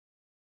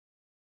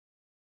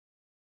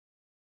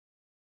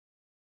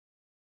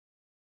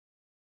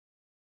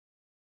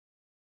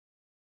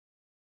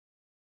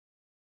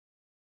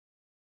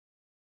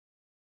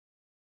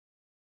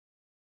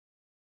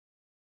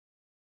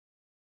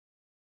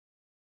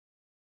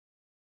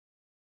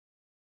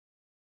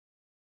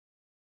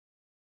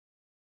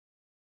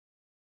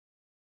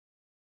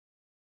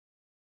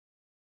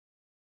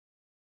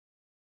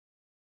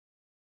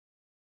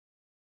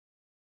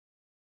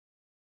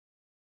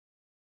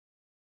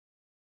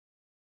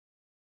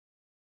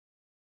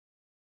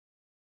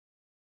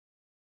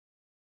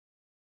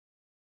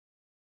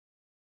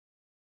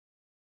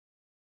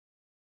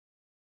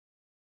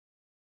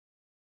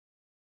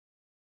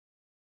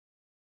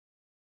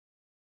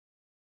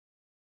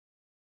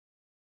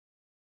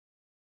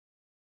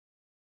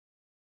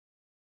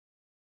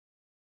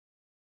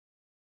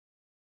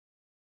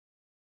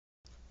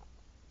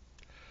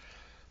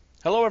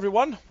Hello,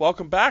 everyone.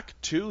 Welcome back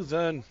to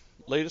the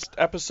latest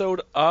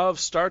episode of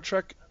Star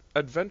Trek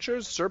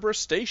Adventures Cerberus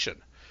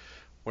Station,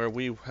 where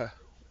we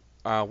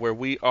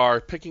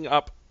are picking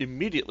up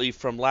immediately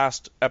from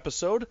last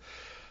episode,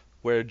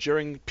 where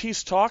during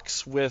peace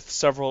talks with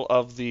several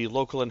of the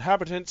local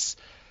inhabitants,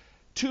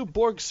 two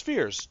Borg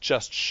spheres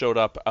just showed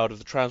up out of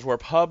the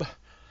transwarp hub.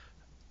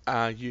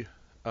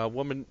 A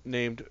woman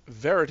named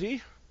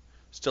Verity,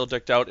 still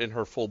decked out in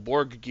her full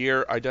Borg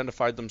gear,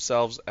 identified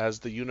themselves as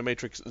the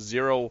Unimatrix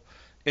Zero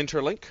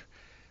Interlink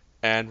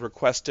and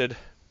requested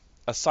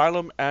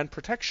asylum and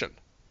protection.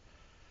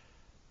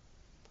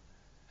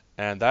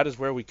 And that is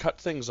where we cut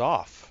things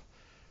off.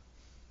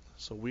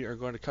 So we are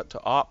going to cut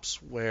to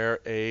ops where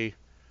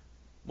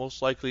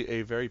most likely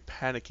a very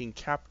panicking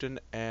captain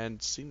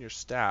and senior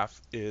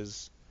staff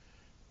is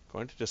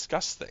going to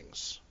discuss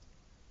things.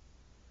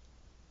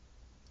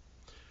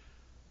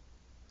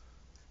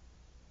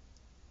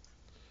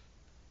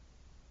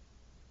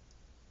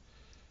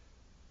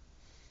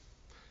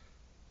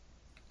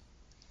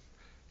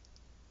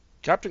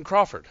 Captain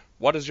Crawford,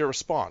 what is your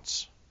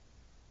response?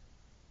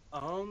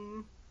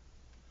 Um,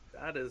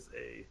 that is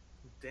a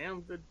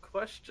damn good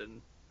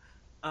question.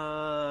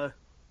 Because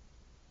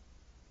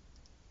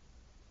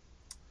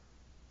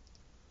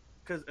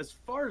as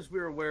far as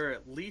we're aware,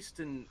 at least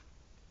in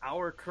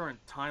our current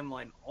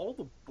timeline, all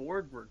the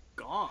Borg were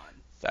gone.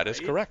 That is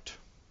Right? correct.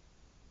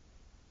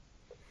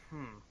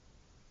 Hmm.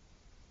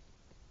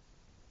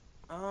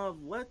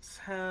 Let's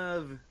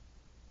have.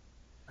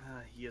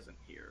 He isn't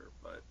here,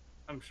 but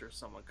I'm sure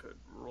someone could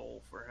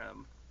roll for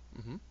him.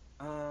 hmm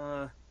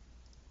Uh,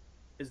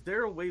 is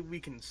there a way we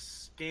can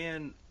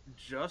scan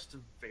just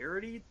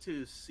Verity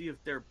to see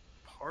if they're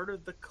part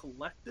of the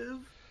collective?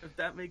 If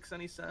that makes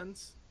any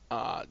sense?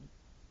 Uh,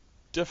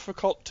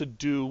 Difficult to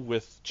do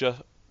with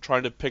just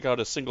trying to pick out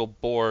a single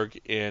Borg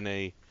in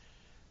a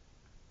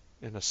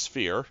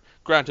sphere.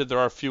 Granted, there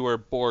are fewer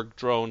Borg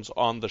drones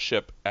on the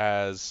ship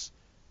as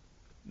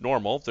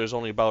normal. There's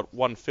only about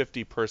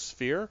 150 per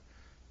sphere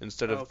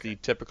instead of Okay. the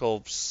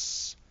typical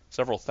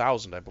several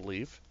thousand, I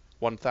believe.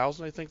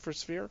 1,000, I think, for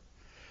sphere.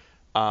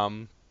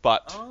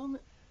 But Um,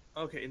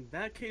 okay, in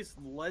that case,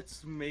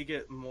 let's make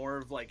it more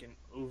of like an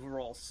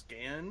overall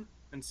scan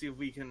and see if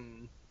we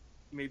can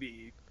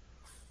maybe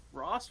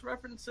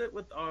cross-reference it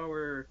with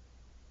our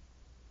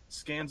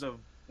scans of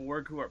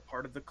Borg who are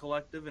part of the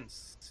collective and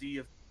see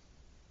if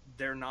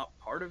they're not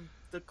part of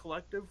the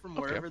collective from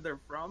okay, wherever they're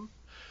from.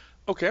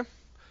 okay.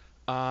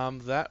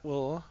 That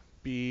will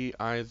be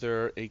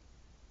either a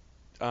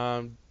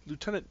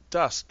Lieutenant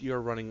Dusk.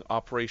 You're running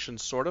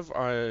operations, sort of.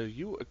 Are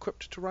you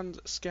equipped to run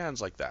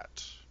scans like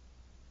that?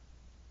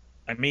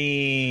 I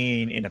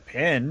mean, in a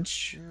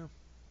pinch. Yeah.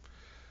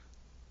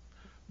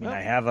 I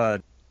mean, Well,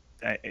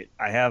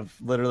 I have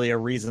literally a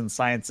reason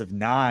science of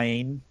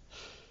 9.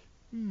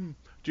 do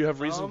you have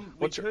reason? We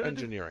What's your could.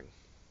 engineering?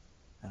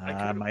 I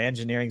could. My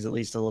engineering's at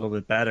least a little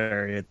bit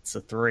better. It's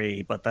a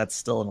 3, but that's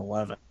still an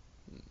 11.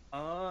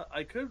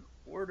 I could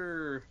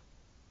order.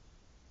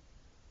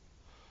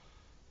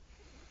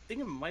 I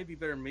think it might be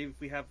better maybe if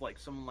we have like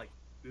someone like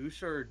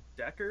Usha or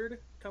Deckard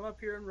come up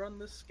here and run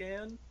this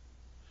scan,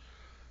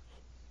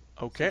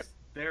 Okay. since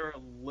they're a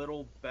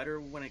little better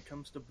when it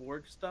comes to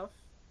Borg stuff.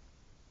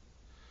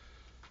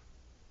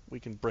 We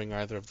can bring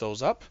either of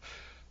those up.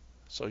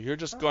 So you're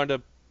just Uh, going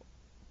to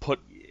put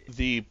yeah,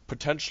 the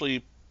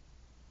potentially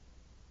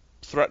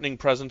threatening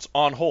presence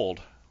on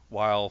hold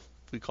while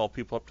we call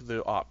people up to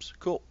the ops.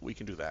 Cool, we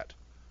can do that.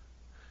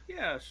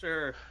 yeah,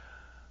 sure.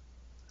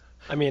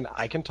 I mean,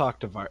 I can talk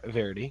to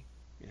Verity.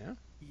 Yeah.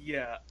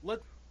 Yeah,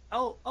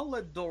 I'll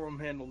let Durham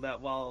handle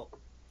that while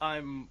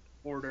I'm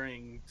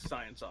ordering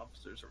science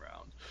officers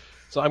around.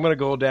 So I'm going to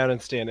go down and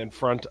stand in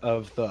front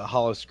of the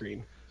hollow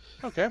screen.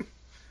 Okay.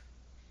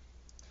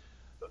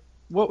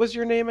 What was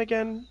your name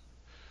again?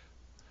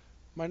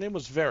 My name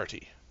was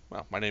Verity.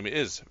 Well, my name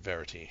is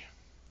Verity.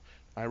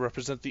 I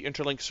represent the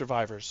Interlink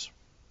survivors.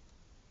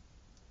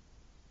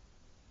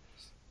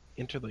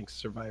 Interlink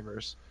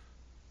survivors.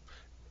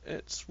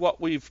 It's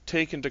what we've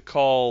taken to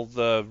call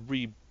the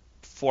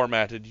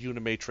reformatted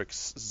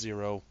Unimatrix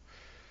Zero.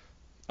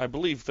 I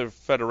believe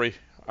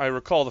I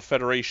recall the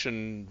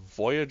Federation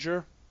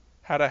Voyager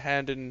had a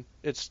hand in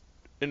its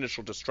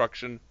initial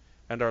destruction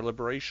and our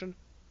liberation.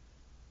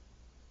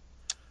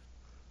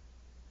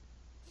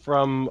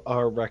 From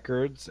our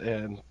records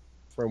and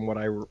from what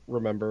I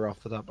remember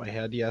off the top of my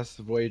head, yes,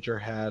 Voyager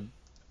had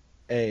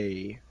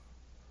a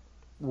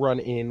run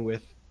in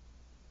with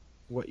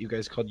what you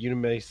guys called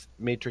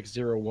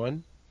Unimatrix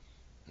 01.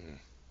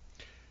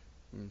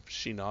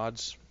 She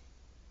nods.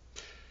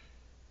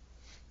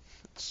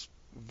 It's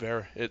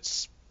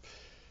it's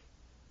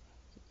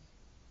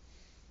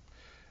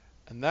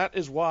and that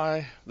is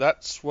why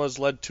that was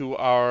led to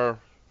our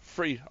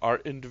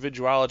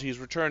individualities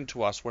returned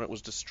to us when it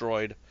was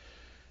destroyed.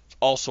 It's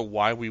also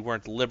why we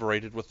weren't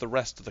liberated with the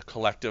rest of the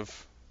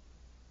collective.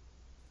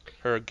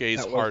 Her gaze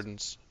That was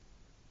hardens.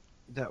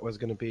 that was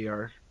going to be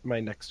my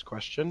next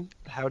question.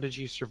 How did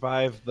you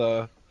survive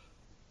the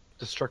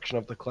destruction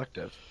of the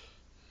collective?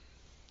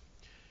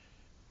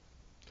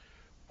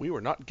 We were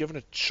not given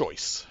a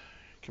choice,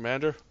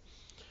 Commander.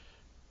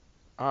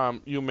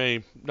 You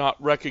may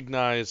not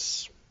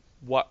recognize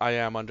what I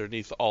am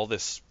underneath all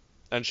this.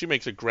 And she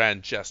makes a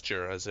grand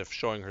gesture as if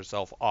showing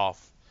herself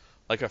off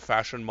like a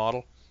fashion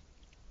model.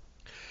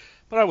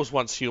 But I was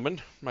once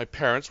human. My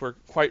parents were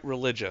quite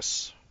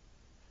religious.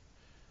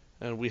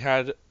 And we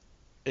had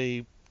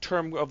a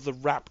term of the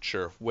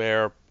rapture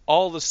where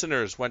all the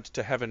sinners went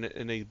to heaven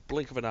in a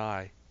blink of an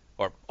eye.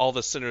 Or all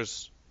the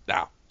sinners...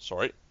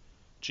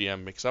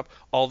 GM mix up.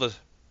 All the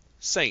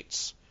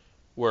saints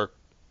were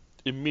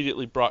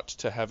immediately brought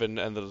to heaven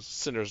and the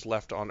sinners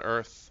left on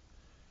earth.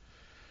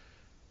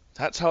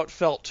 That's how it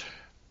felt.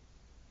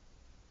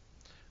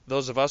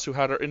 Those of us who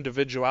had our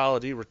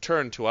individuality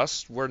returned to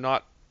us were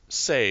not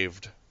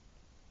saved.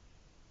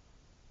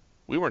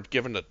 We weren't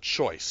given a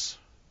choice.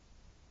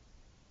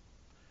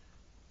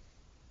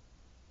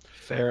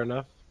 Fair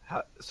enough.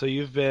 So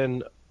you've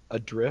been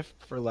adrift,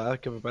 for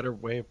lack of a better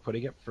way of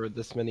putting it, for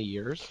this many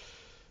years?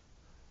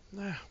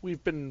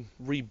 We've been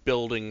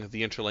rebuilding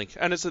the interlink,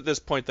 and it's at this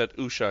point that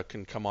Usha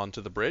can come onto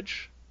the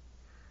bridge.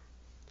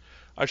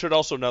 I should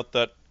also note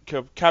that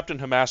Captain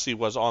Hamasi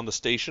was on the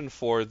station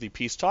for the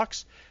peace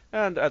talks,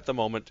 and at the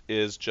moment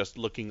is just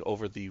looking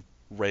over the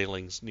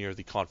railings near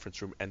the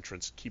conference room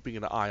entrance, keeping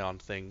an eye on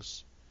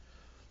things.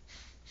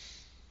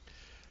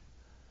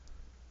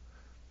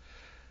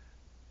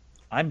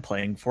 I'm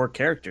playing 4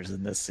 characters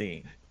in this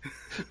scene.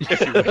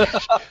 If you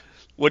wish.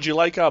 Would you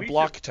like a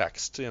block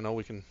text?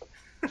 We can...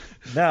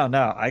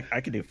 No, I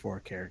can do 4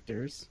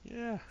 characters.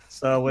 Yeah.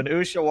 So when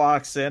Usha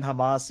walks in,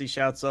 Hamasi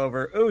shouts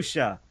over,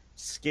 "Usha,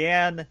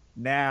 scan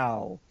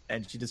now."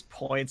 And she just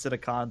points at a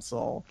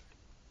console.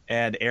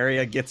 And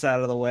Arya gets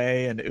out of the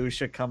way, and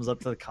Usha comes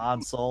up to the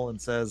console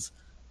and says,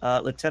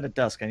 "Lieutenant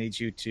Dusk, I need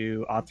you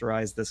to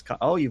authorize this."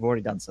 Oh, you've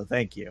already done so.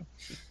 Thank you.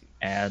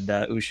 And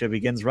Usha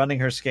begins running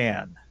her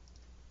scan.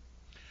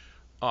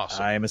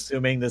 Awesome. I'm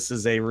assuming this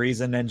is a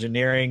Reason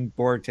Engineering.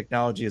 Borg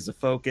technology is a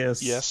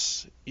focus.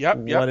 Yes. Yep.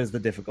 What is the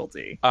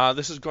difficulty?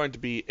 This is going to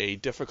be a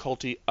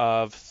difficulty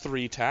of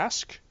 3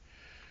 task,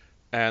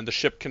 and the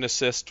ship can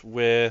assist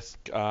with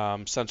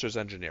sensors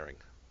engineering.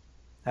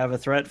 Have a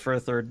threat for a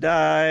 3rd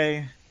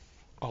die.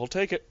 I'll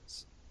take it.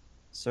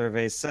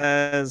 Survey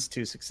says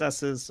 2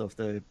 successes, so if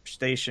the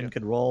station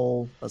could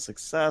roll a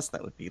success,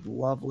 that would be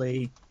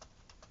lovely.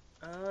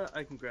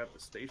 I can grab the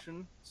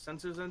station.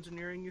 Sensors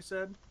engineering, you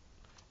said?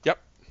 Yep.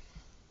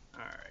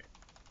 Alright.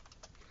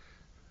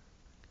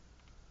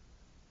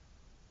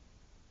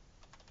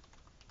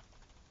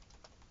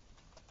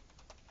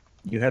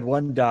 You had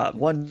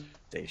one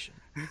station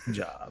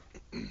job.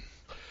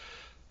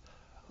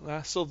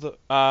 So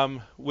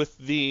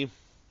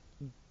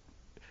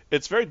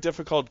it's very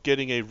difficult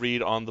getting a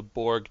read on the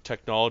Borg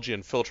technology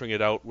and filtering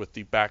it out with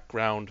the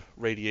background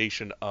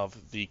radiation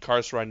of the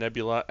Karsarai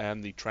Nebula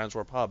and the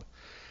Transwarp Hub.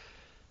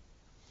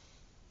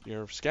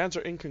 Your scans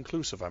are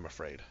inconclusive, I'm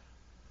afraid.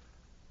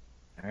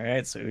 All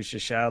right, so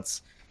Usha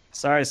shouts,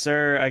 "Sorry,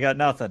 sir, I got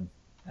nothing.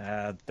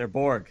 They're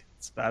Borg.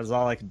 That's about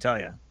all I can tell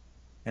you."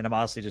 And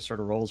Amasi just sort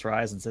of rolls her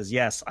eyes and says,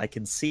 "Yes, I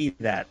can see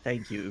that.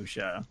 Thank you,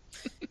 Usha."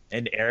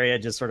 And Arya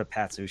just sort of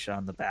pats Usha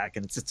on the back,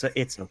 and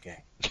it's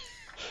okay.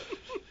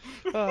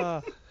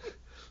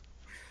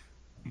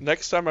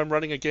 Next time I'm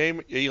running a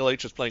game,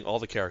 ELH is playing all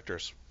the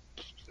characters.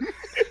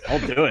 I'll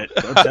do it.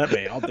 Don't tempt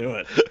me. I'll do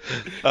it.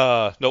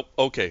 Nope.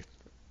 Okay.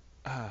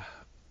 I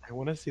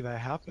want to see that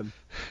happen.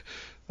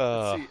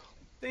 Let's see.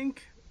 I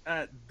think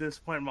at this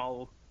point,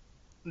 while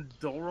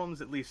Dolrum's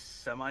at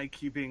least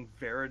semi-keeping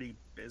Verity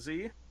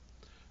busy,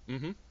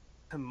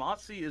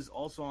 Hamasi is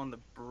also on the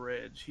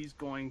bridge. He's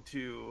going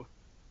to,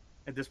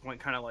 at this point,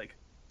 kind of like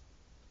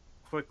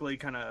quickly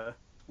kind of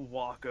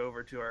walk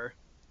over to her.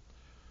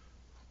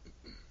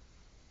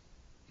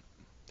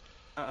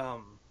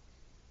 And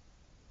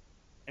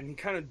he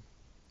kind of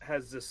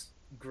has this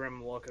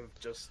grim look of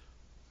just,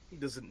 he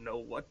doesn't know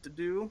what to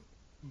do,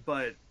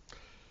 but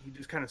he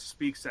just kind of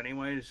speaks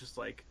anyway. It's just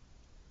like,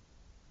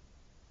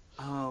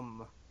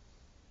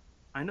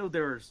 I know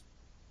there's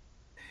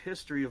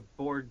history of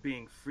Borg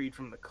being freed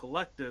from the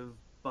collective,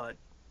 but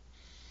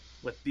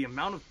with the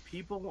amount of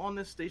people on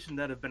this station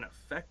that have been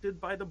affected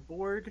by the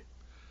Borg,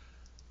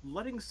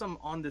 letting some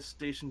on this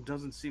station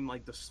doesn't seem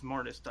like the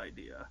smartest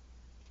idea.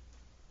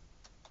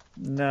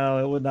 No,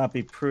 it would not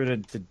be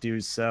prudent to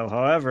do so.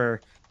 However,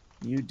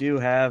 you do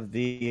have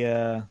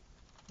the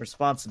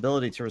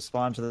responsibility to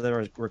respond to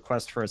the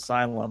request for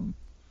asylum.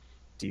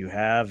 Do you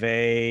have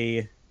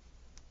a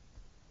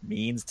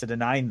means to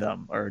deny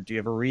them, or do you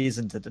have a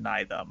reason to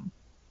deny them?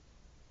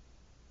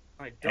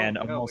 I don't And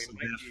know. almost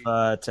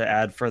to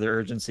add further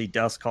urgency,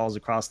 Dusk calls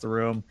across the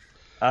room.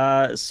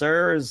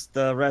 Sir, as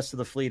the rest of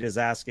the fleet is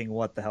asking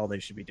what the hell they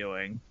should be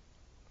doing.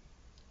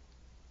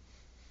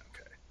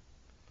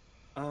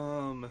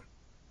 Okay.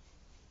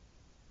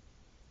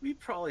 We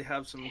probably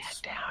have some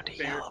Down to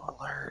yellow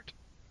alert.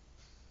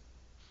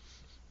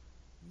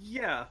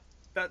 Yeah,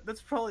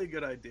 that's probably a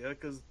good idea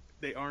because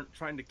they aren't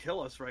trying to kill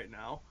us right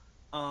now.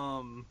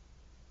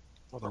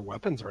 Well, their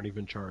weapons aren't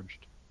even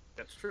charged.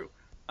 That's true.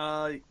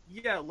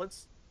 Yeah,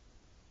 let's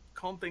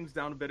calm things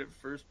down a bit at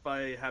first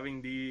by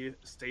having the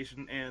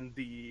station and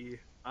the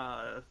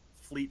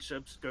fleet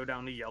ships go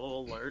down to yellow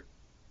alert.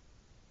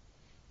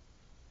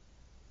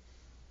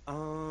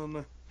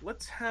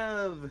 Let's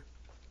have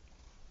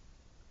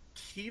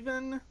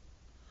Kevin,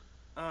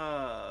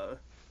 as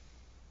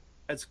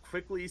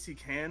quickly as he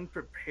can,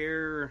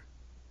 prepare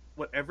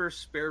whatever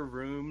spare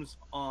rooms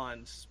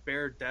on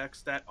spare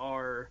decks that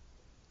are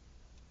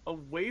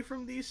away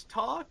from these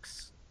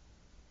talks,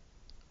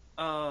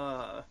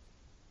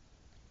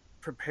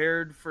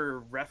 prepared for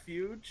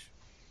refuge.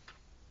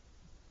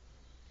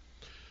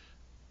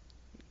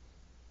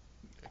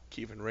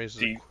 Kevin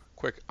raises a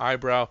quick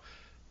eyebrow.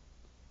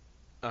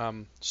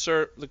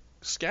 Sir, the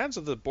scans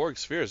of the Borg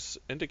spheres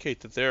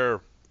indicate that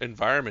their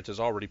environment is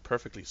already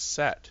perfectly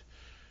set.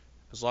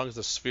 As long as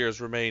the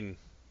spheres remain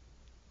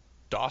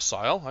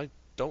docile, I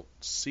don't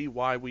see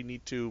why we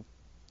need to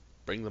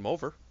bring them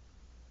over.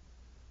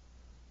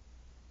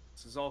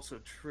 This is also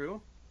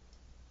true.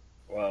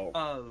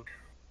 Well,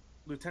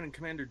 Lieutenant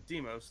Commander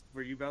Demos,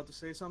 were you about to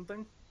say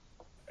something?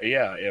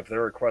 yeah, if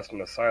they're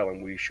requesting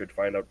asylum, we should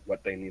find out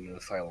what they need an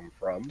asylum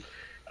from.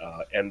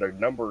 And the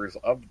numbers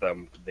of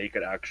them, they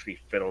could actually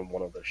fit on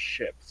one of the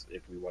ships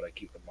if we want to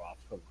keep them off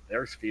of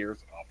their spheres,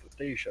 off the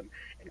station,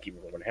 and keep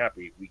everyone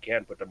happy. We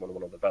can put them on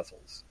one of the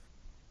vessels.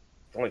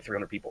 It's only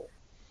 300 people.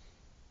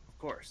 Of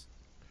course.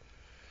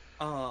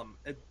 And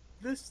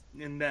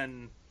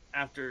then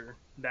after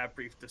that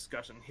brief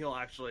discussion, he'll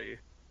actually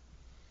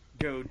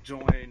go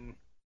join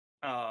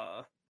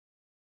Dolrum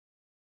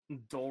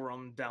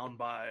down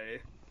by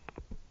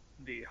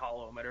the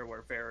hollow emitter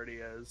where Verity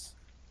is.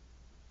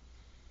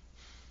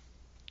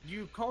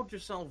 You called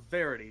yourself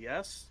Verity,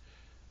 yes?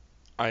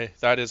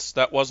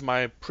 That was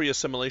my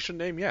pre-assimilation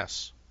name,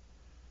 yes.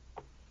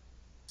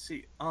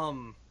 See,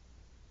 I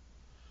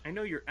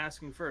know you're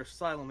asking for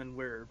asylum and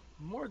we're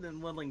more than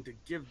willing to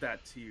give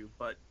that to you,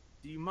 but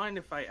do you mind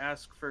if I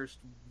ask first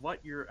what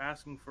you're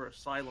asking for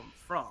asylum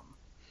from?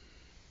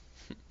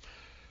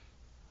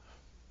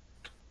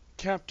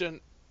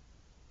 Captain,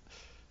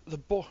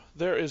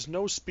 there is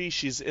no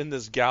species in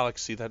this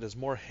galaxy that is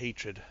more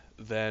hated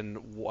than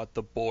what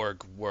the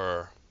Borg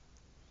were.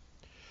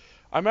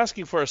 I'm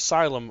asking for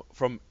asylum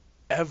from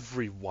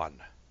everyone.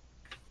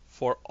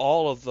 For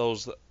all of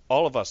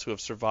us who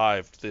have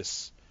survived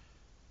this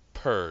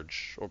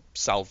purge, or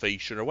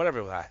salvation, or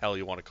whatever the hell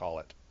you want to call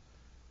it.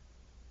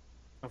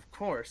 Of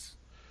course.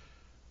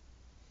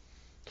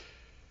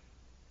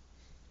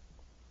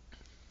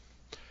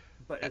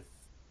 But if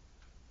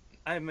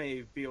I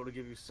may be able to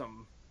give you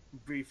some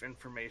brief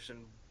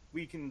information,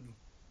 we can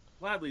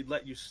gladly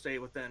let you stay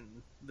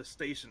within the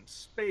station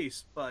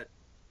space, but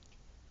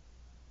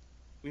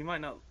we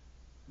might not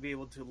be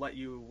able to let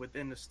you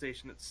within the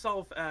station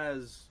itself,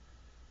 as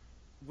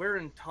we're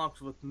in talks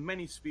with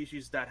many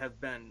species that have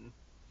been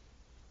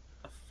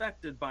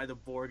affected by the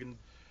Borg, and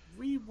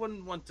we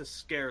wouldn't want to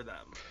scare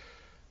them.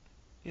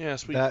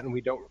 Yes, and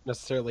we don't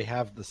necessarily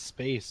have the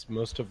space.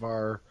 Most of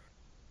our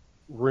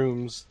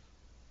rooms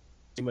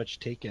pretty much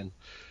taken.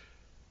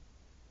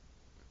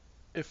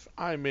 If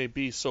I may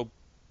be so...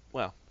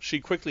 Well, she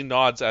quickly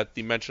nods at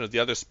the mention of the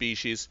other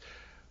species.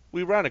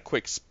 We ran a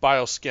quick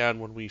bioscan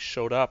when we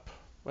showed up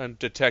and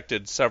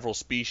detected several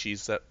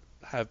species that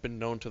have been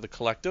known to the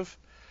collective.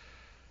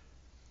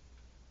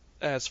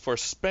 As for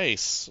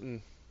space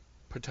and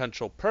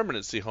potential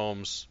permanency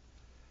homes,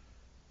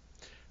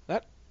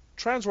 that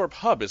transwarp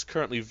hub is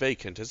currently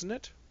vacant, isn't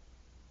it?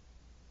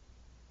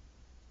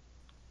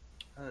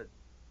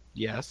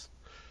 Yes.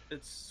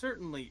 It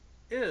certainly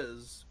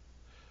is.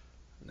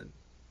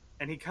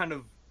 And he kind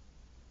of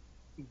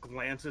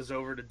glances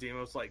over to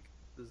Demos like,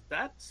 does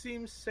that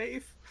seem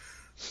safe?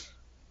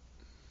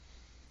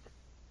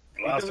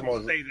 He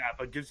doesn't say that,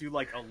 but gives you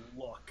like a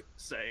look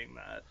saying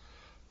that.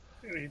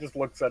 He just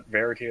looks at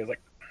Verity and is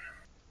like,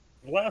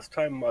 the last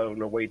time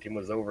an away team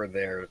was over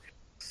there,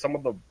 some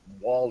of the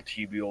wall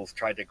tubules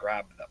tried to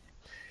grab them.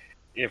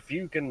 If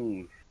you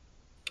can,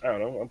 I don't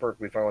know, I'm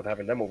perfectly fine with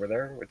having them over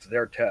there. It's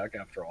their tech,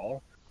 after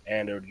all,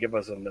 and it would give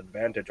us an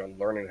advantage on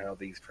learning how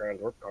these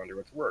transwarp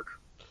conduits work.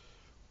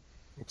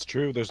 It's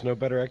true. There's no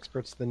better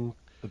experts than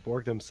the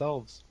Borg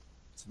themselves.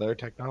 It's their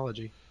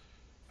technology.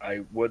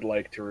 I would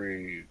like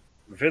to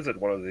revisit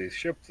one of these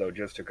ships, though,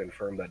 just to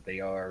confirm that they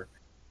are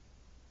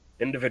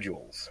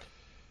individuals.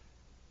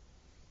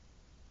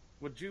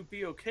 Would you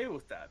be okay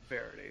with that,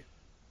 Verity?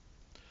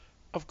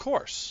 Of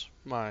course.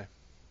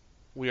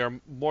 We are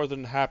more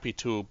than happy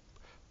to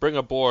bring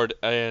aboard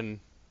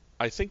an...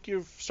 I think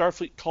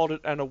Starfleet called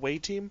it an away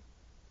team?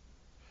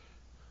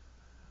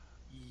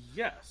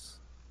 Yes.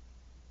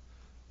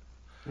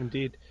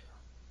 Indeed.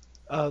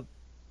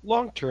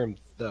 Long term,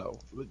 though,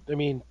 I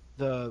mean,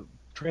 the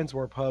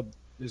transwarp hub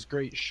is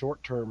great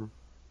short-term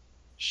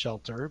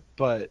shelter,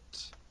 but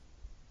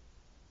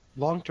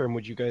long term,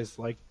 would you guys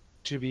like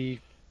to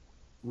be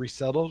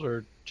resettled,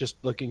 or just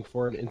looking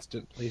for an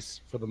instant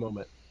place for the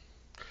moment?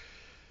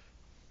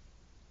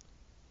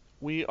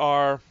 We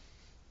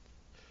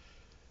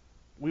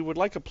would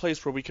like a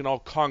place where we can all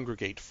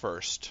congregate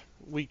first.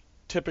 We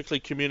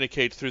typically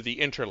communicate through the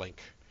interlink.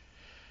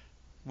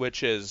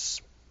 which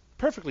is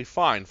perfectly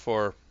fine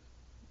for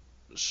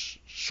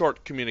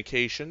short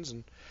communications,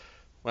 and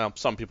well,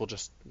 some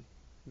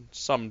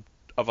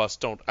of us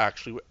don't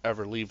actually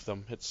ever leave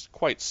them. It's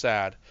quite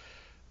sad,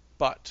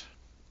 but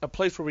a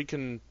place where we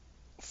can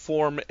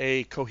form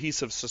a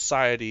cohesive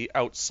society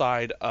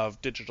outside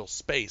of digital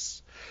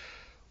space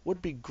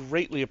would be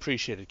greatly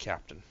appreciated,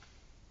 Captain.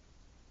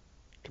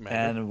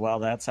 Commander. And while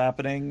that's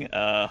happening,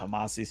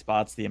 Hamasi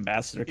spots the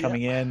ambassador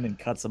coming in and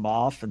cuts him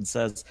off and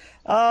says,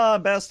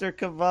 Ambassador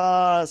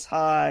Kavas,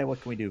 hi,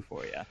 what can we do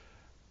for you?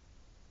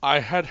 I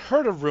had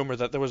heard a rumor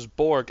that there was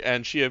Borg,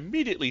 and she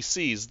immediately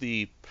sees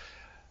the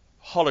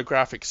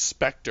holographic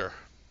specter,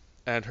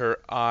 and her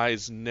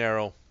eyes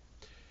narrow.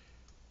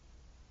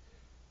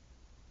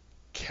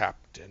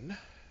 Captain.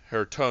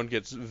 Her tone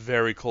gets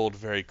very cold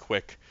very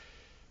quick.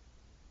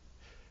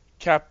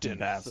 Captain,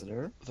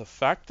 Ambassador. the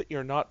fact that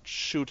you're not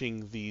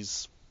shooting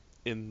these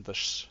in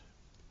the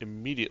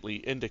immediately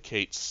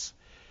indicates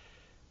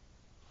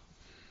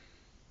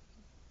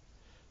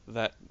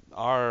that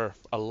our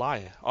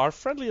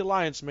friendly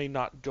alliance may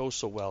not go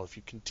so well if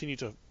you continue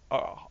to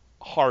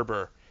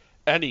harbor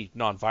any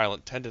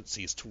nonviolent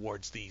tendencies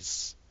towards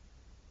these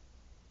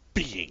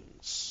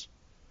beings.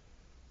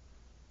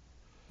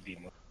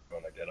 Demon's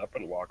gonna get up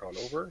and walk on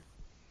over.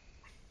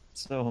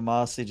 So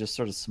Hamasi just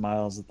sort of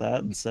smiles at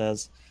that and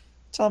says,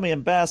 tell me,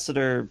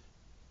 Ambassador,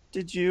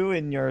 did you,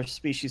 in your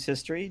species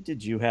history,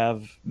 did you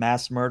have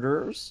mass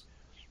murderers?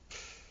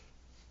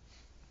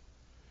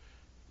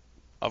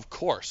 Of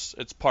course,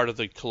 it's part of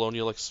the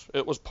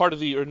it was part of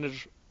the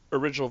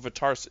original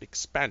Vitars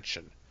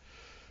expansion.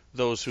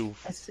 Those who...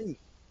 I see.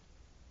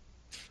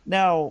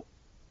 Now,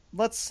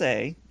 let's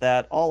say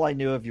that all I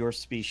knew of your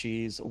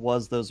species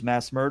was those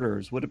mass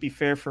murderers. Would it be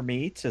fair for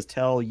me to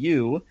tell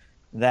you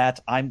that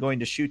I'm going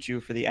to shoot you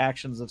for the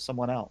actions of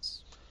someone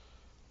else?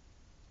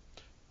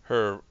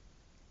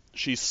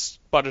 She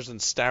sputters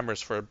and stammers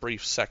for a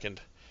brief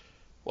second.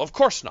 Well, of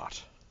course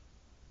not.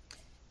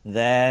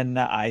 Then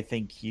I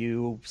think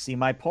you see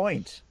my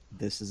point.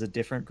 This is a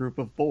different group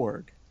of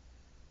Borg.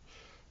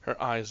 Her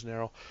eyes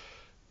narrow.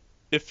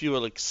 If you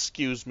will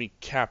excuse me,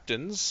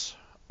 captains,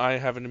 I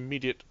have an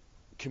immediate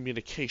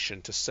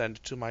communication to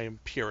send to my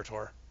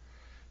Imperator.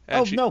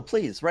 And no,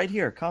 please, right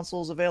here.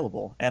 Console's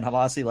available. And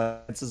Hamasi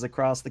lances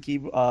across the key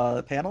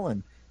panel,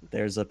 and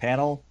there's a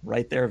panel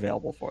right there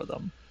available for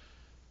them.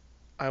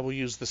 I will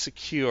use the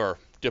secure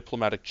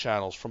diplomatic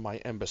channels from my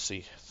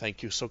embassy.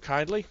 Thank you so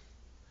kindly.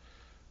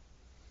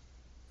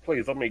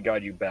 Please let me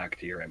guide you back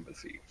to your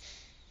embassy,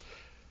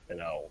 and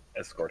I'll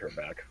escort her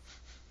back.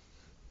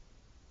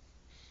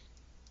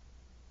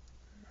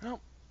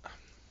 Well,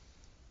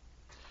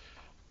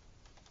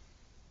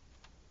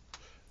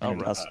 And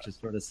Dusk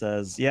just sort of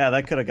says, yeah,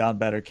 that could have gone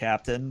better,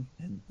 Captain.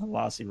 And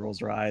Hamasi rolls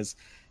her eyes.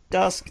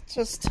 Dusk,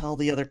 just tell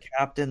the other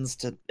captains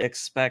to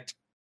expect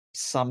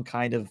some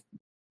kind of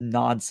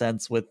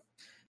nonsense with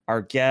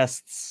our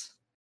guests.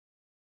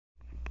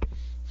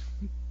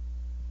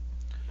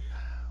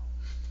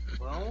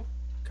 Well,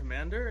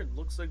 Commander, it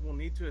looks like we'll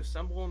need to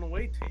assemble an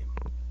away team.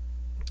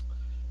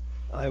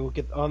 I will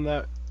get on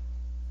that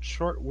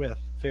short with.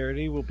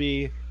 Verity will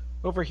be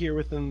over here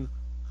within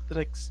the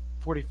next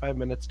 45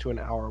 minutes to an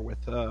hour with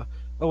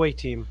away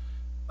team,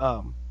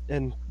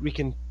 and we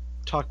can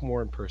talk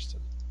more in person.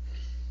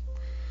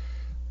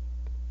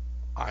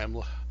 I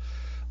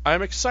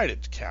am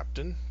excited,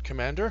 Captain,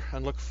 Commander,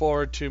 and look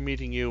forward to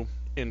meeting you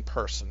in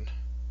person.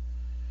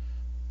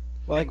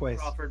 Likewise.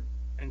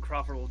 And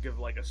Crawford will give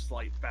like a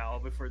slight bow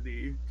before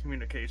the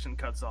communication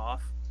cuts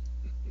off.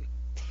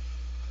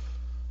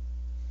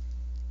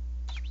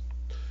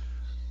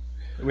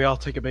 And we all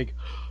take a big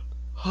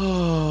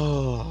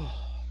oh.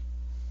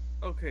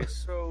 Okay,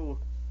 so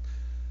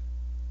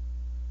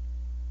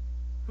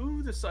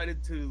who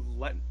decided to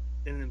let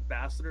an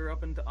ambassador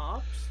up into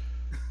ops?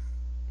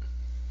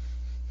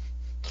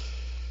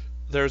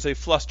 There's a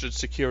flustered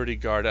security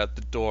guard at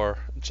the door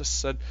and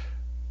just said,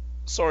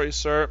 sorry,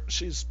 sir,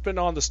 she's been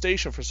on the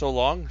station for so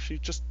long, she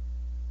just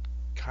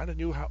kind of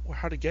knew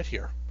how to get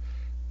here.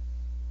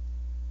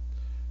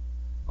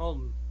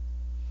 I'm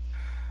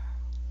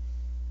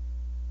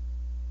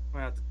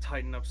gonna have to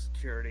tighten up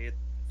security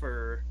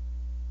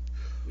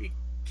we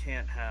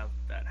can't have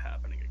that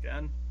happening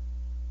again.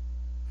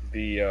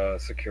 The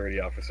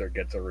security officer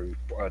gets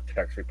a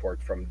text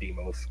report from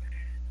Demos.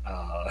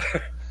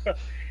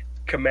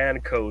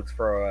 Command codes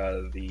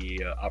for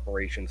the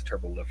operations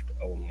turbo lift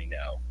only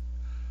now.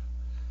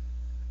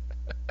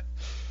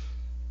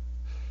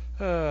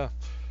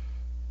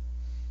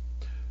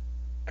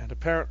 And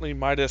apparently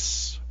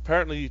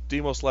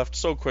Demos left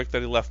so quick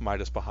that he left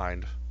Midas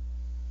behind.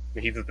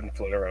 He's just been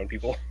floating around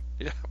people.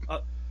 Yeah.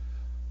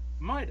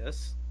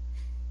 Midas,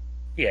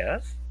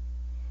 Yes,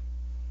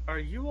 are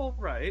you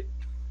alright?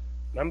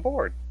 I'm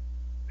bored.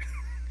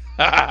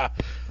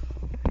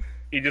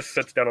 He just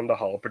sits down on the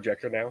hall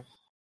projector now.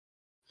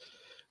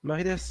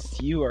 Midas,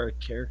 you are a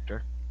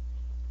character.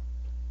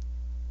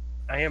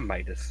 I am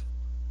Midas.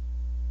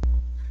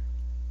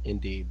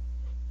 Indeed.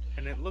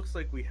 And it looks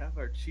like we have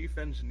our chief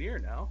engineer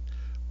now.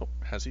 Oh,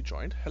 has he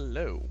joined?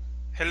 Hello.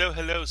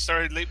 Hello.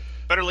 Sorry, late.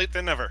 Better late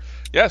than never.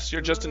 Yes,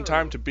 you're just in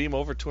time to beam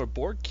over to a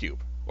Borg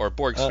cube. Or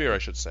Borg sphere, I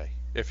should say,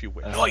 if you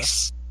wish.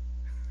 Nice.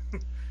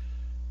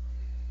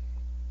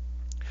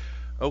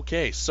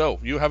 Okay, so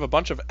you have a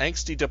bunch of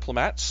angsty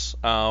diplomats,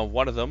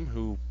 one of them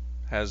who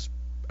has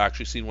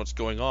actually seen what's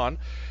going on,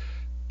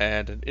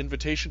 and an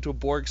invitation to a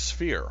Borg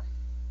sphere.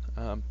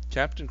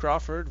 Captain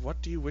Crawford,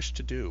 what do you wish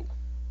to do?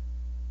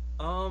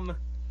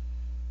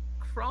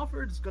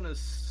 Crawford's gonna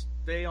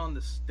stay on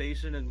the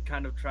station and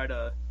kind of try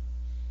to,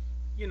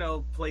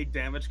 play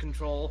damage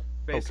control,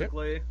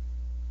 basically.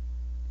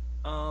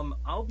 Okay.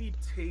 I'll be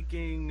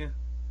taking...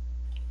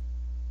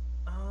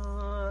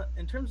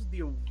 in terms of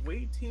the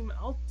away team,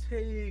 I'll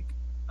take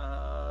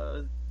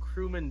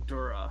crewman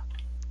Dura.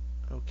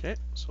 Okay,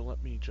 so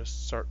let me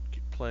just start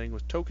playing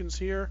with tokens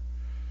here.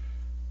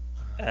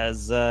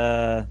 As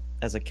a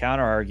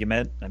counter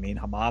argument, I mean,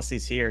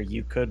 Hamasi's here.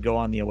 You could go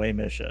on the away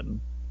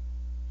mission.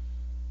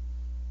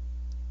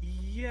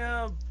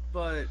 Yeah,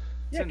 but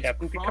since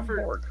Captain Crawford...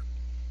 become Borg.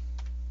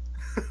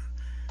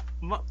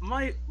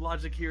 my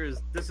logic here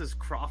is this is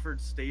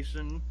Crawford's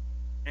station,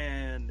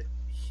 and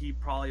he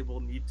probably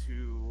will need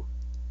to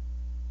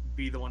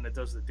be the one that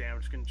does the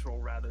damage control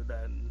rather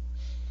than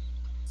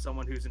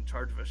someone who's in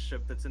charge of a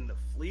ship that's in the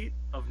fleet,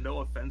 of no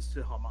offense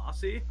to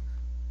Hamasi.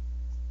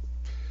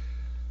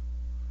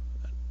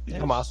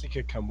 Hamasi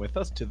could come with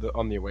us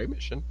on the away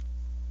mission.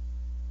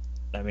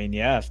 I mean,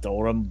 yeah, if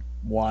Dolram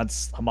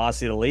wants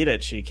Hamasi to lead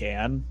it, she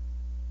can.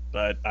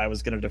 But I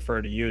was going to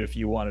defer to you if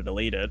you wanted to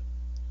lead it.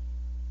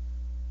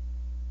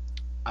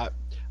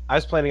 I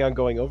was planning on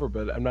going over,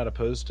 but I'm not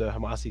opposed to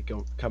Hamasi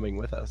coming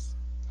with us.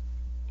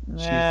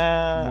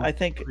 I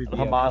think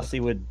Hamasi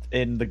would,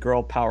 in the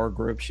girl power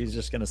group, she's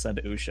just going to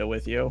send Usha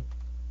with you.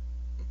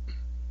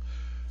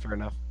 Fair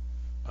enough.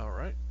 All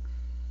right.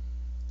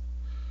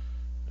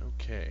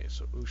 Okay,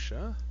 so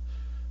Usha.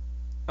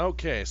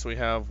 Okay, so we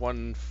have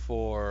one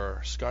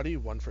for Scotty,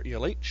 one for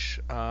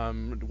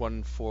ELH,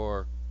 one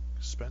for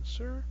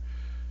Spencer.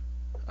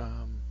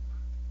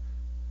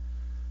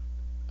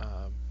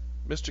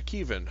 Mr.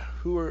 Keevan,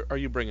 who are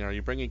you bringing? Are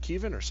you bringing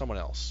Keevan or someone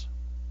else?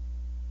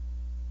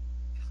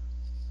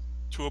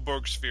 To a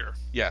Borg sphere.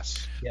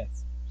 Yes. Yes.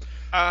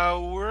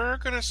 We're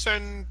gonna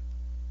send...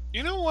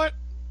 You know what?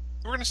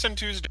 We're gonna send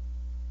Tuesday.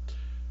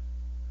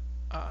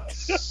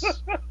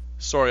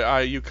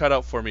 Sorry, you cut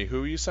out for me.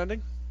 Who are you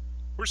sending?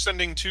 We're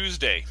sending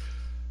Tuesday.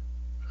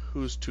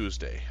 Who's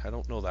Tuesday? I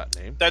don't know that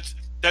name.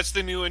 That's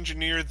the new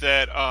engineer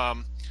that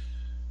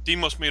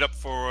Demos made up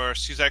for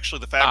us. He's actually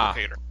the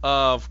fabricator.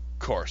 Of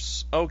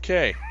course.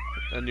 Okay.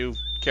 A new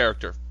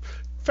character.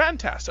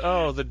 Fantastic.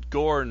 Oh, the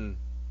Gorn.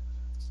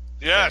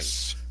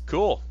 Yes. Thing.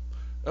 Cool.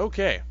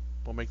 Okay.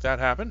 We'll make that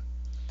happen.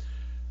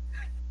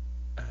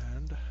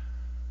 And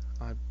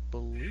I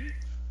believe...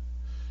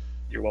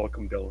 You're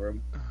welcome,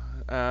 Dilram.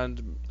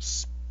 And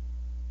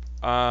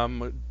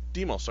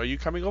Demos, are you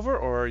coming over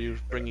or are you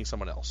bringing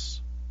someone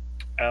else?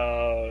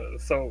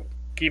 So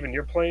Kevin,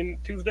 you're playing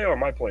Tuesday or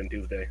am I playing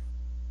Tuesday?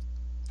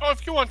 Oh,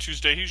 if you want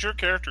Tuesday, he's your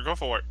character. Go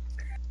for it.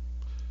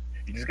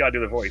 You just gotta do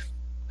the voice.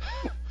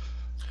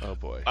 Oh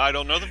boy. I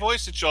don't know the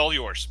voice. It's all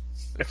yours.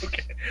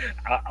 Okay.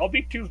 I'll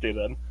be Tuesday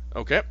then.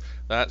 Okay.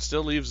 That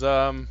still leaves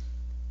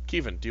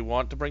Kevin. Do you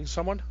want to bring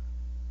someone?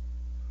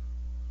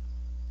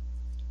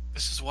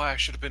 This is why I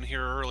should have been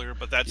here earlier,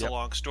 but that's a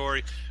long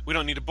story. We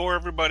don't need to bore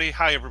everybody.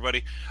 Hi,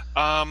 everybody.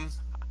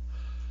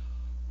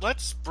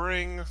 Let's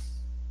bring...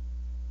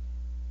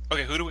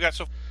 Okay, who do we got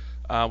so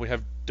far? We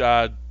have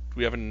Dura,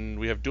 we have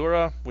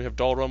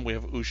Dalrum, we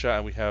have Usha,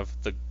 and we have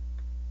the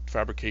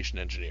fabrication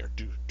engineer,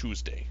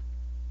 Tuesday.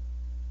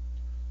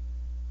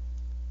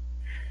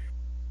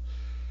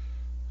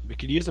 We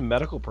could use a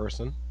medical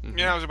person. Mm-hmm.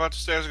 Yeah, I was about to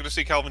say, I was going to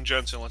say Calvin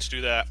Jensen. Let's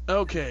do that.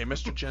 Okay,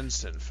 Mr.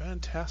 Jensen.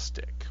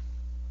 Fantastic.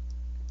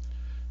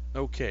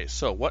 Okay,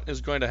 so what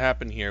is going to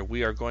happen here?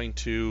 We are going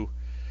to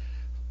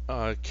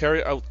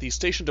carry out the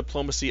station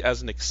diplomacy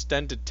as an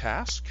extended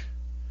task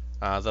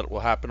that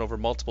will happen over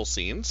multiple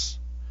scenes.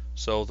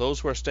 So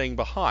those who are staying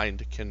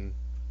behind can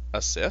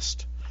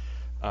assist.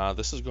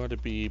 This is going to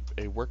be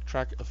a work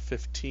track of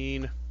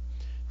 15.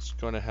 It's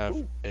going to have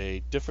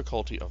a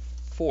difficulty of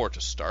 4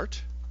 to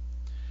start.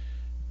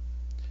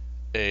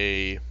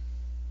 Let's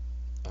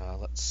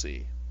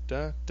see,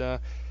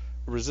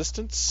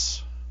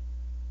 resistance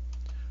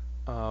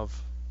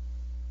of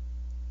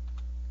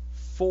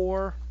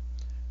 4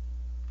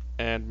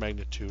 and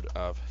magnitude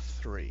of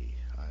 3,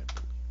 I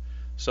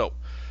believe.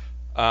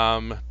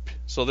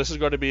 So this is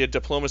going to be a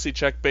diplomacy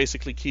check,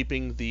 basically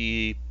keeping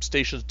the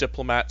station's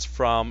diplomats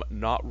from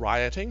not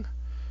rioting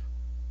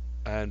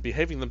and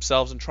behaving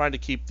themselves and trying to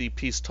keep the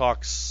peace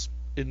talks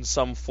in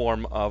some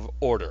form of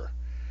order.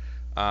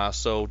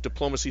 So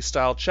diplomacy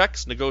style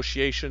checks,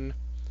 negotiation,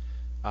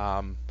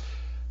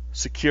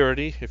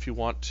 security if you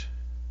want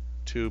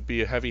to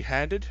be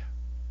heavy-handed.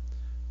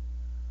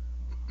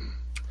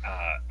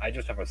 I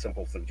just have a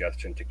simple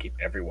suggestion to keep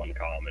everyone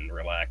calm and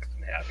relaxed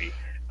and happy.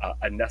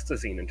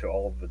 Anestazine into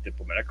all of the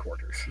diplomatic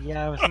quarters.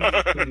 Yeah, I was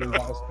thinking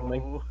that was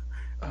coming.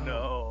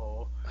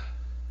 No.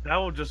 That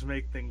will just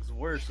make things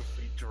worse if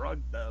we drug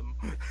them.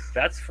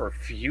 That's for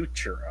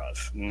future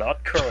us,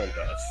 not current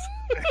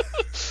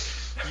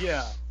us.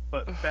 Yeah,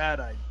 but bad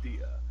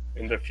idea.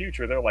 In the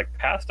future, they're like,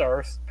 past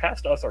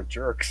us are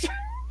jerks.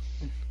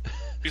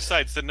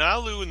 Besides, the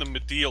Nalu and the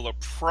Medial are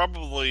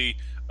probably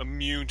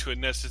immune to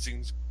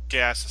anesthetizing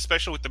gas,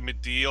 especially with the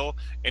Medial.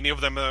 Any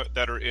of them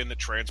that are in the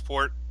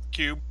transport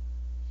cube.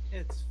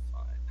 It's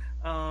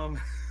fine.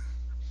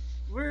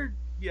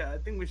 I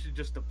think we should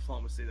just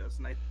diplomacy this,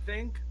 and I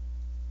think,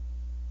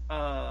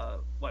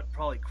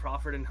 probably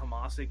Crawford and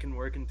Hamasi can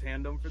work in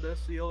tandem for this,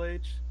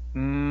 CLH?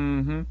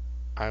 Mm-hmm.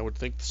 I would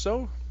think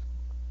so.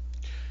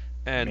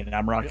 And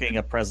I'm rocking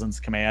a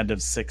presence command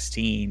of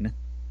 16.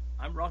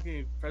 I'm rocking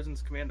a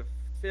presence command of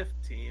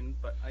 15,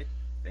 but I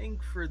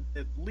think for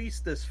at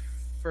least this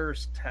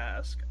first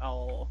task,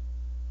 I'll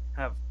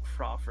have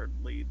Crawford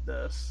lead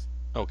this.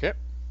 Okay.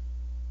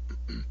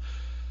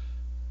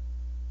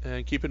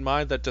 And keep in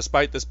mind that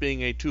despite this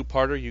being a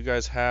two-parter, you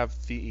guys have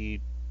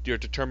your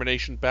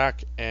determination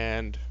back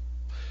and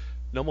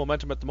no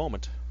momentum at the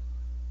moment.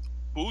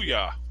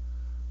 Booyah.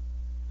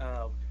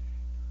 Let's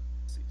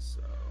see, so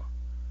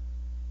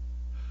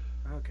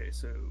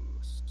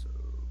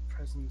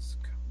presence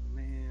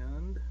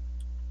command.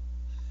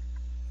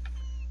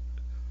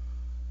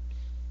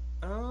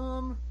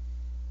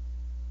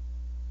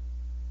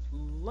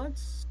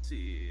 Let's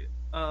see.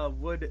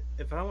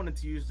 If I wanted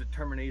to use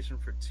determination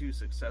for 2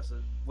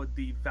 successes, would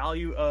the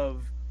value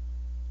of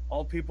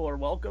all people are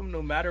welcome,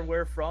 no matter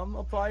where from,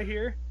 apply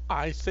here?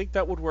 I think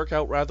that would work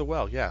out rather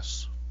well,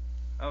 yes.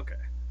 Okay.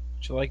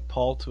 Would you like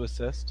Paul to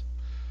assist?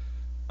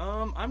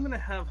 I'm gonna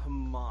have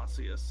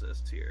Hamasi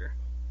assist here.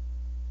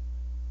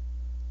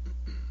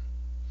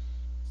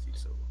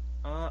 Let's see,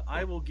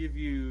 I will give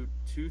you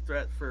 2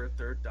 threat for a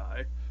 3rd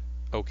die.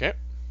 Okay.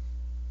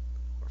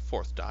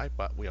 Or 4th die,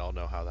 but we all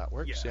know how that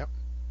works, Yeah. Yep.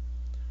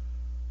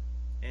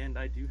 And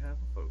I do have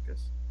a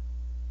focus.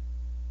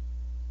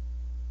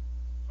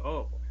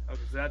 Oh,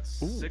 okay, so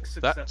that's Ooh, 6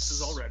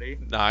 successes already.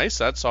 Nice,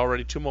 that's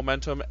already 2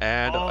 momentum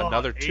and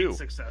another 2. 8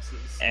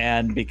 successes.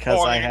 And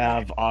because I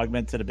have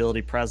augmented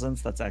ability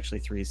presence, that's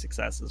actually 3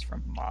 successes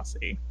from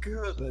Hamasi.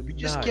 Good. We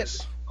just Nice.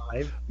 get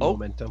 5 Oh.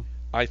 momentum.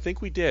 I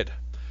think we did.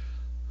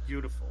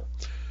 Beautiful.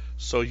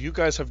 So you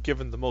guys have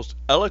given the most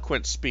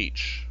eloquent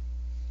speech,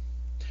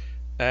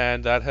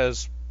 and that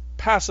has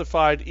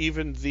pacified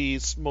even the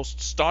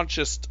most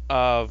staunchest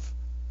of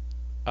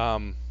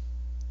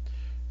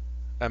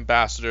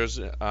ambassadors,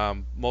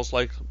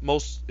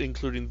 most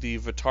including the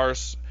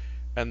Vitars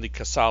and the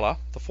Kasala,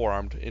 the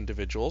four-armed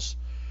individuals,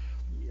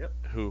 Yep.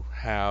 who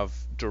have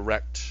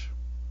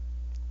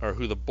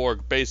who the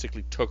Borg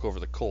basically took over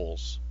the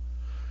coals.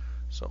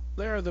 So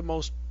they're the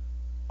most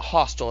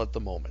hostile at the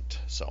moment.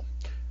 So,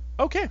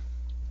 okay.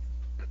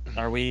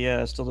 Are we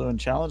still doing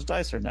challenge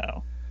dice or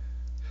no?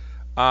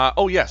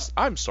 Oh yes,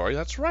 I'm sorry,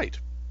 that's right.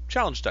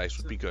 Challenge dice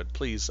would be good,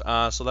 please.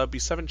 So that would be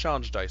 7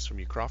 challenge dice from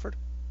you, Crawford.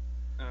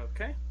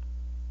 Okay.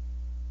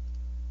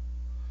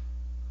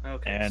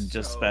 Okay. And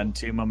just spend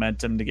 2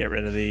 momentum to get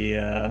rid of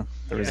the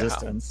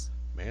resistance.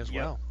 May as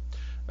Yep. well.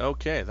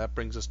 Okay, that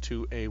brings us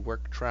to a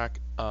work track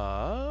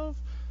of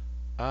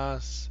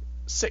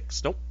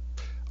 6. Nope.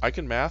 I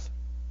can math.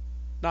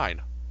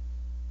 9.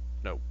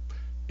 No.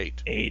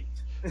 8. 8.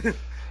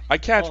 I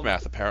can't Well-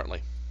 math,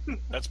 apparently.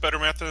 That's better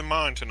math than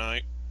mine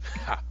tonight.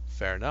 Ha,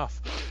 fair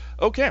enough.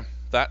 Okay,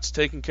 that's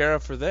taken care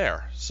of for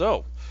there.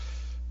 So,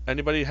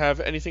 anybody have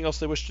anything else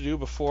they wish to do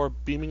before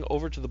beaming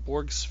over to the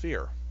Borg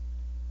sphere?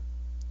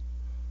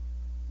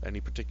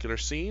 Any particular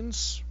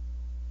scenes?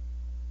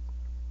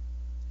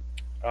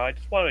 I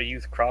just want to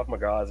use Krav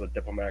Maga as a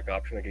diplomatic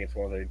option against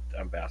one of the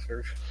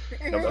ambassadors.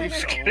 No, I'm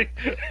just kidding.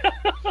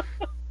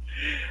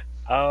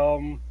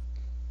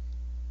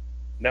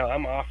 Now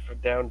I'm off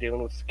down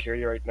dealing with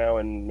security right now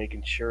and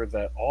making sure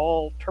that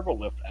all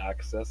turbolift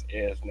access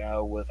is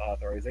now with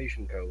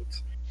authorization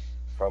codes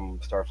from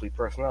Starfleet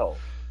personnel.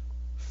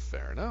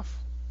 Fair enough.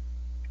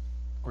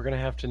 We're going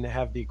to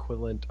have the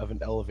equivalent of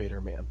an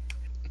elevator man.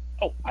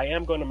 Oh, I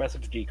am going to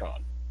message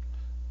Decon.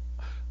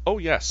 Oh,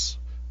 yes.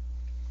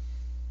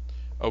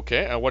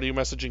 Okay, and what are you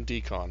messaging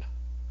Decon?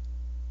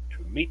 To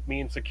meet me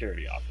in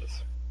security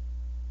office.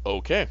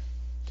 Okay.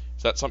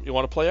 Is that something you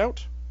want to play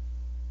out?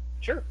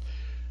 Sure.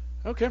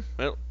 Okay,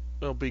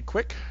 it'll be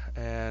quick,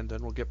 and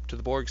then we'll get to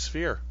the Borg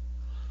sphere.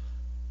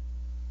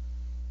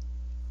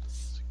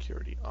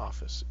 Security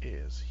office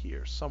is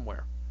here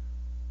somewhere.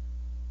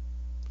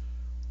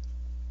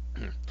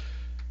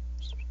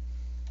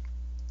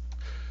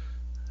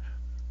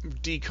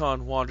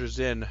 Decon wanders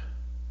in.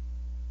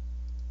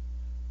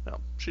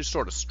 Well, she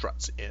sort of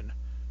struts in.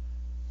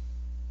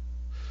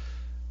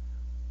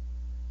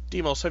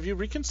 Demos, have you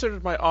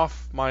reconsidered my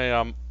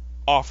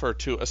offer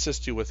to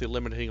assist you with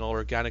eliminating all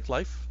organic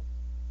life?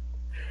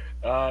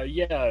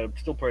 Yeah, I'm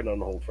still putting it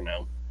on hold for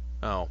now.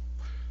 Oh.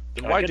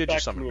 Then why Get did you back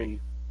to summon me?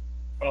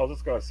 I was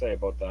just going to say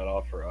about that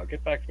offer.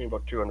 Get back to me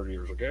about 200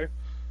 years, okay?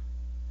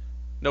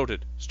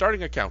 Noted.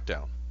 Starting a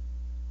countdown.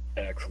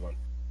 Excellent.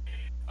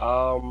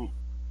 I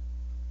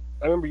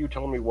remember you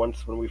telling me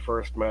once when we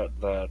first met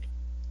that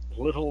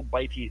little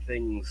bitey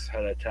things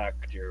had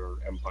attacked your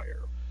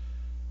empire.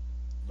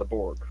 The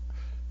Borg,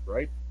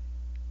 right?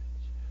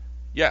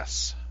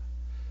 Yes.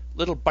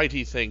 Little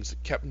bitey things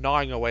that kept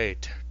gnawing away,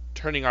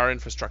 turning our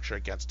infrastructure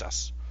against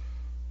us.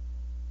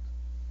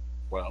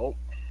 Well,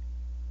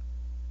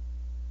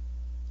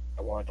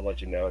 I wanted to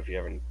let you know if you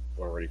haven't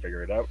already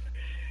figured it out.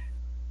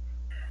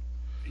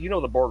 You know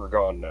the Borg are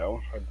gone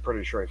now. I'm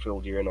pretty sure I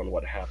filled you in on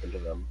what happened to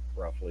them,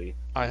 roughly.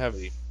 I have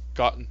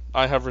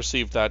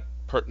received that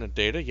pertinent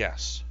data,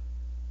 yes.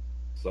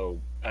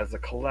 So, as a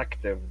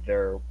collective,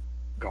 they're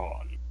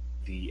gone.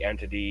 The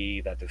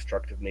entity, that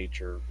destructive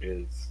nature,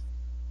 is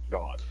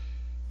gone.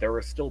 There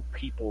are still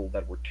people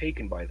that were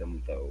taken by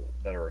them, though,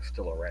 that are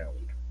still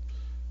around.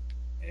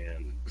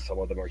 And some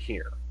of them are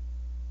here.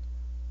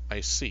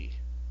 I see.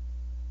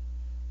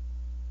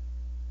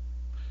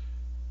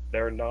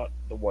 They're not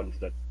the ones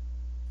that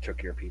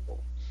took your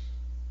people.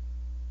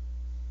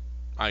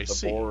 I The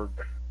see. Borg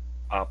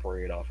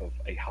operate off of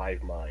a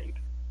hive mind,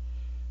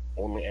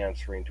 only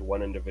answering to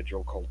one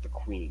individual called the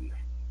Queen.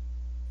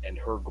 And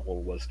her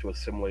goal was to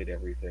assimilate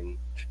everything,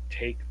 to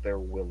take their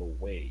will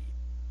away,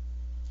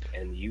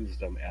 and use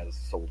them as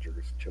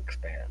soldiers to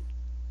expand.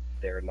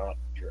 They're not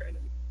your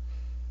enemy.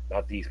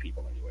 Not these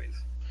people, anyways.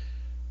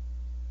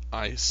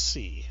 I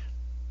see.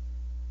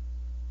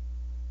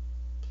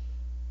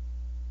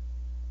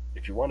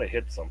 If you want to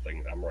hit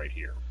something, I'm right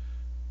here.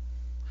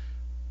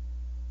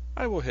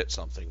 I will hit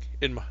something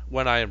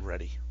when I am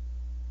ready.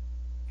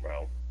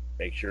 Well,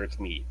 make sure it's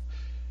me.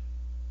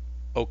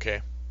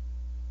 Okay.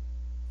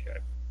 Okay.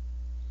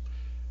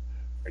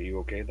 Are you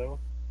okay, though?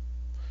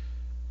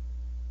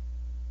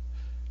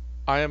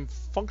 I am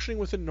functioning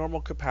within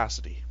normal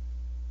capacity.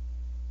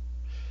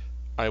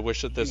 I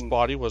wish that this You-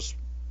 body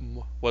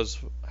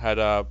had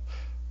a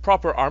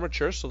proper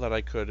armature so that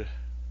I could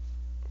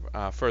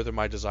further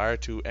my desire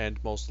to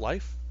end most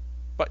life.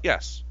 But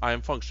yes, I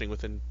am functioning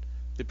within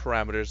the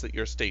parameters that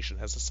your station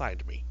has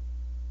assigned me.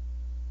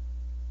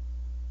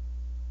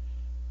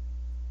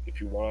 If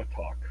you want to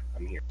talk,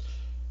 I'm here.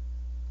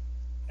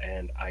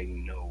 And I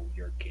know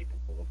you're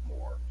capable of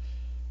more.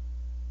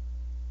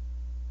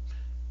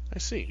 I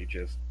see. You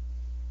just...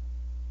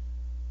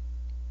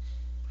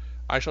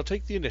 I shall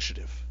take the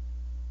initiative.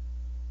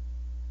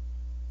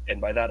 And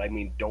by that, I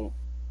mean don't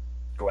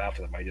go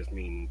after them. I just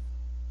mean,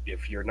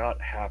 if you're not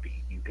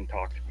happy, you can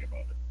talk to me about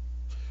it.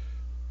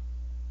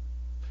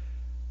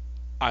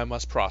 I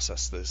must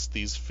process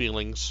these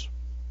feelings.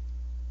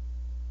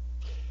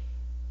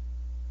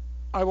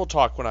 I will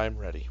talk when I am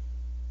ready.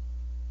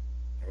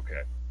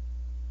 Okay.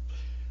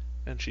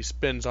 And she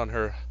spins on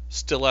her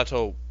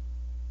stiletto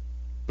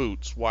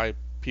boots. Why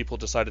people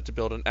decided to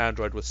build an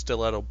android with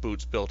stiletto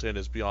boots built in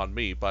is beyond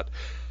me, but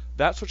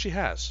that's what she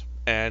has.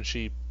 And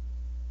she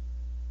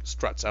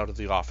struts out of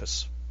the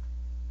office.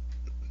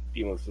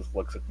 Demos just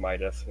looks at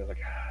Midas and is like,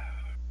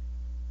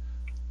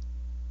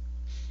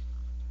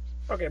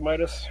 okay,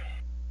 Midas.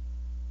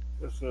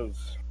 This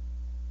is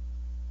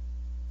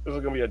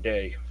gonna be a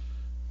day.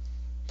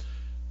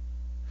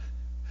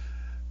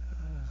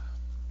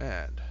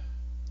 And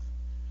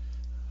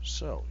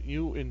so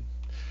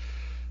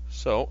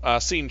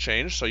scene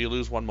change, so you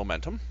lose one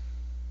momentum.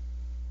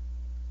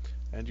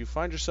 And you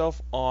find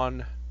yourself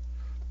on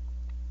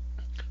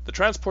the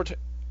transport.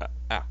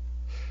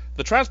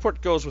 The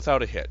transport goes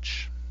without a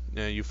hitch.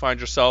 You find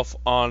yourself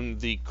on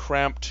the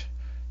cramped,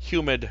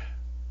 humid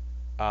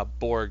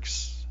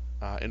Borg's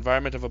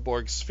environment of a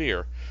Borg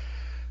sphere.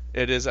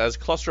 It is as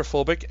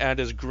claustrophobic and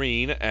as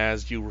green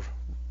as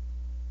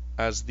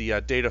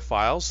the data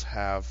files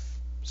have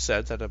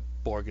said that a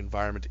Borg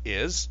environment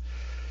is.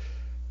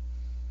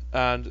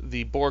 And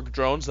the Borg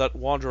drones that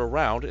wander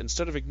around,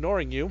 instead of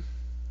ignoring you,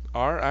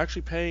 are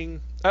actually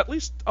paying at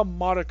least a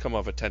modicum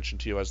of attention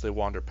to you as they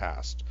wander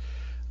past.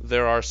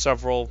 There are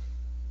several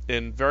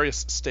in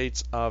various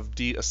states of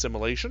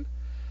de-assimilation.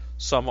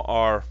 Some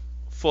are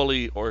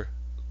fully or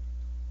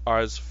are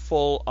as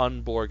full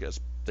un-Borg as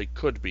they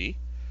could be.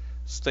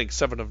 Think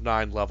 7 of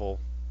 9 level.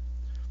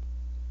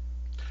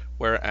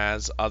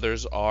 Whereas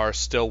others are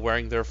still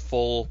wearing their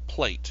full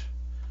plate,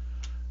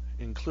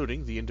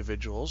 including the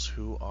individuals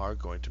who are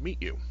going to meet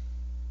you,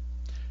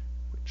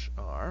 which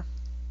are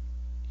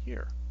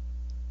here.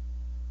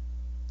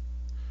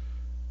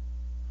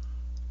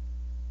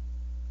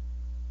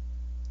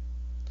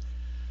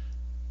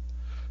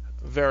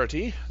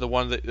 Verity, the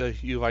one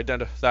that you've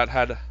identified that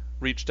had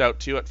reached out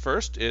to you at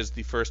first, is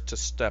the first to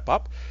step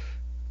up.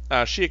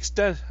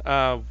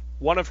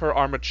 One of her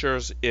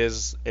armatures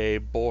is a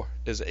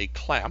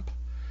clamp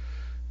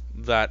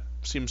that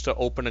seems to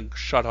open and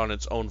shut on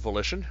its own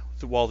volition,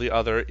 while the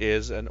other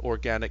is an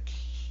organic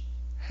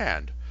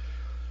hand.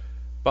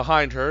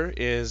 Behind her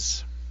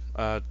is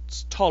a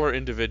taller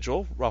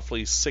individual,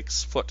 roughly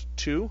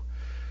 6'2",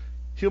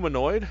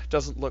 humanoid,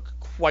 doesn't look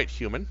quite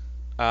human,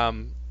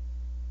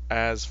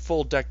 as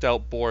full decked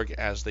out Borg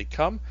as they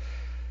come.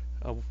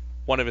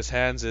 One of his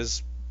hands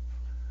is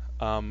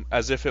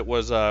as if it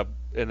was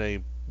in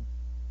a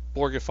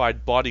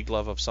Borgified body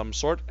glove of some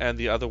sort, and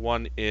the other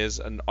one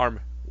is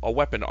a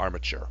weapon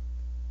armature.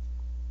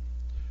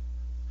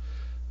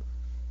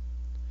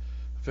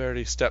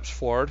 Verity steps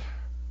forward.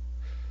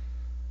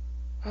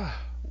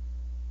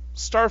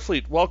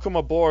 Starfleet, welcome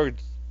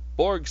aboard.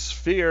 Borg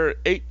Sphere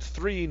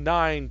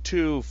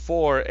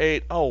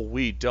 839248. Oh,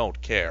 we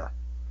don't care.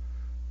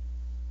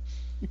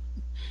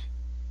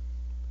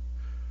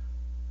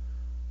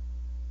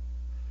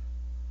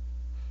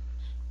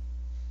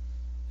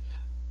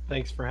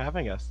 Thanks for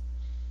having us.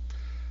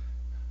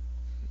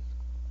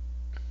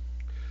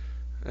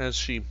 As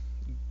she,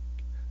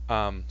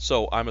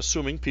 so I'm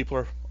assuming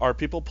people are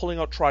people pulling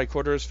out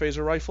tricorders,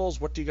 phaser rifles.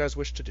 What do you guys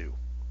wish to do?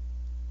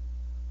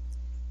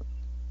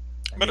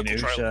 Medical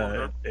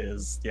tricorder. I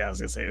was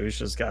gonna say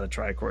Usha's got a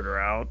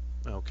tricorder out.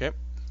 Okay.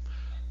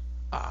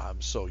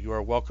 So you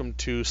are welcome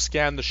to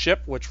scan the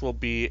ship, which will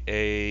be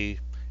a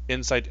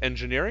insight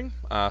engineering.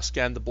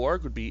 Scan the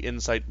Borg would be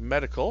insight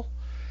medical.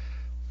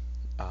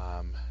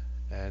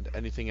 And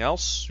anything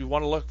else you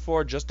want to look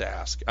for, just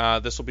ask.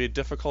 This will be a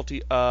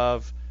difficulty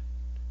of,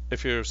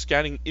 if you're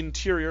scanning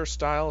interior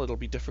style, it'll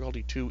be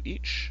difficulty 2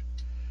 each.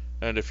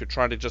 And if you're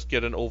trying to just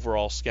get an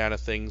overall scan of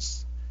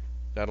things,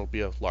 that'll be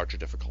a larger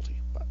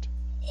difficulty. But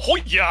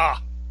Hoya!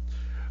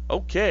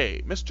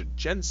 okay, Mr.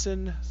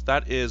 Jensen,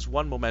 that is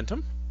 1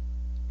 momentum.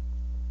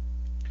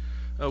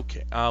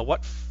 Okay,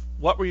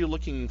 what were you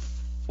looking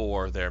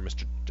for there,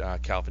 Mr.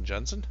 Calvin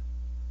Jensen?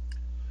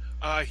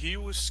 He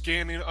was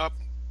scanning up,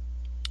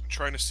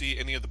 trying to see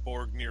any of the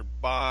Borg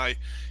nearby,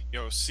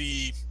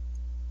 see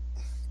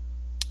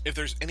if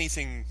there's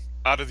anything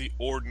out of the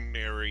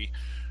ordinary.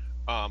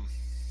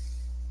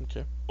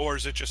 Okay. Or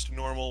is it just a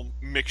normal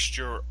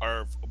mixture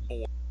of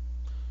Borg?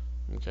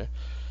 Okay.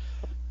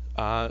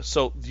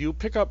 So you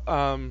pick up,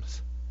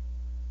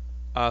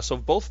 so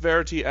both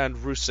Verity and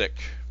Rusik,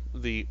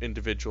 the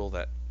individual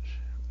that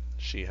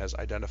she has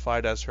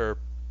identified as her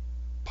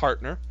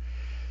partner,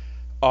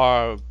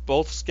 are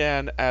both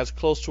scan as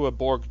close to a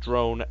Borg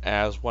drone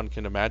as one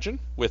can imagine,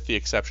 with the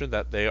exception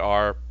that they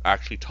are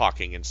actually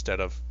talking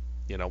instead of,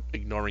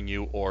 ignoring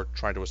you or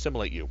trying to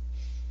assimilate you.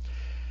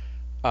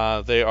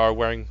 They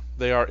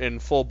are in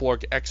full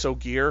Borg exo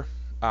gear.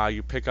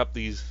 You pick up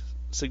the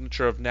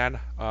signature of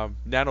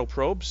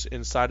nanoprobes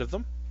inside of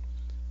them.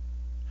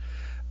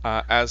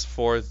 As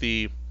for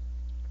the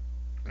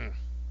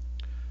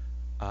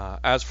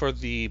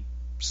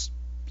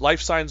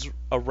life signs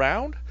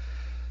around,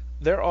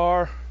 they're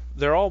all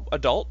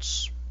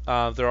adults.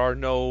 There are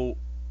no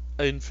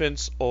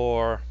infants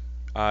or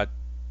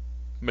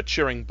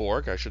maturing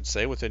Borg, I should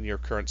say, within your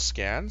current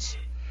scans.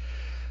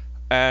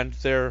 And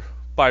they're,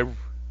 by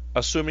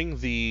assuming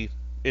the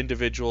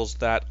individuals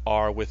that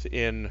are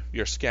within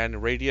your scan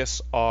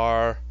radius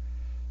are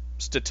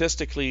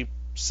statistically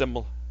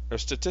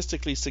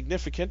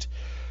significant,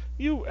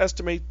 you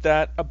estimate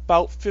that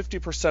about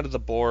 50% of the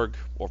Borg,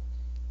 or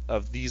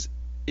of these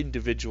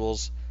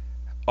individuals,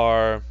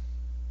 have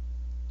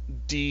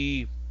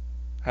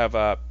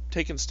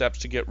taken steps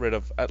to get rid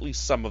of at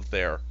least some of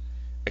their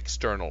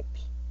external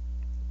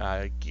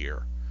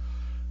gear.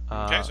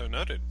 Okay, so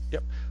noted.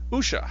 Yep.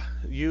 Usha,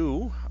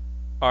 you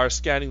are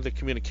scanning the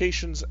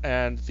communications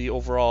and the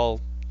overall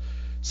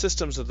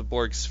systems of the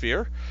Borg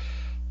sphere.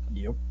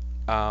 Yep.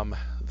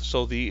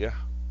 So the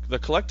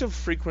collective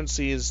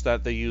frequencies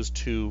that they use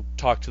to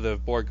talk to the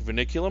Borg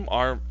Vinculum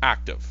are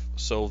active.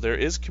 So there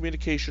is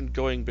communication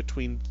going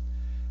between,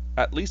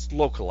 at least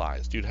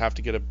localized. You'd have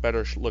to get a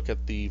better look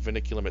at the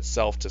Vinculum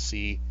itself to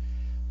see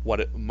what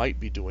it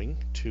might be doing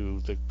to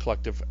the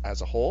collective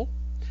as a whole.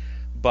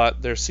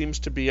 But there seems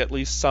to be at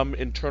least some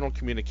internal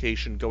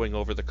communication going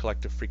over the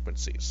collective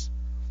frequencies.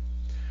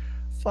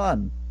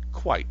 Fun.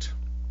 Quite.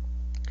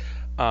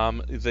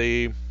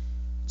 The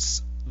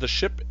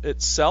ship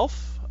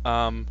itself,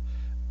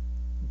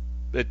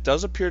 it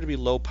does appear to be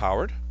low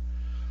powered.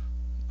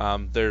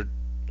 They're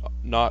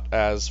not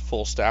as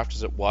full staffed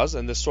as it was,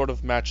 and this sort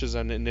of matches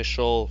an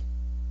initial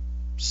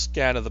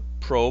scan of the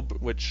probe,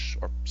 or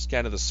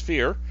scan of the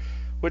sphere,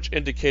 which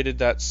indicated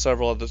that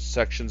several of the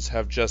sections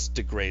have just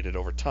degraded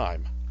over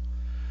time.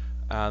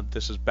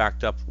 This is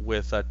backed up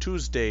with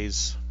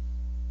Tuesday's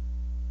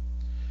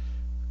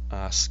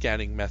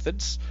scanning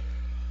methods,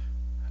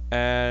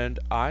 and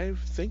I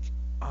think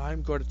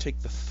I'm going to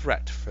take the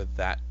threat for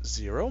that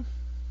 0.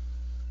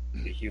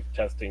 He's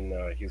testing,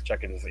 he's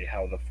checking to see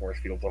how the force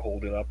fields are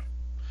holding up.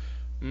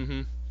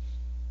 Mm-hmm.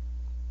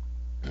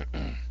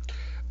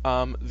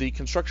 The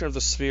construction of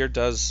the sphere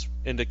does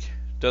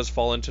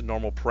fall into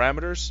normal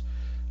parameters.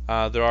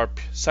 There are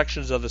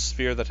sections of the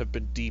sphere that have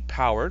been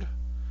depowered.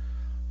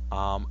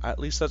 At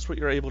least that's what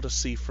you're able to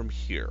see from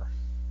here.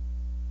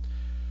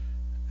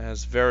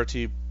 As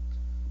Verity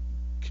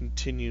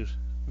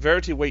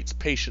waits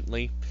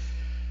patiently.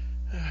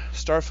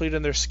 Starfleet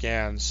and their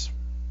scans.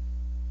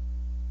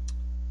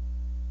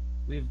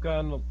 We've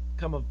come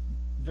a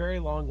very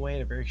long way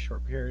in a very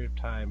short period of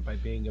time by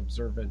being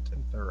observant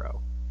and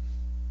thorough.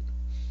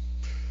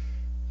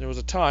 There was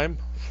a time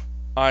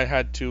I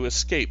had to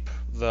escape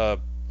the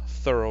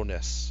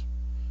thoroughness,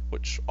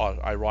 which,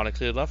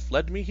 ironically enough,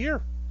 led me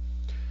here.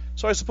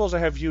 So I suppose I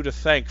have you to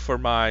thank for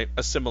my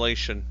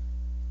assimilation.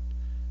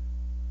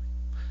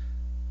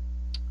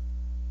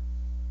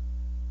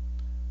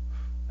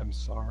 I'm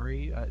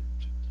sorry. I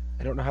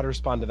don't know how to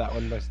respond to that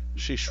one.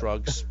 She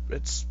shrugs.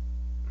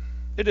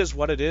 It is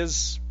what it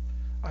is.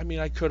 I mean,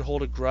 I could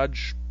hold a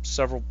grudge,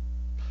 several,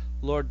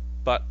 Lord,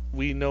 but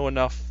we know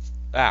enough.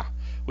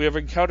 We have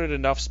encountered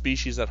enough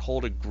species that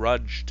hold a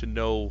grudge to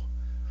know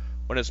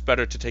when it's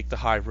better to take the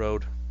high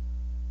road.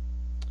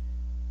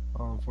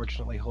 Well,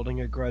 unfortunately,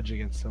 holding a grudge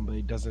against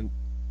somebody doesn't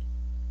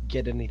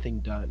get anything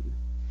done.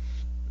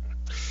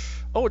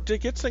 Oh, it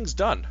gets things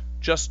done.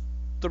 Just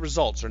the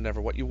results are never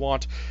what you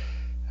want.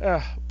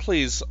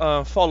 Please,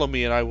 follow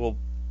me and I will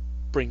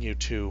bring you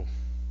to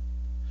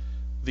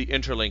the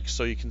interlink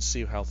so you can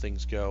see how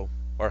things go,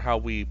 or how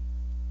we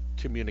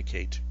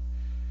communicate.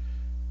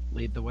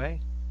 Lead the way.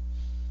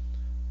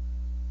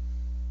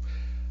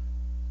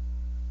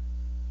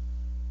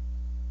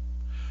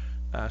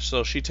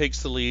 So she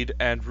takes the lead,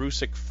 and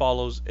Rusik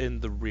follows in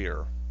the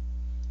rear,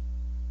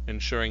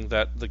 ensuring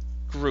that the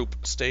group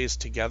stays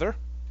together.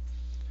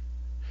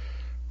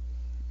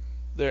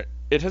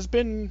 It has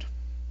been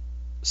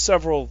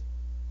several.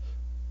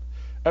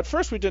 At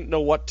first, we didn't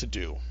know what to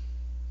do.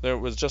 There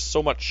was just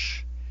so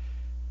much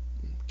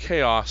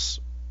chaos,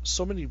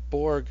 so many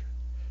Borg,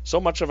 so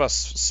much of us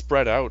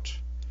spread out.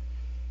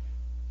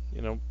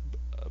 A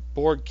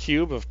Borg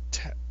cube of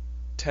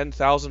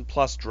 10,000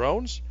 plus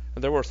drones.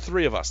 And there were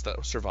 3 of us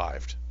that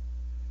survived.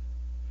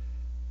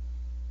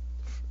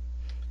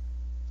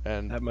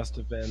 And that must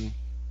have been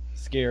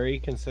scary,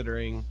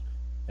 considering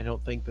I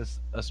don't think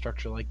a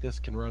structure like this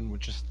can run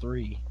with just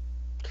 3.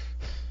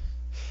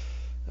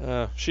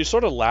 She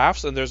sort of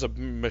laughs, and there's a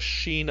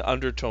machine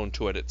undertone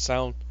to it. It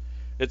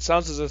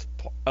sounds as if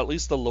at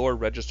least the lower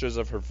registers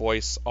of her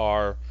voice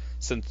are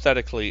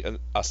synthetically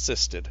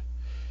assisted.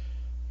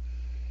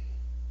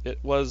 It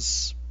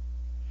was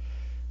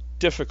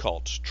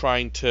difficult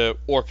trying to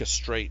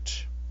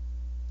orchestrate,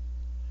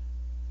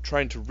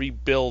 trying to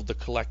rebuild the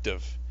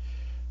collective.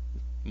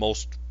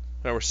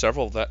 There were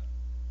several that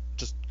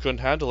just couldn't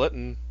handle it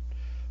and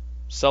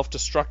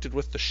self-destructed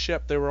with the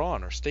ship they were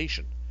on, or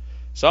station.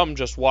 Some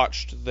just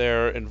watched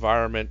their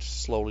environment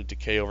slowly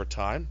decay over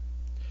time.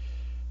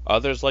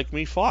 Others, like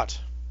me, fought.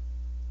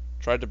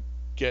 Tried to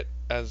get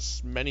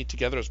as many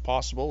together as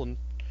possible and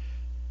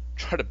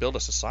try to build a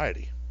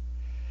society.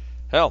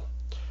 Hell,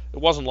 it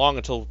wasn't long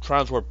until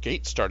Transwarp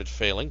Gate started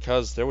failing,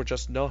 because there were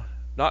just not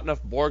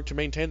enough Borg to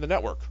maintain the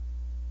network.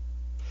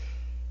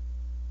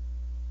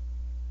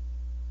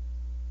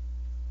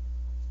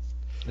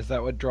 Is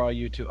that what drew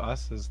you to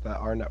us, is that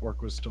our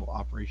network was still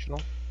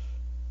operational?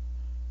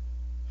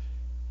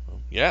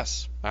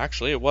 Yes,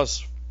 actually, it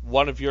was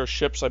one of your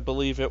ships. I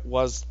believe it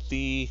was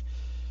the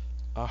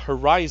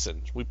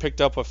Horizon. We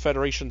picked up a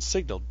Federation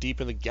signal deep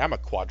in the Gamma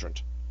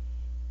Quadrant.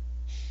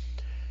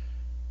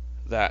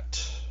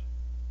 That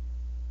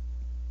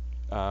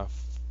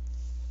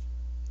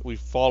we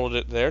followed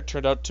it there.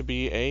 Turned out to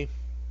be a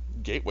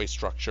gateway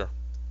structure.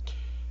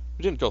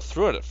 We didn't go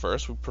through it at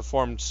first. We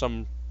performed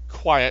some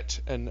quiet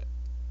and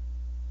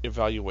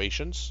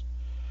evaluations,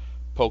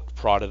 poked,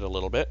 prodded a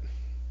little bit.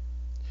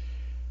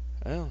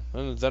 Well,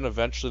 and then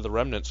eventually the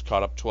remnants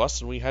caught up to us,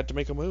 and we had to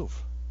make a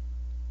move.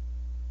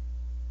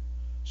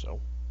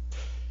 So,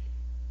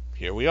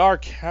 here we are,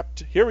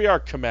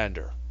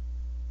 Commander.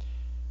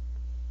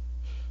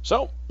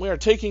 So, we are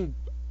taking...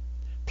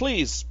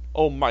 Please,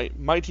 oh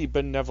mighty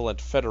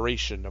benevolent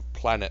Federation of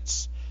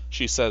planets,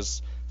 she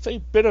says, with a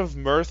bit of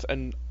mirth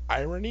and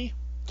irony.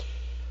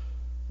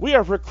 We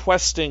are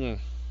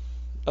requesting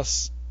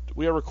asylum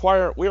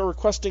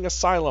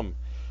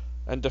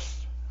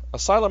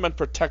and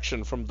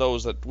protection from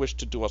those that wish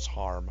to do us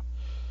harm.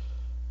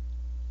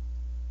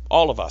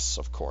 All of us,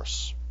 of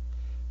course.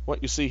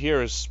 What you see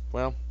here is,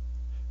 well,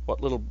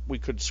 what little we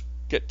could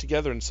get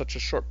together in such a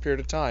short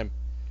period of time.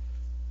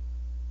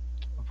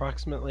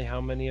 Approximately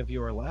how many of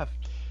you are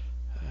left?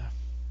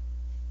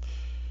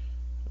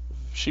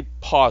 She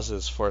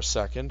pauses for a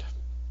second,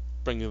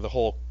 bringing the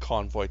whole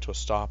convoy to a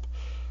stop.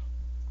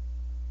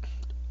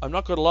 I'm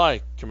not going to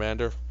lie,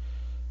 Commander.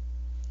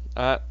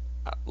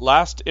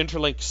 Last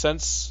interlink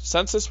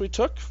census we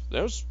took,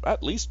 there was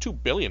at least 2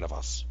 billion of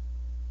us.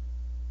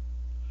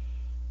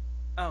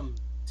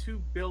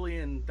 2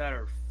 billion that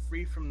are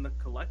free from the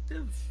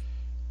collective?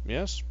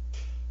 Yes.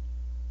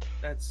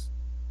 That's...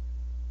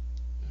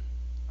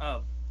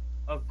 of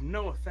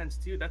no offense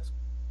to you, that's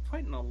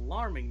quite an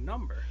alarming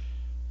number.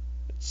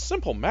 It's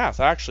simple math,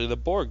 actually. The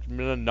Borg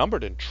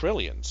numbered in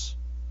trillions.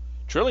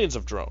 Trillions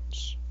of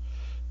drones.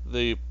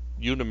 The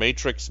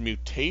Unimatrix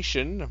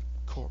mutation,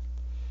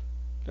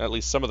 at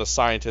least some of the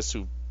scientists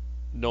who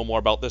know more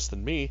about this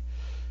than me,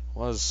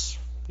 was,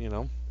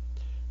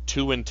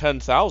 2 in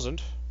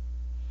 10,000.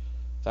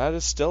 That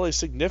is still a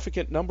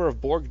significant number of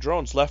Borg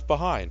drones left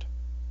behind.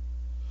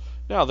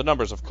 Now, the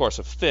numbers, of course,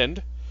 have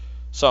thinned,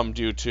 some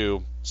due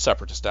to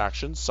separatist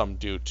actions, some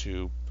due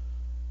to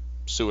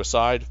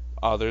suicide,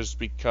 others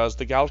because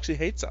the galaxy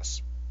hates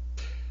us.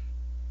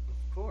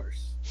 Of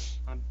course.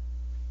 I'm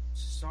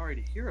sorry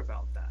to hear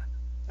about that.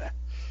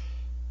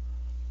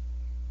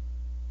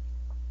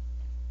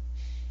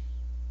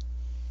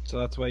 So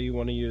that's why you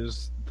want to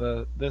use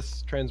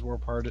this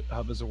transwarp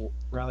hub as a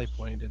rally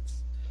point.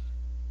 It's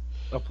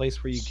a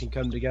place where you can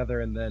come together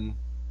and then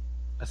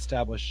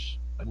establish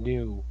a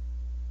new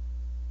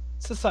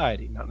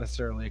society, not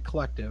necessarily a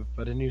collective,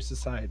 but a new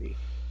society.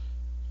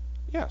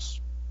 Yes,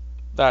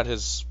 that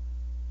is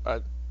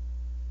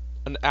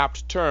an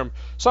apt term.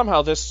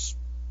 Somehow this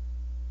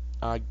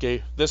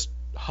this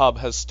hub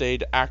has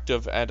stayed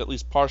active and at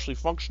least partially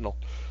functional.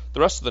 The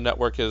rest of the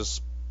network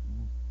is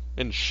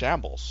in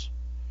shambles.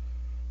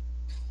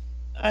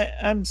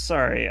 I'm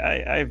sorry.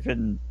 I've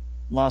been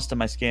lost in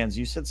my scans.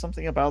 You said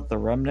something about the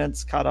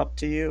remnants caught up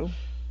to you?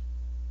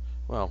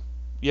 Well,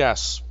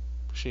 yes,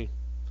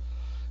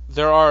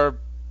 there are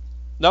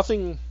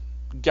nothing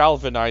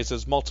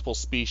galvanizes multiple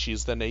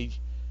species than a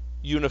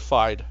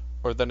unified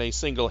or than a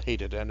single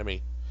hated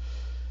enemy.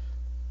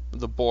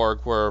 The Borg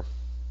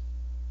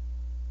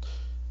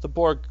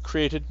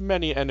created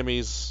many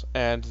enemies,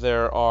 and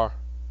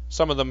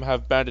some of them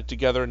have banded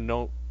together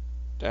and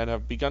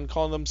have begun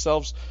calling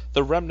themselves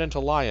the Remnant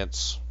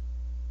Alliance.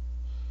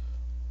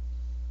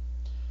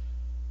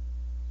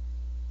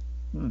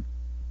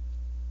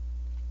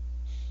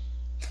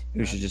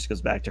 Usha just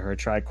goes back to her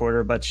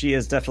tricorder, but she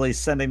is definitely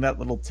sending that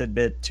little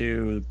tidbit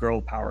to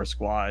Girl Power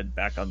Squad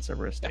back on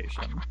Cerberus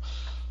Station.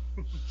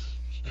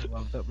 I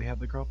love that we have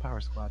the Girl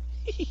Power Squad.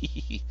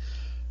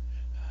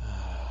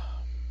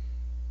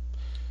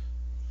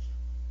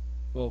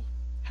 We'll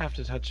have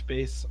to touch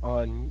base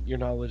on your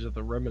knowledge of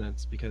the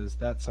remnants, because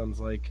that sounds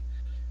like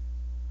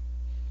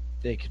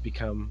they could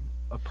become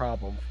a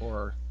problem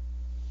for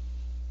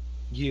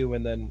you,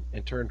 and then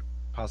in turn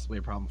possibly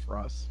a problem for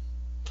us.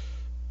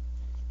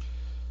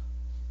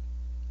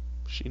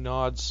 She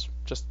nods,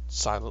 just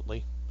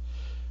silently.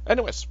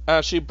 Anyways,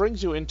 she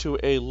brings you into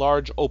a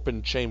large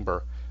open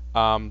chamber.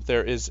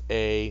 There is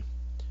a...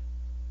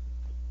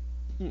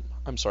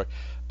 I'm sorry.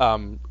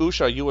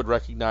 Usha, you would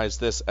recognize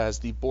this as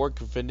the Borg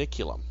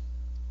Vinculum.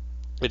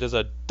 It is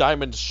a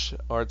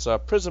it's a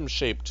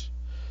prism-shaped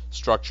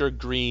structure,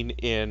 green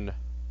in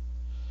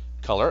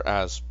color,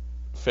 as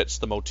fits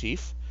the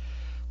motif.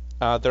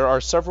 There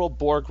are several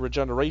Borg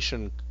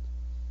regeneration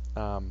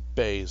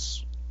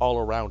bays all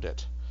around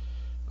it.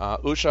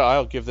 Usha,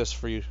 I'll give this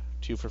to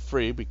you for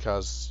free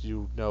because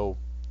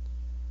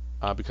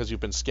because you've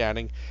been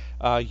scanning.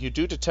 You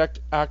do detect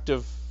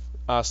active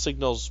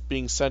signals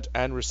being sent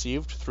and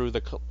received through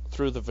the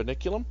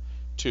vinculum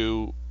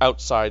to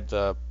outside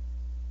the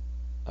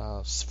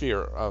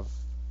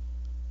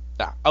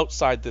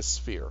outside this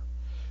sphere.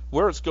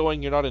 Where it's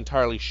going, you're not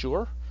entirely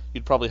sure.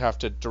 You'd probably have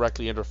to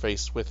directly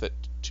interface with it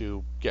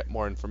to get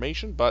more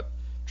information, but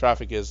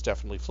traffic is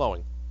definitely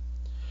flowing.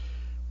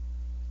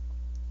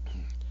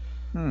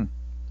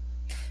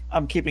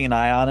 I'm keeping an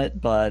eye on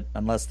it, but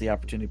unless the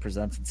opportunity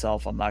presents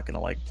itself, I'm not going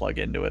to plug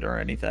into it or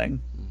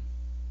anything.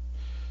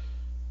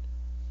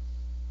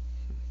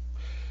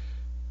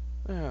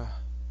 Yeah.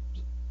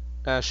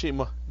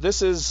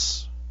 This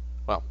is,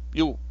 well,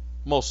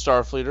 most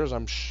Starfleeters,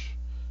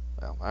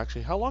 well,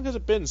 actually, how long has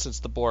it been since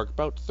the Borg?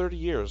 About 30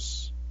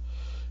 years.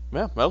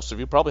 Well, most of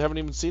you probably haven't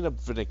even seen a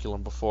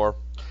vinculum before.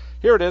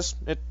 Here it is.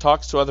 It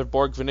talks to other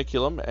Borg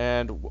vinculum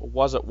and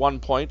was at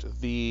one point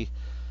the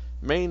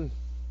main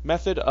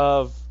method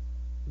of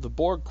the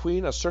Borg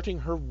Queen asserting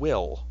her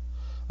will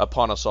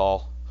upon us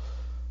all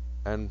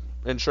and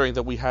ensuring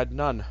that we had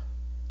none.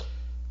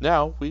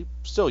 Now, we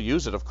still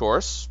use it, of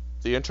course.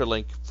 The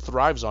interlink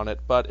thrives on it,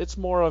 but it's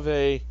more of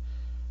a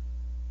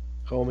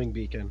homing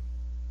beacon.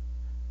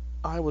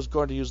 I was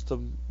going to use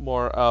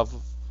more of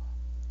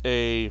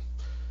a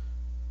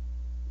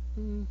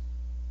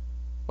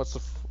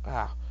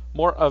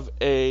more of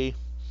a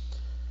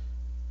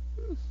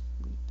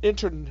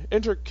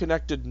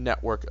interconnected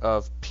network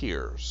of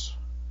peers.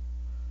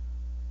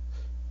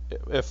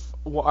 If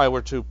I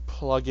were to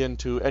plug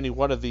into any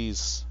one of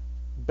these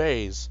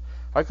bays,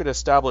 I could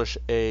establish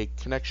a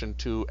connection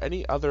to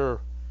any other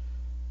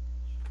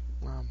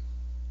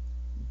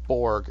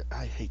Borg.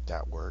 I hate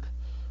that word.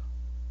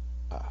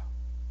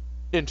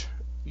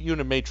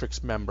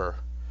 Unimatrix member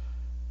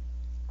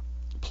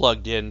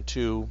plugged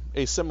into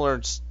a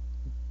similar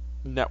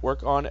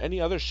network on any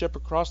other ship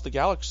across the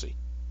galaxy.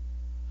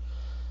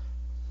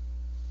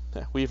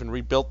 We even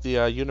rebuilt the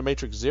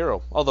Unimatrix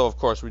Zero, although of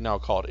course we now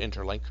call it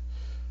Interlink.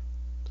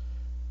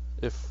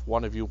 If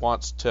one of you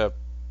wants to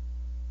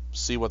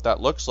see what that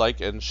looks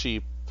like, and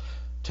she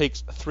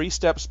takes 3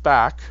 steps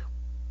back,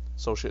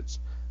 so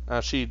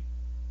she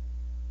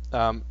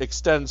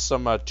extends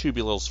some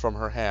tubules from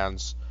her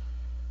hands.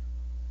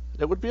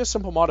 It would be a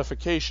simple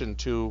modification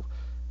to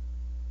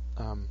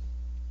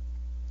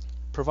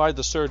provide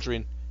the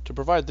surgery, to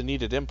provide the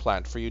needed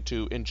implant for you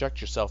to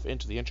inject yourself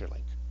into the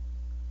Interlink.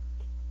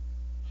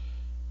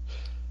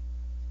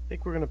 I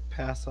think we're going to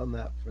pass on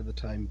that for the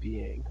time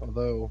being,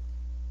 although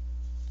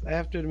I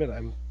have to admit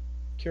I'm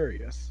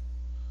curious.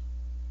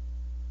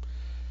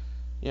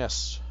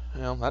 Yes,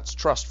 well, that's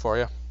trust for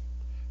you.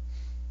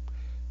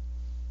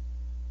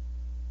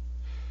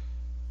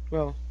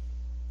 Well,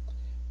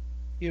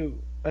 you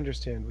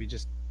understand we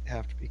just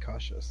have to be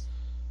cautious.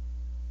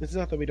 It's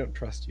not that we don't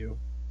trust you.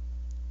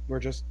 We're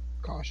just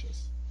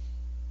cautious.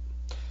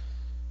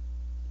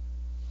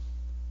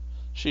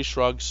 She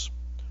shrugs.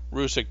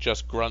 Rusik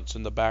just grunts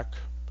in the back.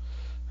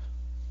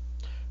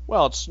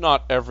 Well, it's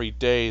not every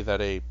day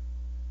that a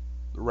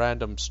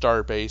random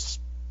starbase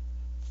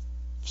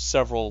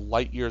several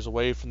light years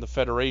away from the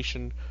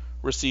Federation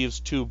receives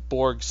 2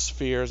 Borg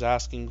spheres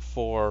asking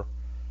for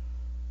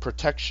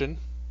protection.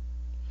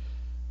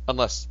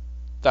 Unless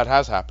that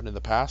has happened in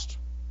the past.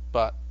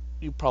 But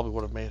you probably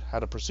would have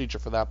had a procedure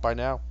for that by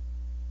now.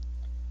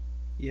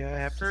 Yeah, I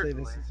have to say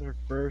Certainly. this is our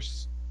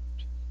first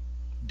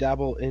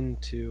dabble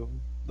into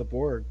the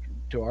Borg.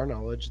 To our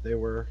knowledge, they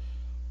were,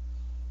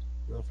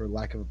 well, for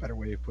lack of a better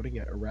way of putting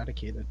it,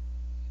 eradicated.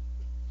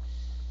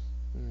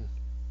 Hmm.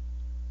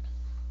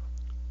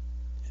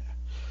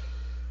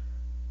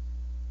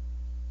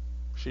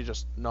 She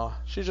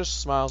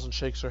just smiles and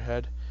shakes her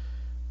head.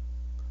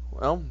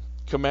 Well,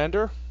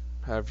 Commander,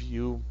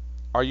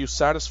 are you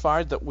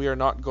satisfied that we are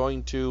not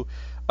going to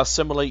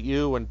assimilate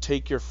you and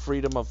take your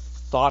freedom of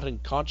thought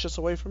and conscience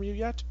away from you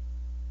yet?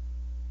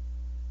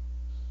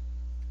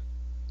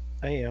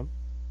 I am.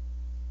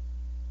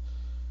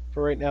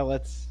 For right now,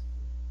 let's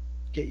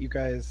get you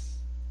guys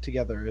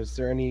together. Is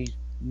there any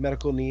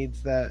medical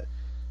needs that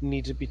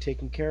need to be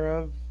taken care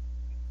of?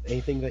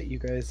 Anything that you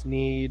guys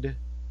need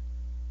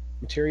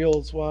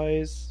materials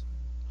wise?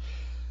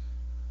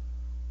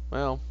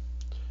 Well,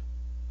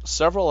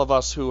 several of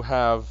us who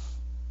have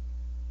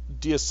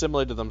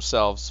de-assimilated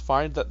themselves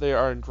find that they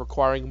are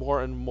requiring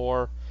more and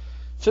more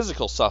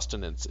physical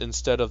sustenance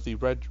instead of the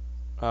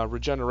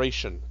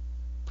regeneration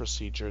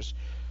procedures.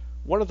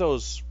 One of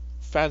those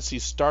fancy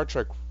Star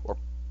Trek or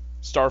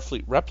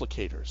Starfleet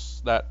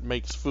replicators that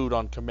makes food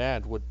on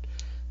command would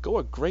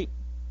do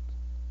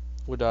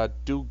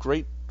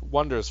great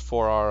wonders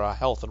for our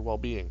health and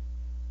well-being.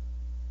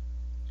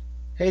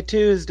 Hey,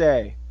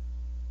 Tuesday.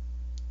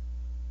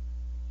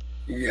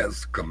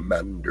 Yes,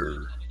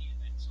 Commander.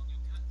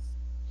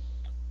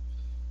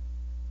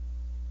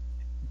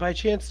 By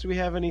chance, do we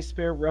have any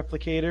spare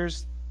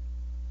replicators?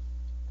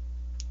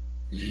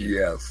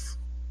 Yes.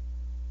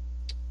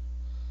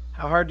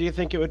 How hard do you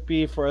think it would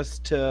be for us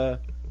to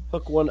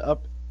hook one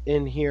up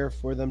in here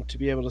for them to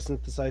be able to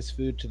synthesize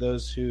food to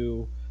those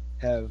who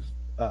have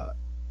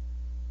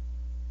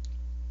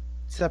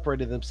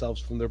separated themselves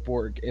from their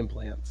Borg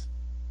implants?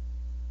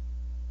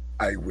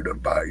 I would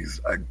advise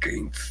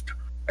against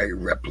a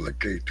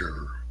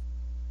replicator.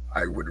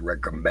 I would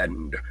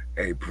recommend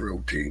a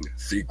protein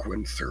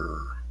sequencer.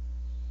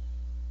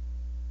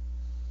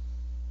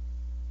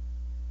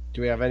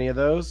 Do we have any of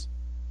those?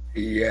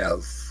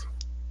 Yes.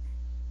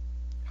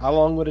 How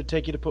long would it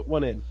take you to put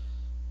one in?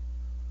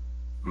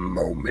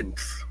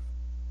 Moments.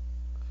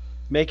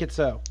 Make it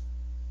so.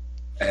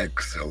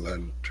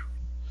 Excellent.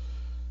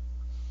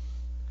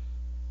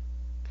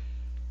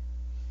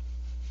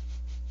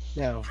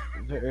 Now,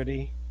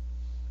 Verity,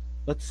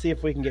 let's see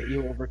if we can get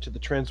you over to the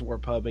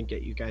Transwarp Hub and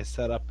get you guys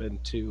set up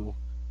into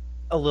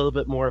a little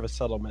bit more of a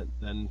settlement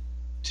than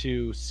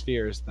 2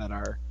 spheres that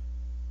are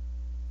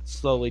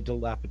slowly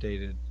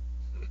dilapidated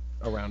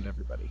around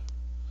everybody.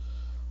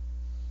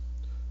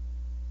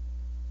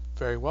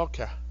 Very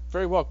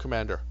well,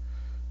 Commander.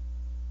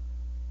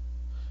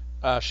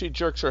 She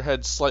jerks her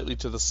head slightly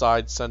to the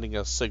side, sending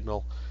a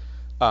signal.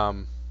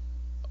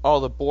 All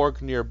the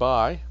Borg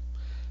nearby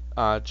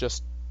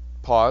just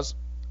pause.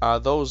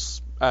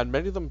 Those and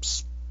many of them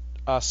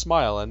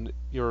smile, and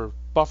you're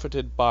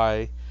buffeted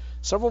by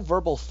several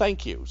verbal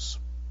thank yous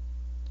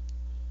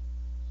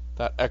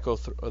that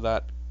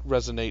that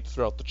resonate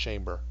throughout the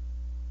chamber.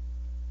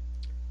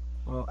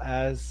 Well,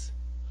 as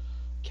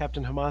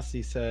Captain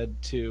Hamasi said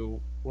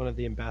to one of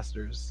the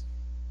ambassadors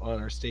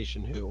on our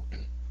station who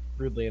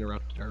rudely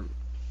interrupted our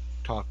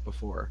talk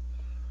before,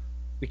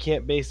 we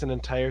can't base an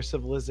entire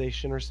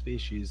civilization or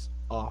species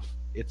off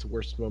its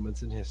worst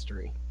moments in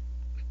history.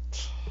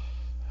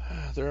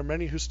 There are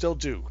many who still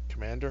do,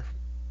 Commander.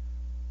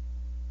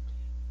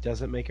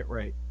 Doesn't make it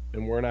right,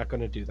 and we're not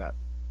going to do that.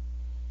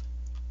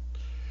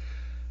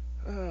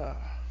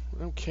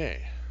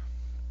 Okay.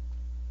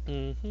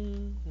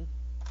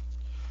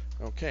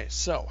 Okay,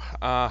 so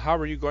how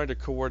are you going to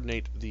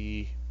coordinate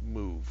the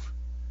move?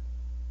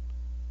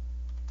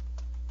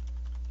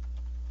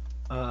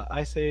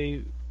 I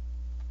say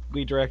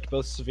we direct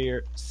both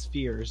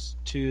spheres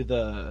to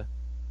the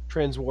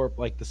transwarp,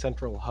 like the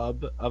central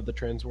hub of the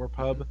transwarp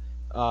hub,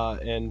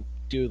 and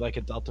do like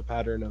a delta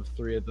pattern of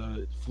 3 of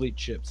the fleet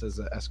ships as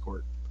an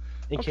escort,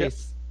 in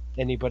case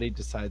anybody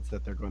decides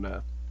that they're going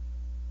to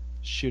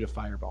shoot a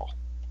fireball.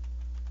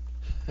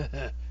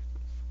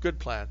 Good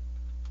plan.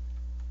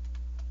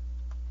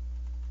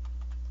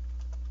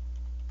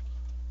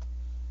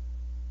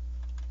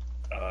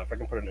 If I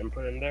can put an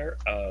input in there,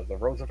 the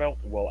Roosevelt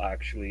will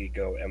actually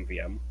go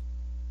MVM,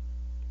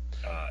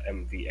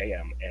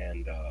 MVAM,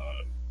 and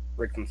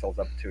rig themselves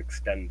up to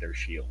extend their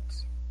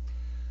shields.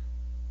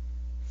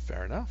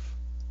 Fair enough.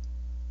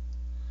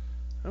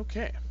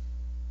 Okay.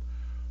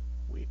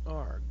 We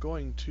are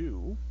going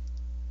to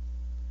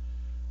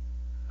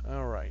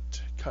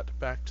Alright, cut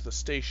back to the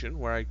station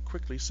where I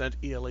quickly sent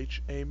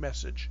ELH a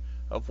message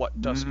of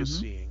what Dusk is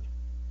seeing.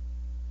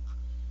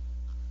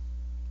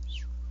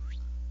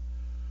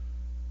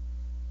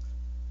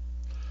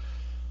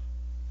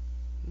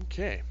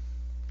 Okay.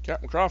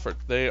 Captain Crawford,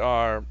 they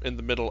are in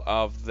the middle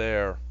of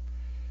their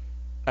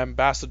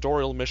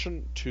ambassadorial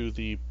mission to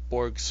the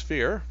Borg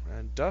sphere,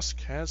 and Dusk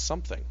has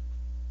something.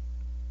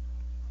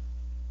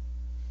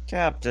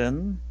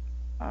 Captain,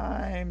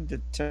 I'm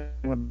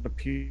detecting what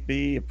appear to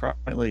be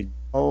approximately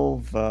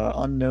 12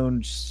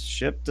 unknown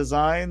ship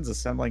designs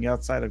assembling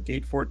outside of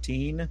Gate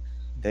 14.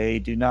 They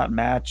do not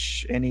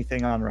match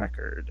anything on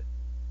record.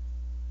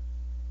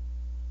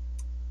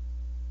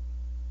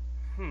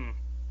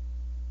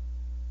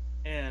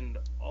 And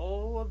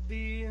all of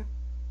the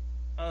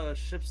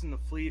ships in the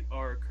fleet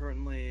are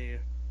currently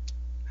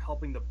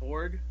helping the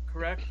Borg,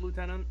 correct,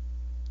 Lieutenant?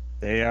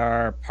 They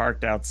are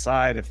parked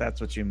outside, if that's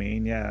what you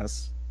mean,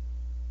 yes.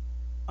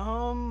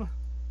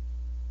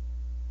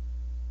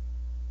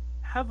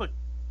 Have a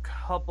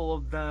couple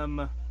of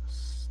them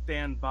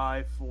stand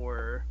by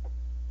for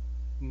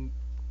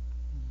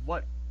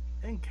what,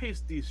 in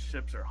case these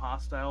ships are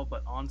hostile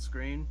but on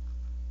screen.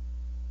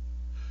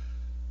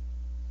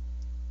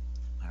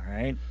 All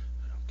right.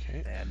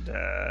 Okay.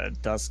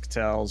 And Dusk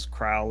tells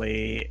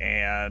Crowley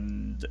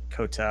and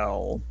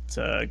Kotel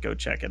to go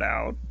check it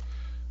out.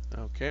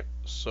 Okay,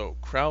 so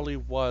Crowley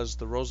was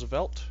the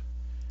Roosevelt,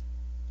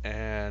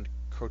 and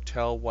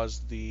Kotel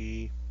was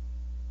the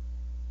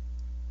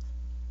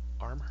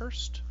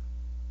Amherst?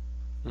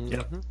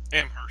 Yep.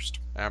 Amherst.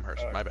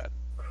 Amherst, my bad.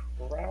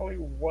 Crowley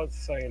was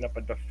setting up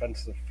a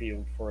defensive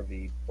field for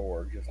the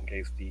Borg, just in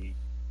case the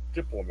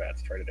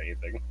diplomats tried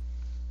anything.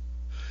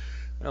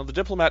 Now, the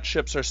diplomat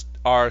ships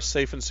are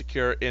safe and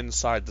secure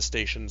inside the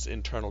station's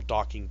internal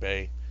docking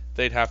bay.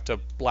 They'd have to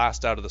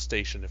blast out of the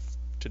station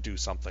to do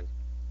something.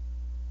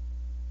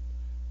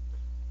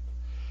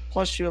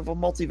 Plus, you have a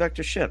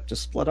multi-vector ship.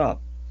 Just split up.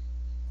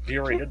 You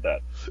already did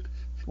that.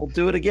 We'll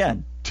do it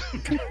again.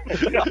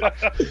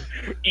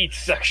 Each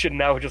section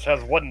now just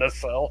has one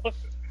nacelle.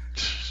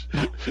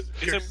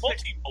 It's a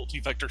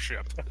multi-vector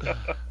ship.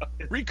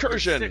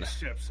 Recursion! 6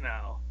 ships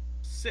now.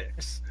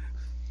 6.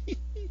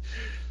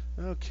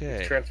 Okay.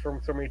 It's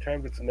transformed so many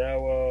times it's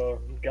now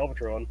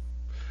Galvatron.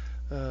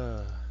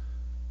 Uh,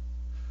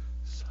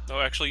 No,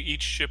 actually,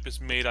 each ship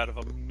is made out of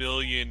 1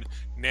 million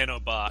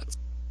nanobots.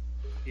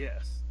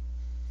 Yes.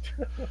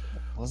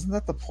 Wasn't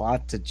that the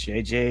plot to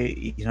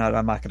JJ? You know what?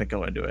 I'm not going to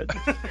go into it.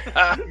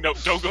 No,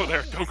 don't go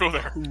there. Don't go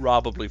there.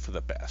 Probably for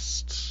the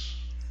best.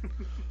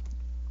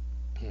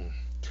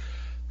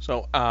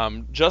 So,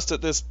 just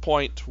at this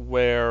point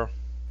where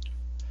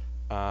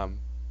Dalrum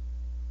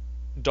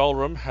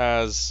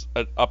has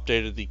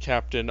updated the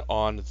captain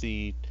on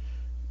the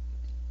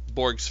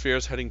Borg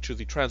spheres heading to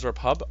the Transwarp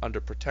hub under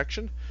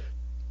protection,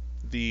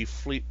 the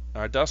fleet,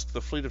 Dusk,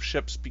 the fleet of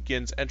ships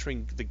begins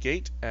entering the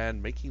gate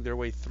and making their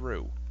way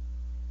through.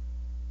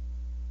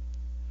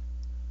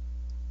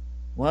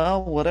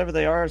 Well, whatever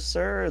they are,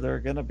 sir, they're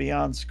going to be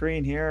on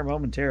screen here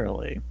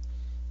momentarily.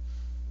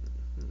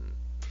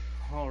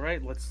 All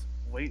right, let's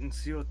wait and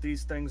see what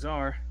these things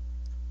are.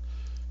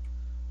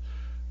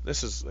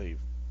 This is a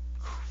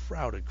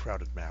crowded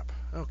map.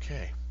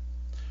 Okay.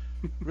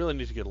 Really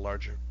need to get a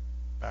larger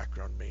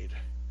background made.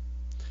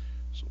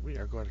 So we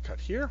are going to cut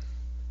here.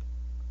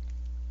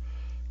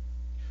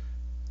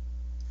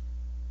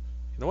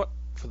 You know what?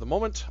 For the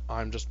moment,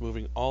 I'm just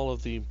moving all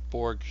of the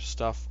Borg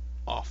stuff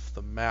off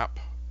the map.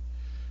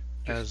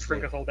 Just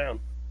shrink us all down.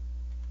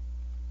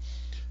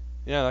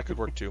 Yeah, that could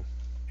work too.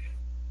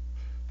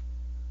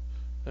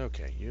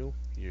 Okay, you.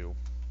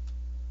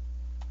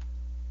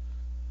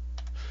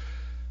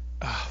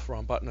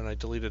 Wrong button, and I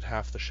deleted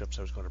half the ships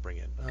I was going to bring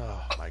in.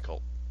 Oh,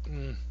 Michael.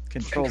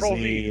 Control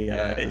Z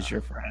is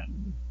your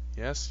friend.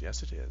 Yes,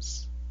 it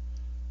is.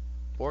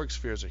 Borg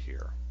spheres are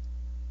here.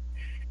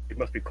 It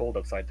must be cold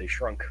outside, they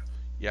shrunk.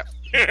 Yeah.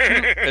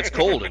 It's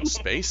cold in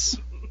space.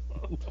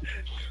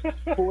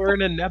 We're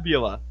in a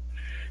nebula.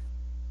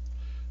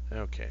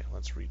 Okay,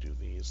 let's redo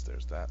these.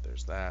 There's that.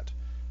 Let's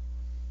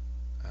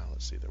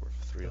see, there were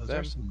 3 of Those them.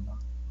 are some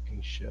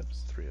fucking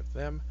ships. 3 of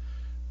them.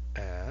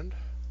 And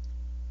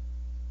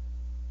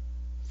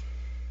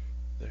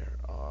there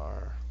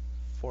are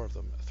 4 of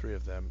them, 3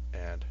 of them,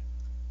 and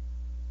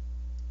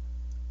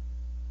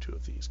 2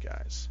 of these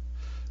guys.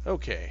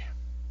 Okay.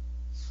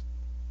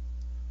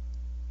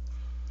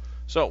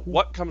 So,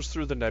 what comes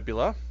through the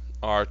nebula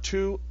are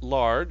two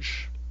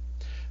large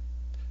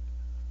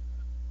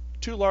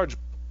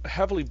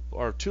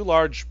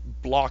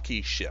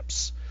blocky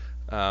ships.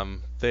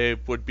 They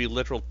would be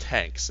literal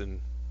tanks, and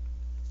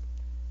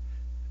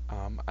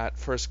at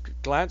first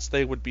glance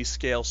they would be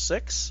scale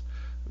 6.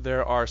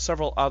 There are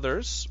several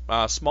others,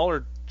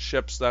 smaller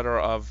ships that are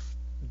of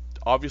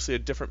obviously a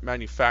different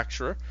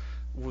manufacturer.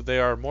 They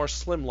are more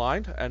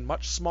slimlined and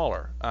much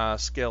smaller,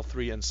 scale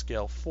 3 and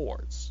scale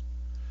 4s.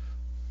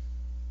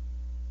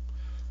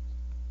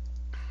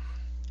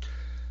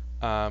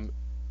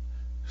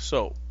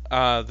 So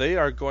they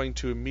are going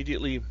to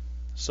immediately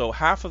So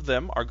half of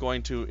them are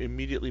going to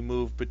immediately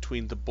move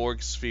between the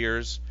Borg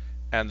spheres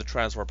and the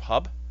transwarp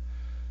hub,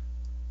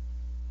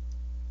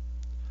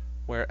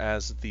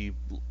 whereas the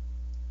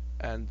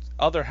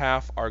other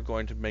half are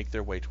going to make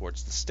their way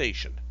towards the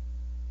station.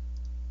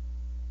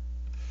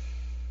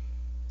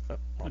 Oh,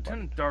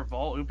 Lieutenant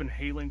Darval, open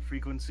hailing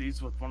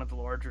frequencies with one of the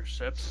larger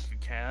ships if you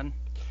can.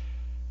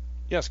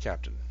 Yes,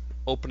 Captain.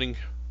 Opening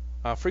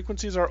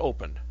frequencies are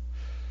open.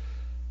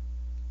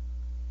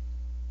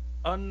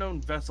 Unknown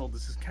vessel,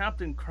 this is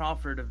Captain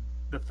Crawford of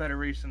the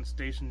Federation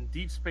Station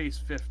Deep Space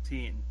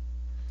 15.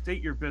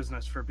 State your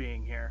business for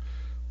being here.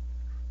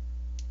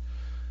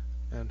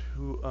 And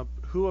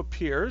who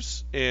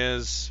appears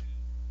is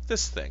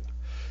this thing.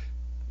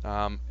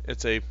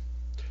 It's a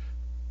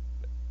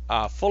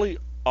fully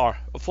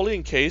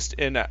encased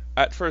in,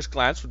 at first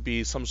glance, would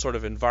be some sort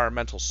of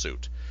environmental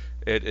suit.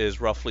 It is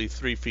roughly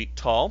 3 feet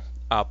tall,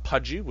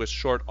 pudgy with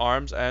short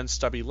arms and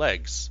stubby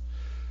legs.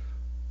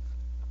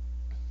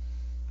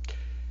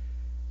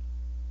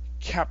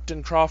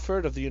 Captain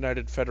Crawford of the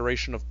United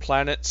Federation of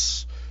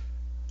Planets.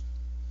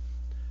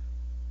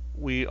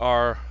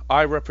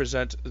 I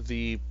represent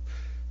the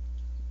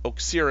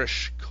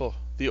Oxirish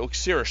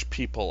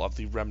people of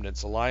the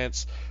Remnants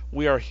Alliance.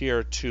 We are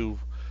here to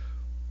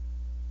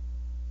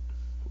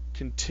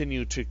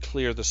continue to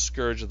clear the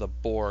scourge of the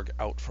Borg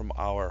out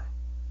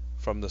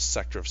from the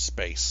sector of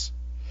space.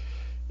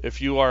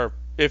 If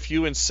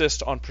you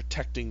insist on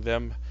protecting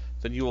them,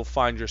 then you will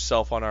find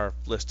yourself on our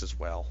list as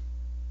well.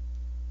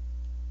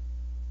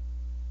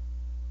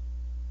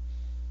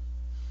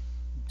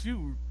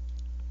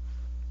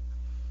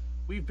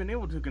 We've been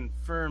able to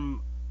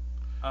confirm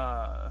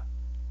that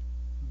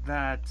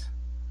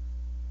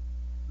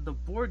the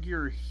Borg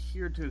you're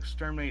here to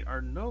exterminate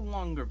are no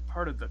longer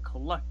part of the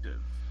collective.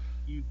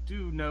 You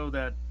do know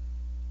that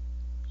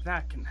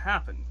can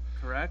happen,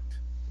 correct?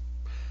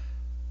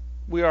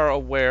 We are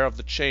aware of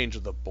the change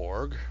of the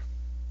Borg.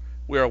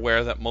 We are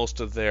aware that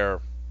most of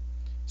their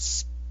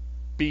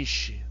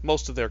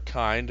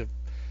kind have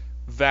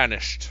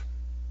vanished.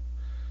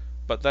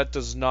 But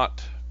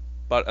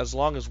as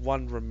long as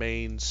one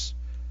remains,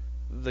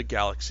 the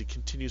galaxy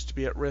continues to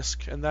be at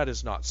risk, and that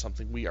is not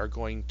something we are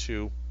going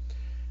to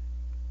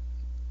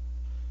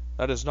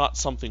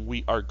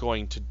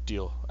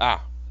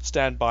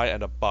stand by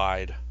and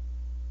abide.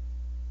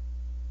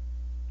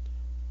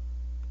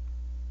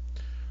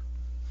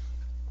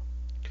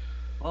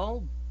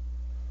 Well,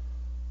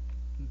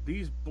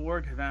 these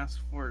Borg have asked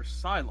for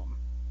asylum,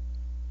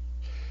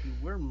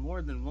 and we're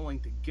more than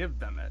willing to give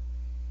them it.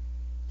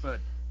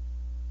 But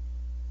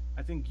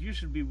I think you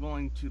should be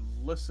willing to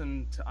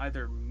listen to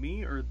either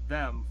me or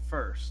them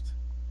first.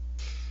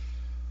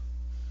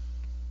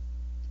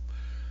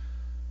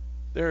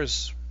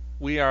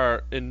 We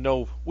are in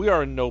no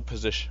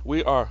position.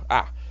 We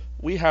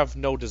have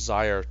no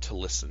desire to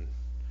listen.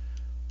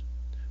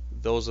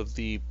 Those of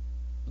the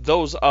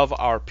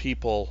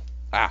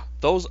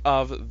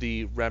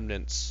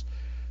remnants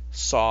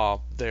saw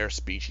their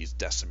species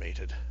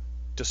decimated,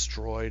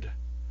 destroyed.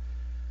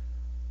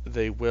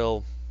 They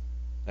will,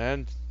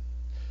 and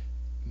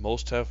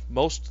most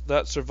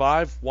that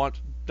survive want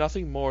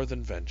nothing more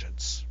than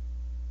vengeance.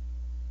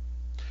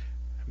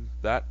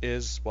 That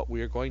is what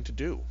we are going to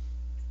do.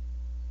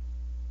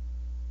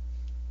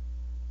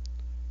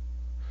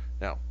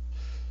 Now,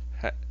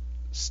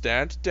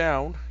 stand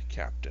down,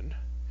 Captain.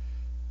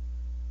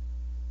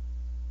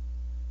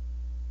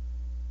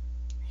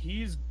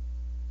 Because,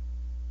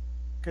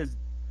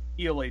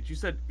 EOH, you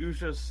said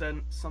Usha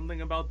sent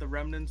something about the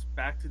remnants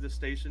back to the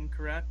station,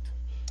 correct?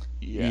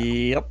 Yeah.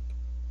 Yep.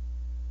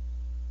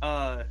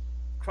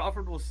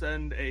 Crawford will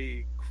send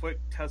a quick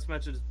test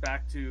message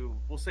back to,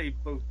 we'll say,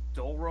 both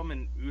Dolrum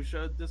and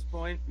Usha at this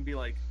point, and be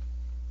like,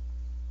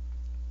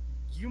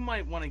 you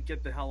might want to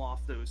get the hell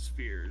off those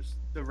spheres.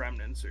 The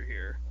remnants are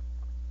here.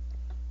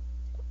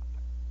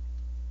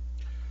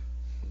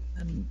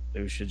 And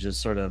Usha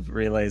just sort of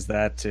relays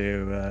that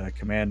to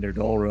Commander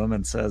Dolrum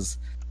and says,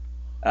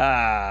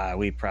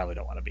 we probably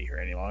don't want to be here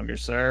any longer,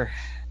 sir.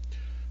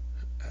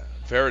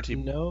 Verity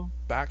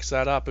backs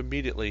that up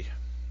immediately.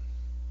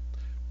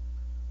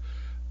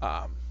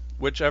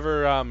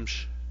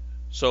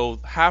 So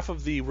half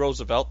of the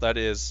Roosevelt that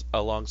is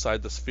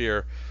alongside the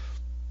sphere,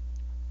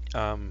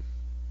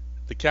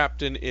 the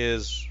captain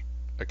is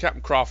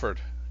Captain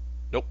Crawford.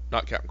 Nope,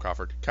 not Captain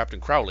Crawford.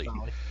 Captain Crowley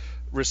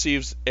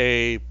receives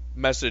a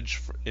message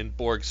in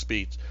Borg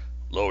speech: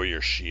 lower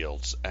your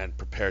shields and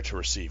prepare to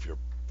receive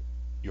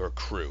your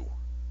crew.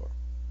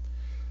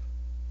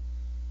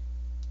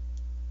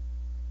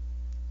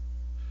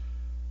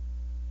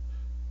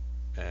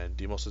 And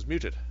Demos is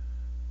muted.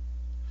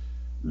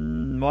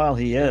 While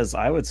he is,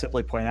 I would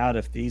simply point out,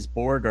 if these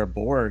Borg are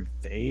Borg,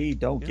 they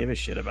don't give a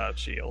shit about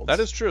shields. That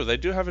is true. They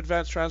do have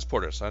advanced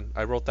transporters, and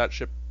I wrote that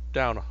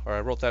I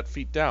wrote that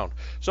feat down.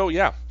 So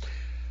yeah,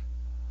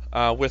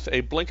 with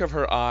a blink of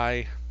her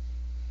eye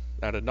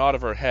and a nod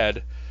of her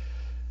head,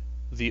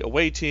 the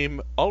away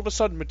team all of a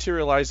sudden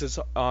materializes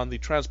on the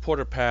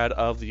transporter pad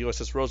of the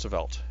USS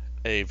Roosevelt.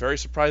 A very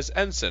surprised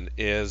ensign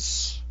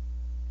is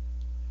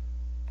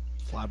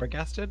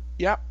Flabbergasted?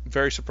 Yeah,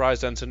 very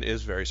surprised. Ensign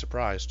is very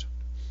surprised.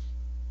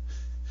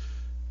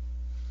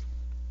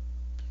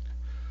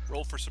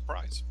 Roll for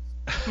surprise.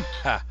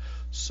 Ha.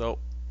 So,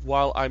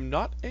 while I'm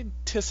not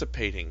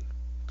anticipating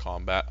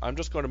combat, I'm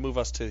just going to move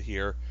us to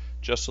here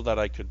just so that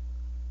I could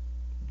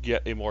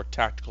get a more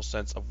tactical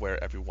sense of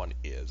where everyone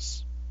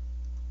is.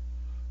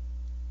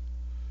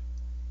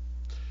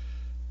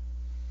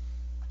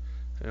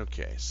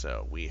 Okay,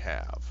 so we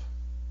have...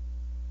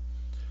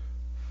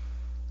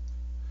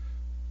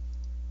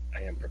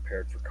 I am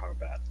prepared for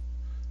combat.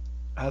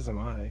 As am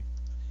I.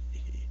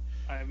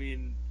 I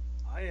mean,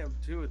 I am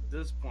too at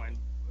this point.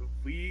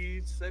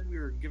 We said we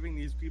were giving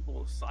these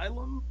people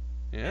asylum,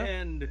 Yeah.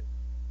 and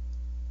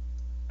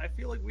I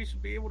feel like we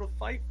should be able to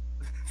fight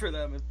for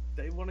them if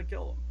they want to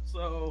kill them.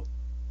 So,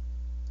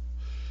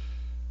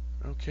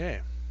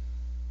 Okay.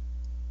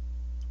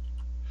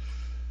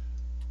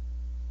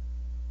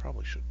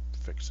 Probably should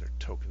fix their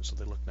tokens so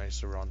they look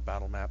nicer on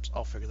battle maps.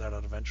 I'll figure that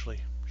out eventually.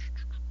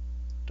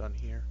 Done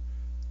here.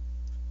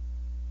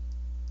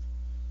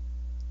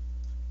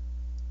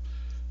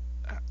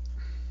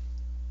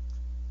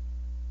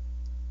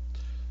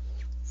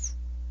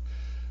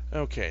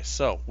 Okay,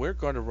 so we're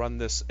going to run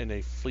this in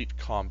a fleet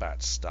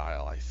combat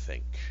style, I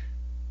think.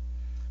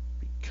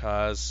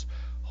 Because,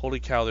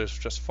 holy cow, there's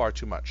just far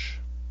too much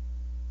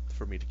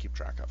for me to keep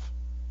track of.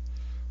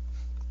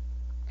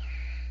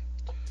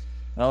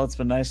 Well, it's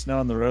been nice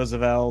knowing the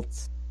Roosevelt.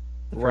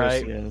 The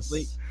Right.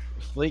 Perseus.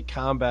 Fleet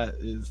combat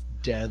is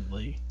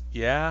deadly.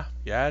 Yeah,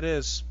 it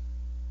is.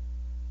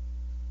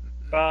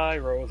 Bye,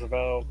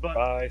 Roosevelt. But-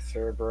 Bye,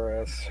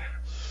 Cerberus.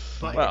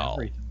 but, Well,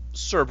 Everything.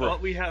 Cerberus.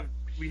 but we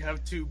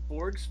have two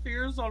Borg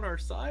spheres on our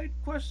side?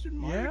 Question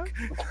mark.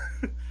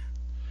 I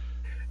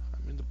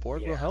mean, the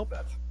Borg will help.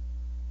 That's...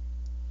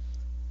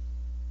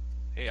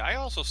 Hey, I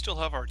also still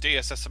have our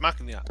Deus Ex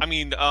Machina. I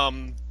mean,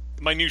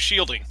 my new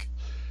shielding.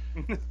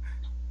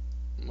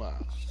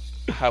 Well,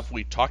 have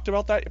we talked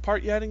about that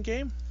part yet in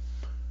game?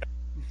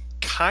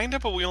 Kinda,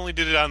 but we only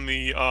did it on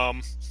the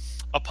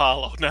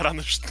Apollo, not on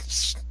the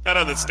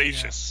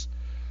station. Yes.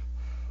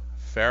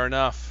 Fair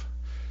enough.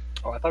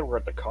 Oh, I thought we were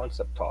at the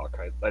concept talk.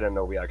 I didn't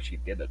know we actually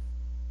did it.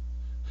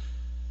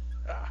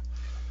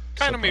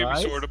 Kind of, maybe,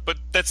 Surprise? sort of, but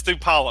that's the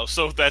Apollo,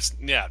 so that's,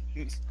 yeah,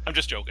 I'm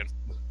just joking.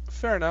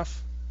 Fair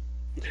enough.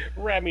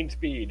 Ramming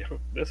speed.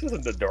 This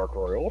isn't the Dark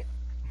Royal.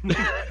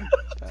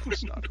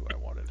 That's not who I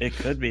wanted. It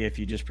could be if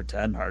you just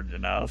pretend hard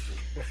enough.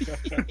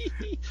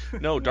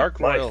 No, Dark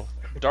Nice. Royal.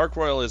 Dark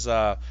Royal is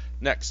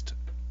next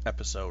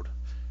episode.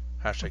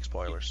 Hashtag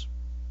spoilers.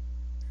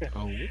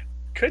 Oh.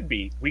 Could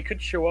be. We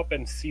could show up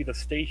and see the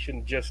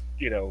station just,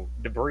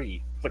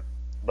 debris. It's like,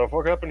 the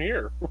fuck happened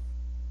here?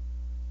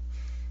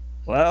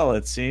 Well,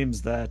 it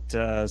seems that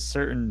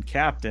certain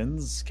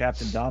captains,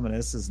 Captain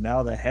Dominus, is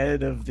now the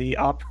head of the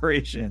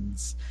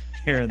operations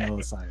here in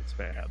the Science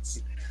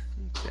Expanse.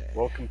 Okay.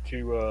 Welcome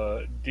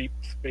to Deep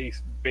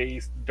Space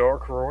Base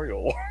Dark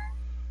Royal.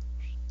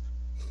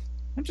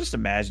 I'm just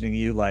imagining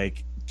you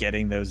like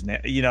getting those.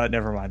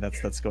 Never mind.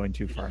 That's going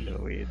too far into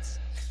the weeds.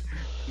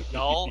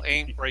 Y'all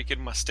ain't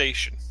breaking my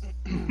station.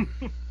 No,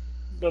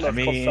 that's called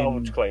mean-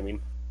 salvage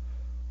claiming.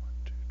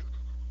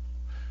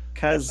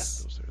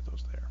 Because Those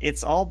there.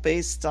 it's all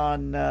based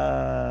on.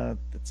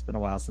 It's been a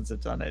while since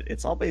I've done it.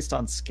 It's all based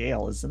on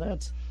scale, isn't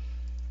it?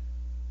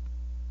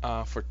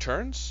 For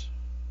turns,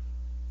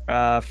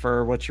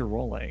 For what you're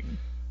rolling.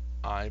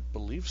 I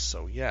believe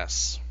so.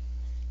 Yes.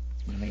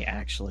 Let me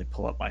actually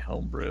pull up my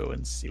homebrew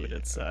and see what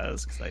it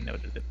says because I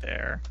noted it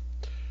there.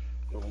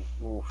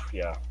 Oof,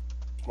 yeah.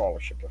 Smaller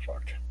ships are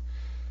fucked.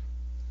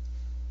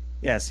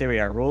 Yes, here we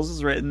are. Rules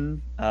is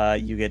written.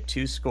 You get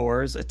 2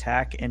 scores,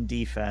 attack and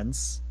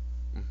defense.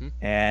 Mm-hmm.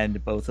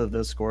 And both of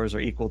those scores are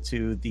equal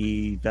to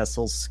the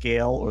vessel's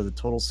scale or the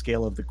total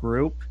scale of the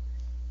group.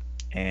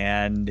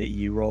 And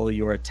you roll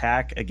your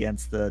attack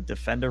against the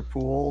defender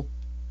pool.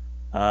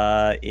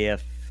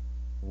 If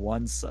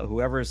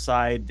whoever's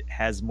side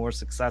has more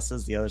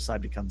successes, the other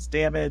side becomes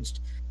damaged.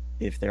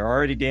 If they're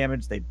already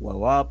damaged, they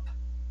blow up.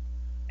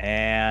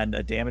 And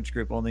a damage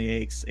group only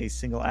makes a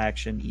single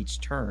action each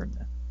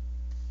turn.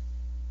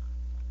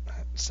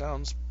 That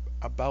sounds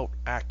about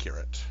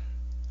accurate.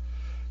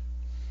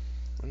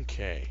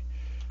 Okay.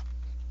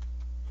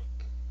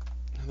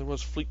 There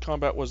was fleet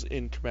combat was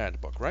in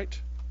command book,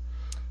 right?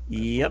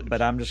 Yep,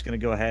 but I'm just going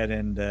to go ahead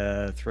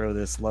and throw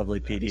this lovely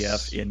PDF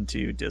Yes.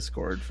 into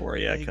Discord for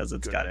you Very because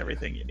it's good. got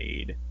everything you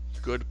need.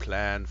 Good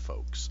plan,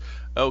 folks.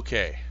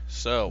 Okay,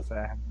 so I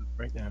have it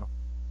right now.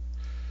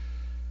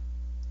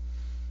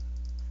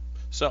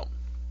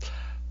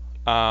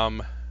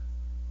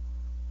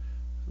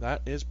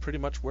 that is pretty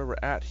much where we're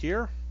at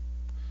here.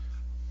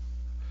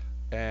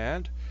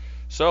 And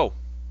so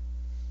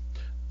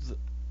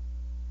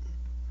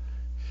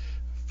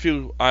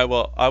I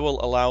will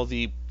allow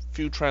the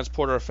few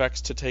transporter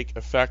effects to take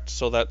effect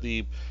so that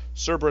the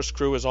Cerberus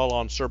crew is all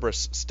on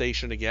Cerberus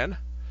station again.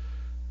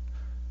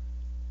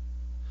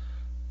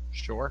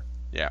 Sure.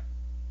 Yeah.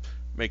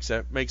 Makes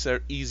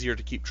it easier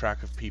to keep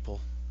track of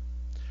people.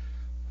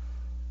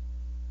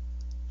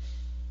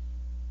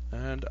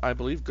 And I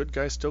believe good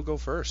guys still go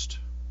first.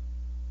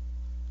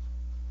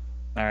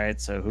 All right,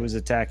 so who's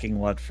attacking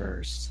what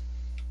first?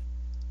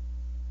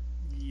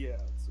 Yeah,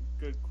 it's a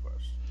good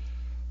question.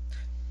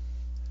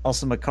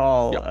 Also,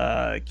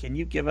 McCall, can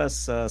you give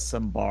us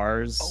some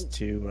bars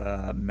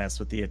to mess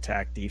with the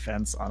attack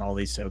defense on all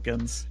these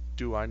tokens?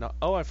 Do I not?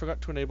 Oh, I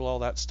forgot to enable all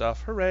that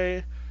stuff.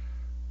 Hooray!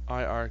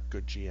 IR,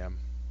 good GM.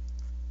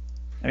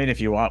 I mean,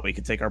 if you want, we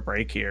could take our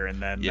break here, and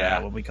then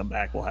when we come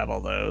back, we'll have all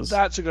those.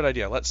 That's a good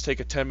idea. Let's take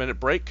a 10-minute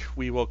break.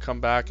 We will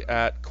come back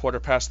at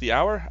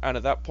 1:15, and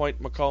at that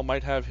point, McCall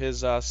might have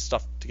his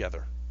stuff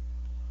together.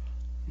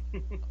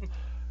 All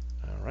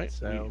right.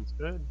 Sounds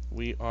good.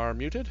 We are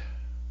muted.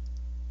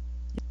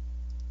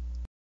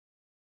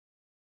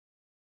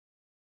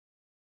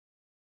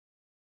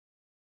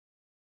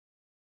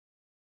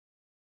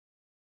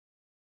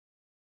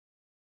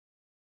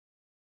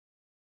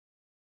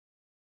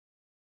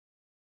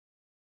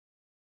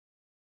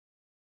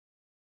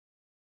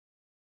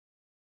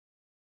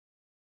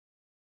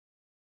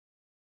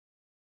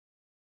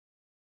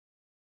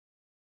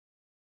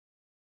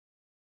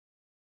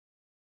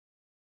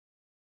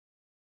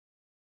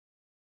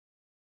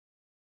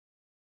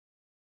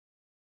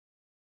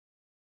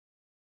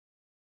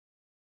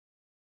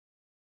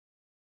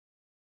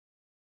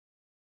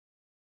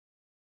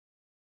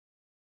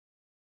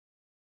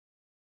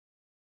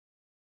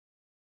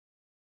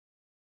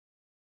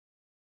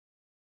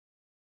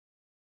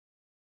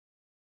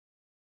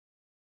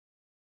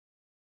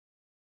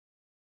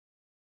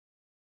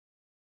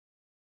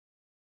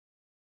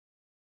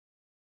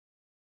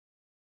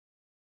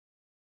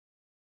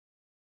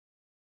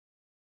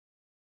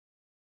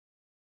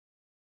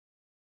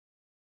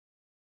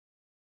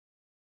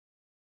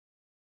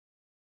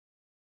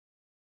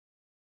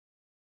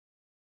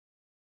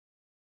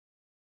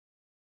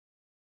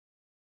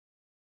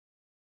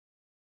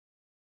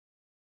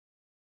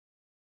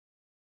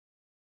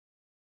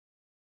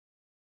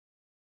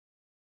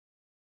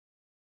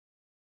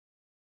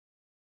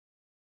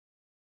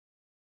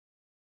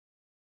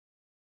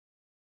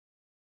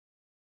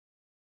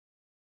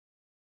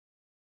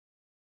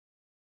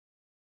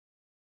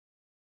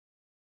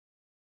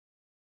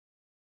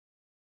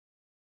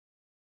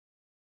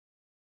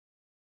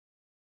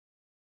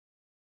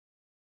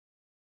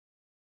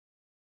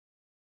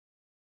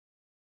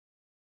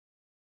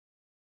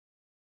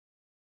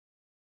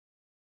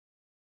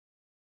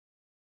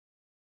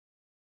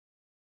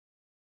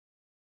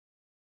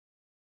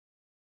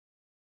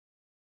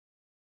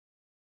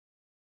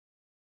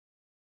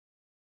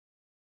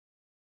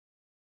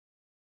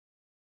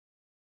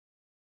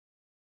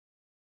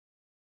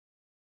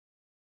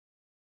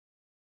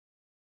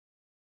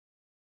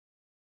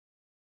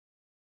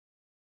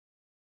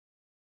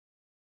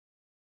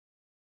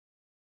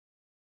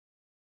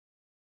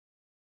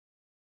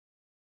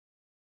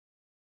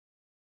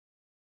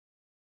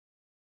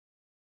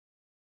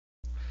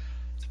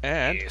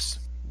 And Yes.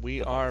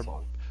 we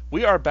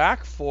are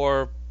back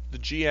for the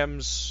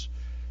GM's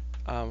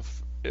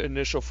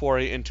initial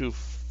foray into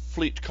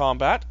fleet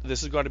combat.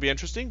 This is going to be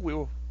interesting.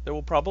 There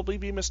will probably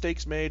be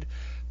mistakes made.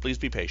 Please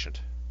be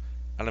patient.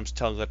 And I'm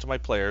telling that to my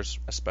players,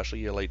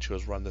 especially ELH who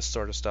has run this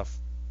sort of stuff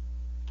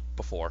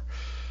before.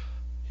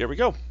 Here we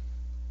go.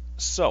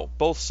 So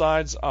both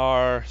sides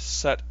are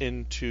set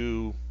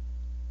into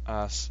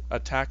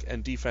attack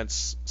and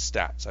defense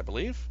stats, I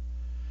believe.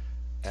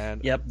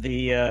 And Yep,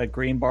 the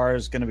green bar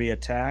is going to be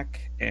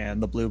attack,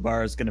 and the blue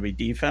bar is going to be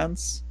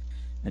defense.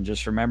 And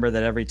just remember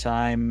that every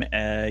time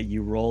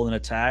you roll an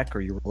attack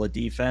or you roll a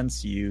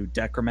defense, you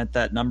decrement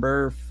that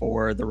number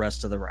for the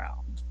rest of the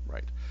round.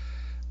 Right.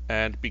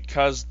 And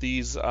because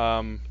these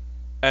and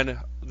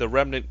the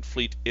remnant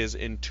fleet is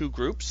in 2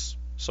 groups,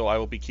 so I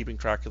will be keeping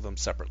track of them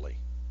separately.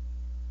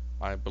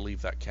 I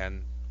believe that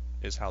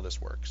is how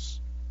this works.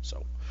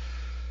 So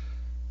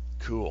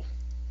cool.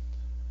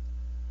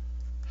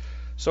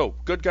 So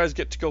good guys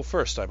get to go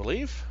first, I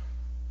believe.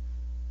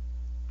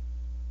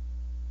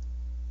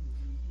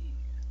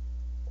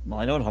 Well,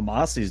 I know what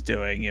Hamasi's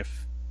doing.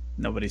 If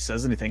nobody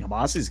says anything,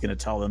 Hamasi's going to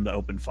tell them to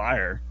open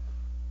fire.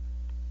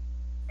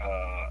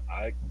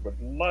 I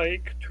would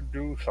like to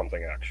do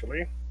something,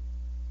 actually.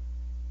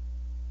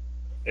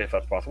 If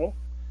that's possible.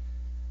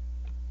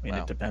 I mean,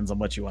 Wow. It depends on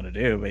what you want to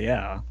do, but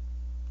yeah.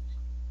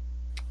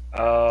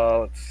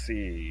 Let's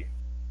see.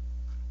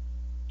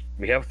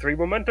 We have 3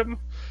 momentum.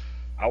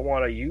 I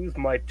want to use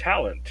my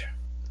talent.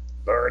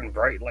 Burn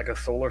bright like a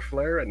solar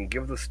flare and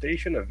give the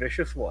station a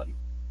vicious one.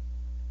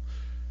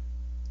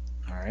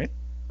 All right.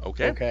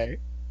 Okay. Okay.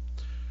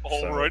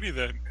 Alrighty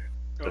then.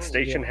 The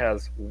station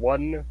has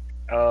 1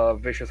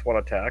 vicious 1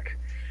 attack.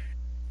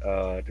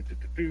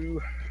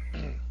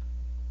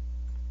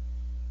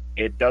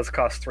 It does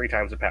cost 3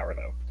 times the power,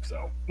 though,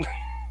 so...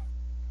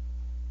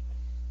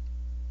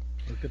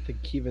 Good thing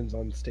Keevan's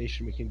on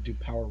station. We can do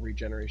power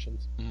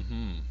regenerations.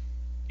 Mm-hmm.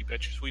 You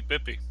bet your sweet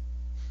bippy.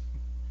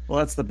 Well,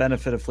 that's the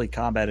benefit of fleet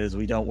combat is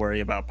we don't worry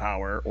about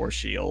power or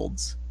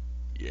shields.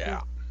 Yeah.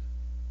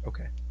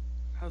 Okay.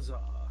 Huzzah.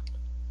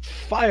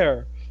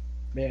 Fire!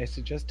 May I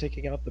suggest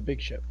taking out the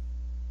big ship?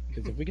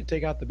 Because if we can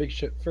take out the big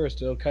ship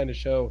first, it'll kind of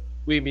show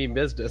we mean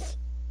business.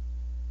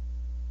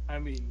 I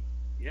mean,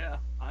 yeah,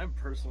 I'm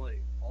personally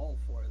all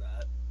for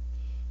that.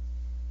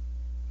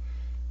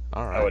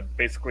 All I right. would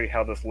basically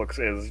how this looks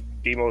is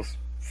Demos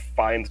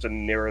finds the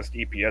nearest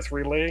EPS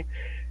relay,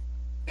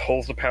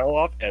 pulls the panel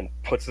up, and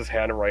puts his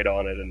hand right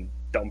on it and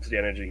dumps the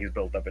energy he's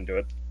built up into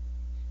it.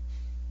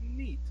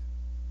 Neat.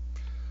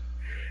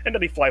 And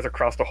then he flies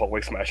across the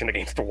hallway, smashing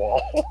against the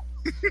wall.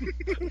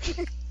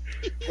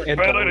 And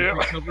Bad Borg idea.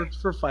 recovered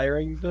for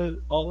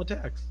firing all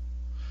attacks.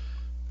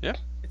 Yeah,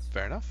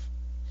 fair enough.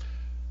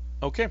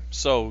 Okay,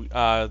 so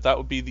that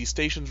would be the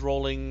stations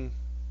rolling.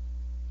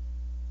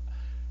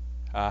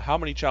 How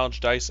many challenge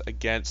dice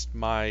against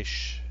my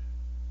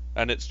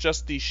and it's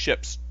just the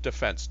ship's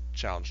defense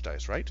challenge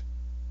dice, right?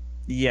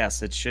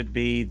 Yes, it should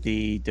be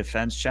the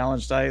defense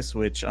challenge dice,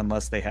 which,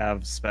 unless they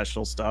have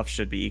special stuff,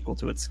 should be equal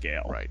to its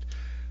scale. Right.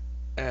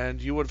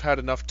 And you would have had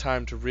enough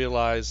time to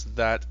realize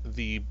that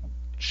the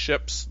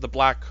ships, the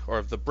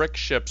brick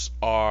ships,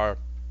 are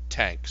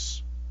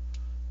tanks.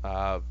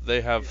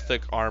 They have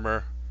thick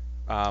armor,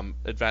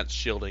 advanced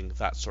shielding,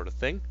 that sort of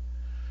thing.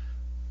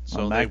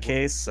 So in that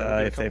case, they would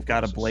get a if couple they've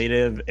got bonuses.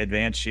 ablative,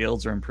 advanced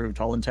shields, or improved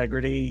hull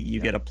integrity,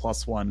 you get a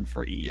 +1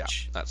 for each. Yeah,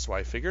 that's why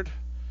I figured.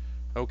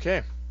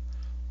 Okay.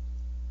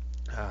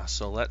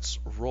 So let's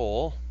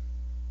roll.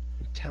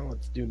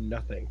 Talents do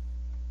nothing.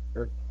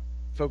 Or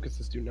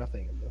focuses do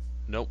nothing in this.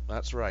 Nope,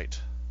 that's right.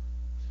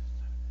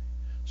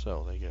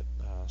 So they get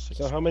 6.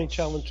 So how many plus-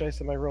 challenge dice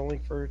am I rolling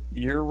for?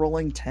 You're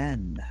rolling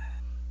 10.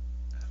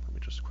 Let me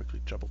just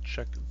quickly double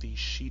check the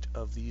sheet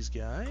of these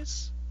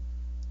guys.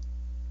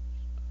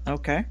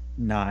 Okay,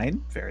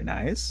 9. Very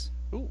nice.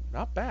 Ooh,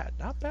 not bad.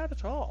 Not bad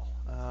at all.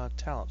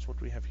 Talents, what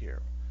do we have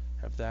here?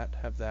 Have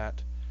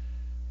that.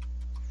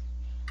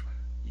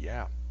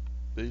 Yeah.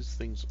 These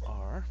things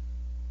are...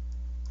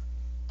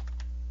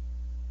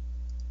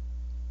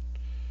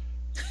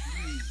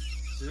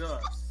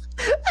 Just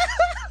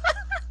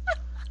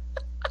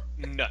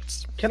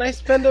Nuts. Can I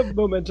spend a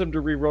momentum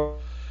to reroll?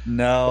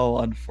 No,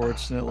 I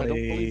unfortunately. don't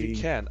believe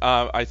you can.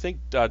 I think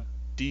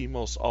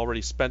Demos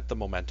already spent the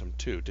momentum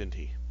too, didn't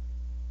he?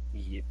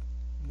 Yep.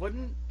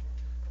 wouldn't.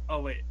 Oh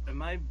wait,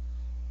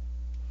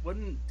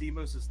 wouldn't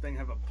Demos's thing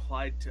have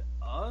applied to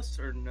us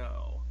or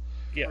no?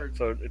 Yeah, Or-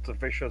 so it's a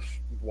vicious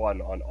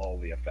 1 on all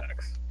the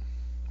effects.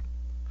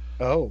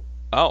 Oh,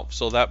 Oh,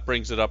 so that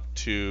brings it up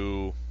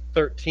to...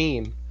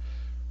 13.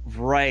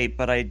 Right,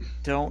 but I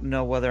don't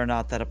know whether or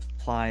not that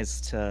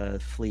applies to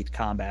fleet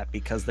combat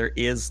because there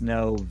is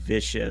no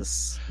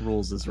vicious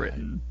rules as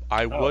written.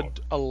 I Oh. would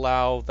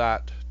allow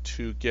that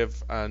to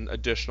give an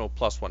additional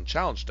 +1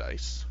 challenge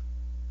dice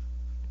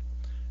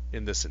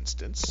in this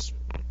instance.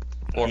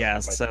 Or Yeah,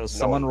 Like, so knowing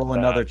someone roll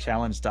another that-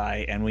 challenge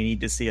die, and we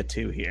need to see a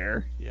 2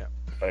 here.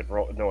 If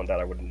I'd known that,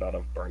 I would not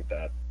have burnt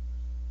that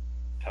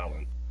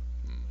talent.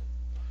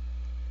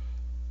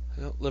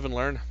 Well, live and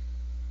learn.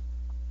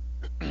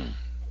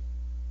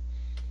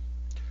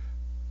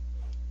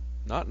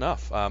 Not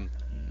enough.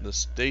 The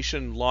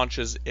station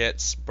launches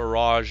its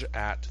barrage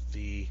at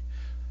the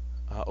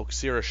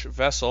Oxirish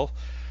vessel.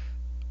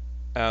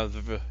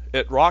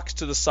 It rocks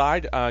to the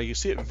side. You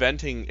see it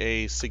venting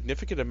a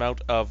significant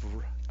amount of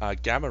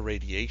gamma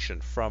radiation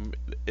from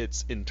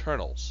its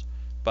internals.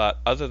 But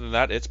other than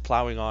that, it's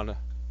plowing on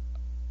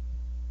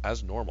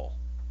as normal.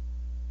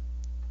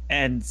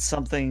 And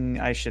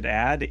something I should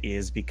add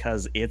is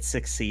because it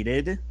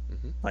succeeded,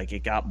 Mhm. like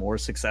it got more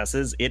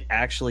successes, it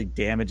actually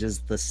damages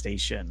the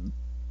station.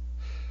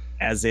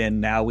 As in,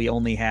 now we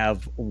only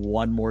have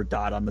one more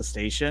dot on the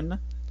station,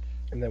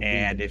 And then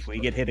and if we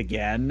get hit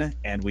again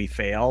and we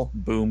fail,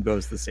 boom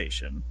goes the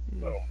station.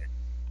 So,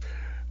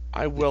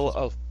 I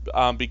will,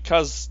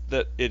 because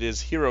that it is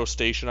Hero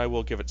Station, I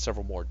will give it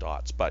several more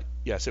dots. But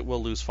yes, it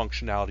will lose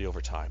functionality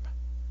over time.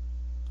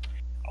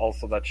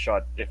 also, that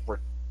shot,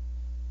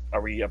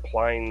 are we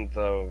applying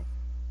the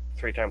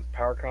 3 times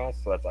power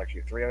cost? So that's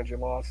actually 3 energy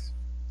loss.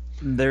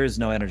 There is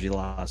no energy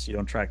loss. You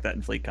don't track that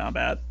in fleet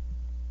combat.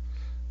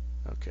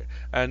 Okay.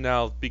 And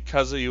now,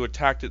 because you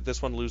attacked it,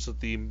 this one loses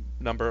the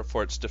number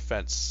for its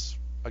defense,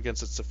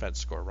 against its defense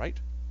score, right?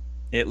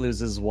 It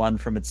loses 1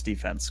 from its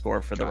defense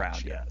score for the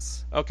round, Gotcha.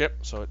 yes. Okay,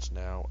 so it's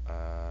now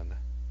on...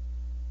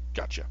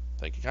 Gotcha.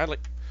 Thank you kindly.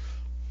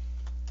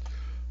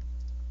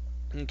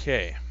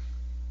 Okay.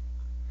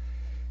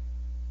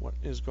 What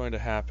is going to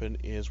happen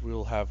is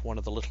we'll have one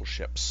of the little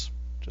ships,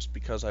 just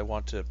because I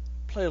want to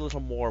play a little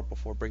more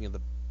before bringing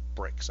the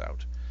bricks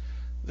out.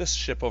 This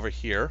ship over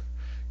here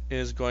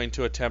is going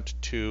to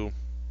attempt to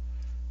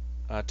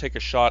take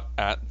a shot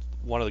at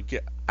one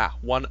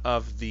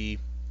of the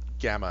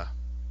gamma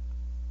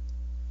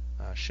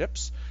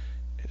ships.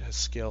 It has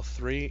scale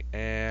 3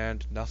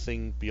 and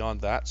nothing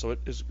beyond that, so it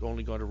is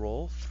only going to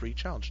roll 3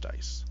 challenge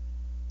dice.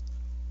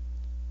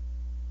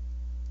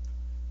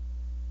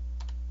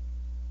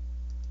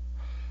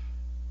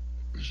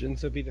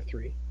 Shouldn't it be the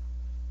 3?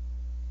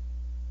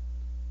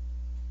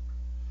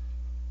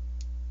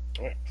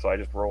 Alright, so I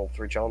just roll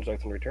 3 challenge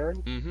dice in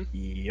return. Mm-hmm.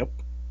 Yep.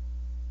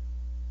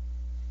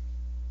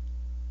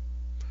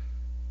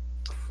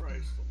 Christ.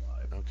 most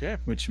alive. Okay.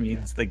 Which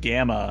means the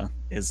Gamma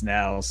is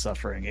now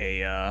suffering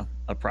a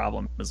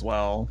problem as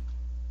well.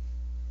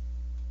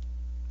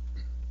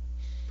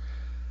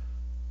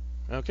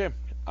 Okay.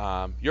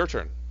 Your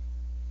turn.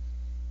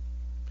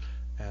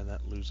 And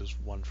that loses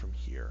 1 from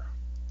here.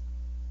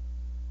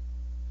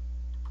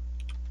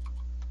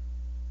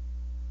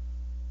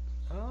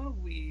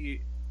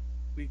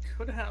 We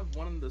could have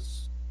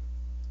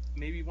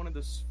maybe one of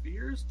the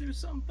spheres do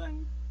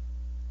something.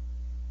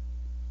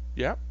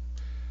 Yeah.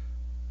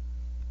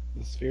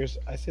 The spheres.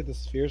 I say the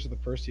spheres are the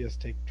Perseus.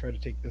 Try to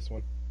take this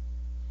one.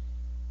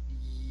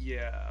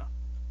 Yeah.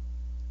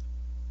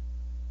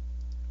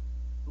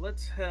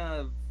 Let's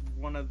have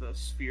one of the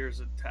spheres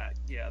attack.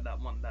 Yeah, that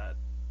one that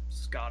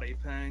Scotty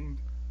panged.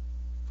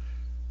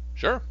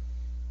 Sure.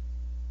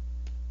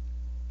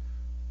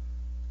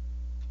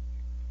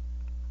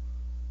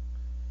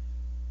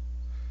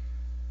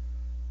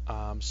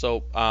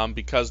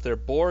 Because they're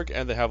Borg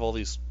and they have all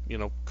these,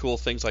 cool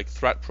things like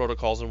threat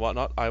protocols and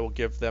whatnot, I will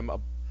give them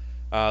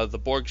the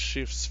Borg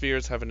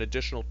spheres have an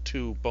additional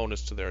 2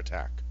 bonus to their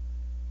attack.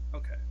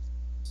 Okay.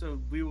 So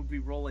we would be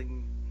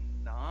rolling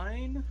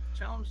 9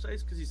 challenge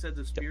dice because you said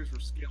the spheres were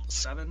scaled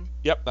 7.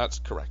 Yep, that's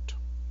correct.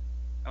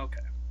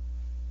 Okay.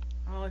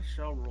 I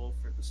shall roll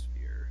for the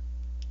sphere.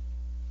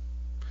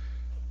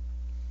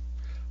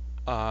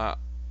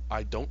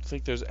 I don't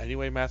think there's any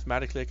way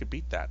mathematically I could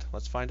beat that.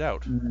 Let's find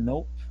out.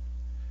 Nope.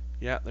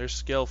 Yeah, there's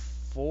scale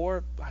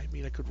 4. I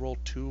mean, I could roll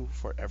 2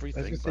 for I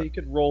everything. was gonna but... say you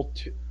could roll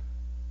 2.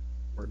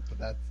 But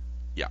that's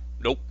Yeah,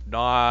 nope,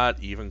 not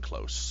even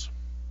close.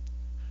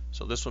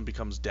 So this one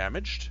becomes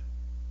damaged.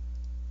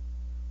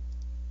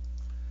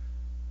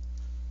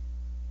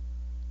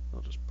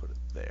 I'll just put it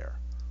there.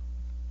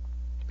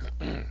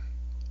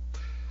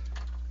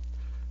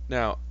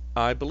 Now,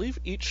 I believe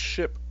each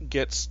ship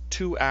gets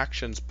 2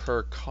 actions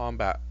per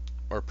combat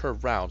or per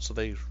round, so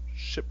the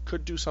ship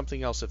could do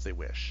something else if they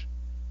wish.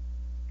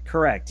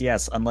 Correct,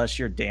 yes, unless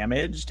you're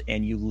damaged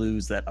and you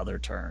lose that other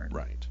turn.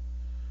 Right.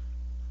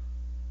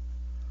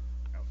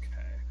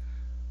 Okay.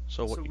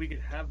 So we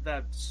could have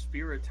that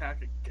sphere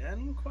attack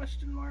again?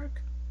 Question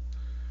mark.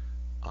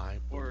 I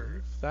Or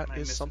believe that am I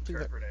is something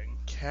that misinterpreting?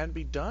 can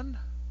be done.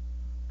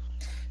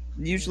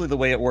 Usually the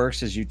way it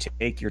works is you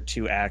take your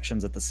 2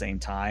 actions at the same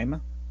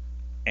time,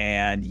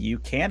 and you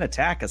can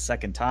attack a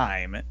second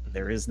time.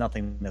 There is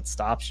nothing that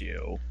stops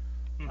you,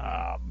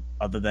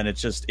 other than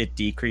it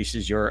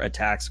decreases your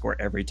attack score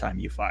every time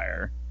you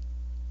fire.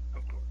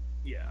 Of course.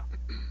 Yeah.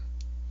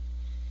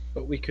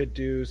 But we could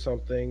do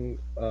something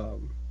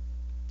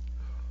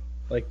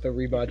like the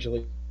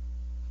remodulate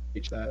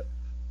that.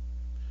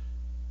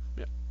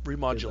 Yeah,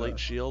 remodulate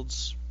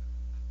shields.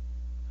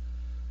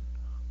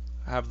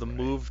 Have them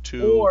move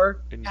to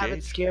Or engage. have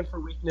it scan for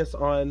weakness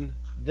on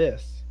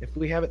this. If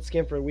we have it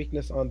scan for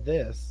weakness on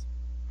this,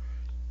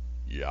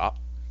 Yeah.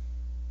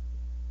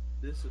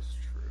 This is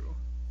true.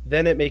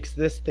 then it makes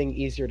this thing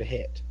easier to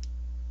hit.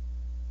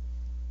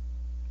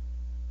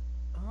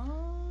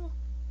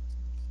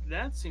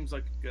 That seems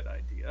like a good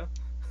idea.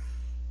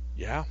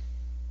 Yeah.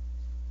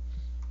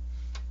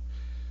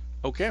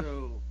 Okay.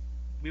 So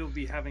we'll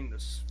be having the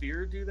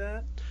sphere do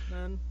that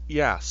then?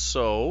 Yeah,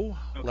 so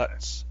Okay.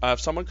 let's if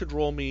someone could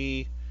roll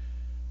me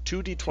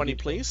 2d20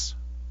 please,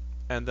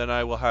 and then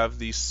I will have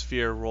the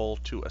sphere roll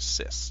to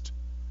assist.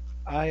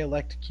 I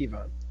elect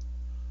Kevon.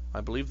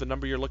 I believe the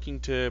number you're looking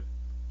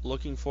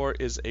for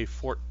is a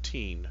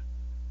 14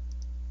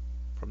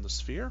 from the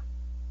sphere.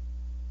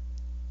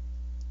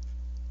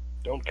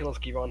 Don't kill us,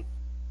 Kevon.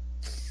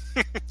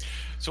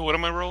 So what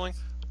am I rolling?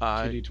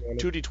 2d20.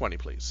 2d20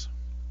 please.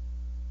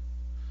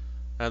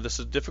 And this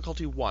is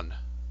difficulty 1.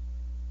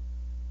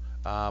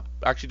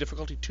 Actually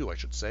difficulty 2 I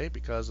should say,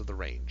 because of the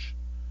range.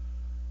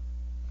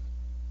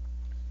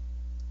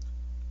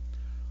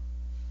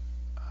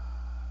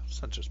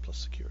 Sensors plus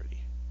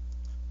security.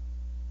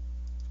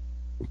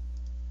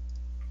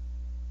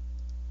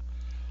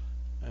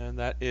 And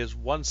that is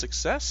 1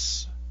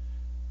 success.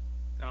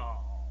 Oh.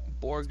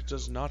 Borg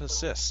does not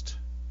assist.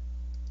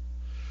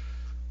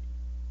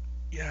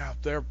 Yeah,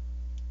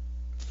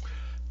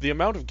 the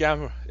amount of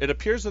gamma. It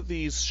appears that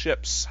these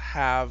ships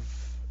have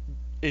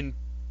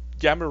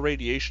gamma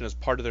radiation as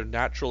part of their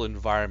natural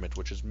environment,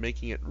 which is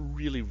making it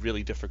really,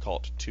 really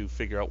difficult to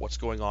figure out what's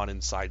going on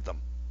inside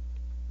them.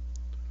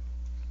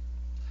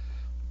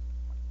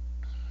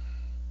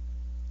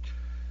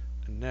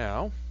 And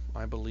now,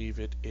 I believe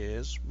it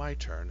is my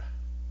turn.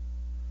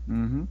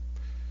 Mm-hmm.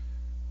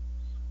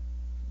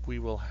 We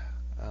will.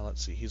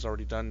 Let's see. He's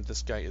already done.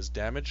 This guy is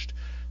damaged,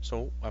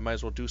 so I might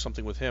as well do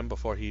something with him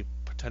before he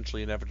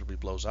potentially inevitably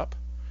blows up.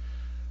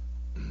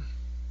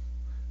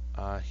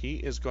 He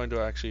is going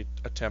to actually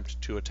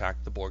attempt to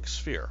attack the Borg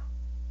sphere.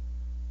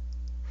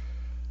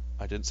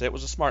 I didn't say it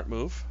was a smart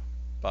move,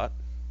 but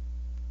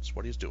it's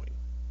what he's doing.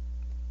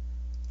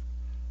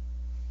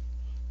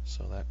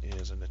 So that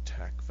is an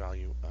attack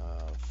value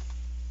of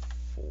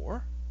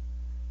 4.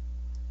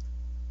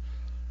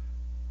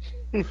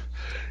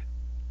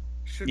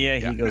 Yeah,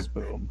 he goes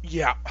boom.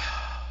 Yeah.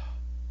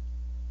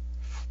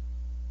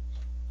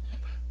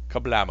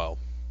 Kablamo.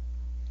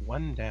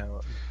 One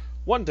down.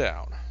 One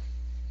down.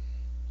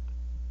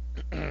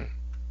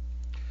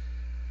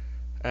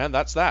 And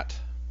that's that.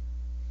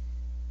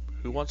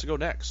 Who wants to go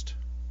next?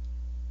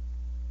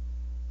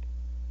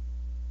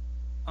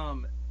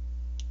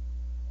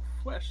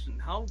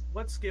 Question: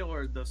 what scale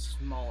are the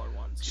smaller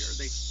ones here? Are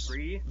they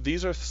 3?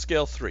 These are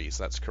scale 3s,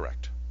 that's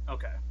correct.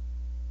 Okay.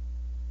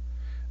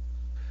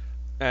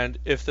 And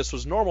if this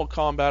was normal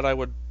combat, I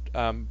would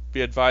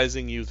be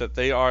advising you that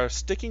they are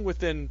sticking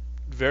within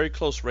very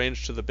close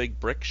range to the big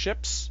brick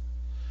ships.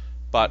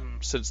 But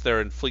since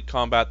they're in fleet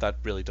combat, that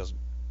really doesn't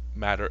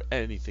matter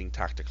anything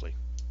tactically.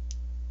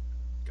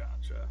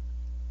 Gotcha.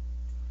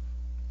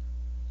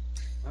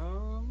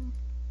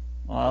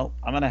 Well,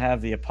 I'm going to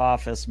have the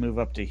Apophis move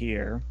up to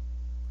here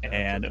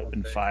and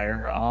open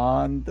fire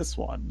on this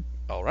one.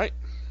 All right.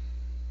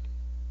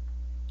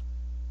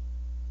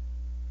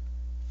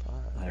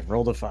 I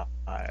rolled a 5.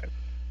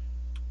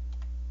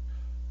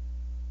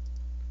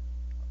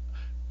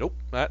 Nope,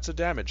 that's a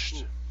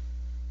damaged.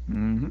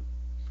 Mm-hmm.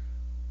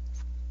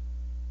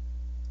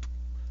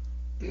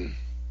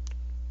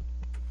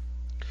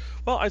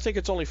 Well, I think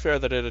it's only fair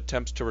that it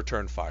attempts to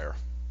return fire.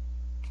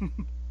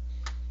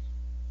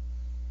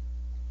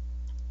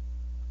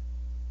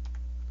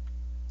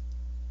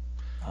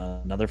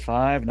 Another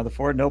 5, another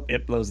 4. Nope,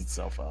 it blows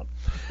itself up.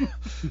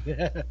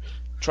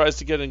 Tries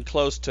to get in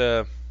close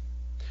to...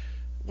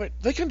 Wait,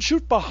 they can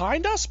shoot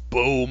behind us?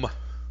 Boom.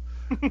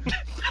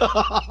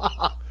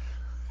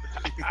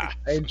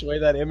 I enjoy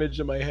that image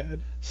in my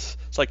head.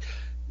 It's like,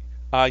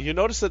 you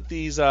notice that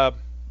these,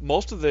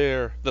 most of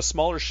the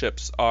smaller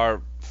ships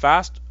are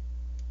fast,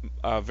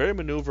 very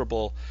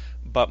maneuverable,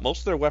 but most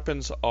of their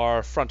weapons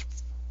are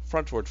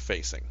frontward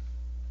facing.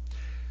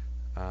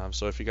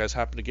 So if you guys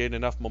happen to gain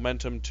enough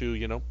momentum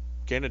to,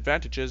 gain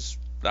advantages,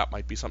 that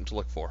might be something to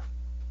look for.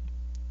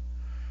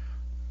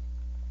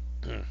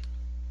 I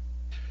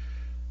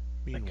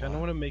kind of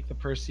want to make the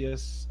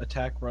Perseus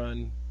attack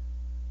run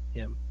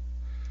him.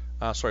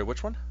 Sorry,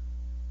 which one?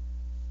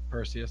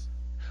 Perseus.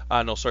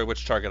 No, sorry,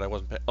 which target? I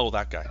wasn't Oh,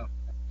 that guy. Oh,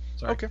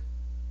 sorry. Okay.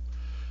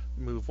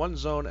 Move one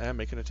zone and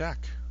make an attack.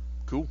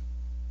 Cool.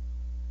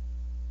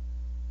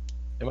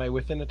 Am I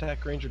within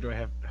attack range,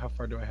 or how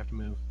far do I have to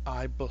move?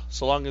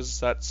 So long as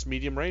that's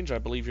medium range, I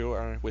believe you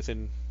are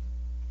within.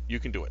 You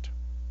can do it.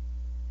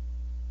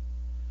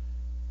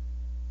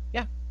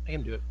 Yeah, I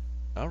can do it.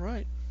 All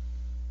right.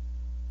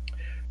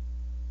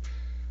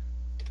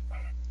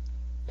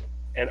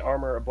 And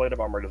a blade of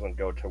armor doesn't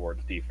go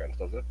towards defense,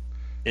 does it?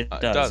 It It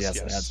does, does, yes.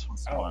 yes. It adds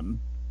Oh. +1.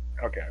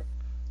 Okay.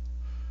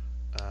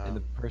 And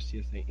the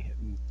Perseus ain't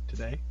hitting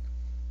today.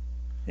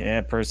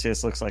 Yeah,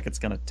 Perseus looks like it's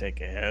going to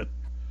take a hit.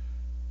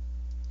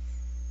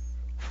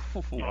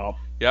 Oh,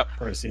 Yep.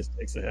 Perseus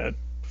takes a hit.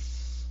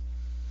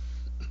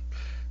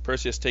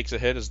 Perseus takes a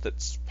hit as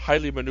that's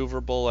highly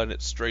maneuverable and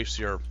it strafes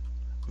your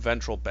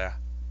ventral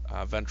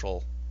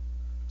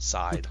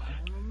side.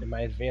 And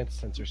my advanced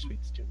sensor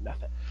suites do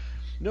nothing.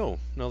 No,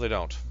 they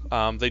don't.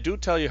 They do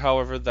tell you,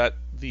 however, that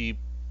the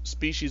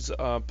species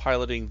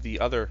piloting the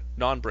other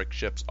non-brick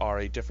ships are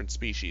a different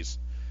species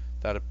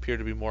that appear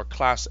to be more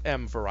Class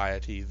M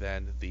variety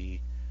than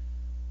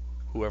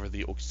whoever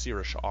the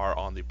Oxirish are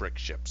on the brick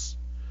ships.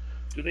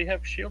 Do they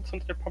have shields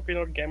since they're pumping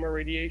out gamma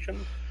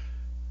radiation?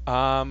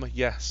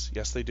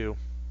 Yes, they do.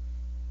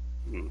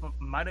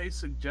 Might I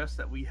suggest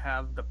that we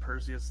have the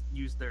Perseus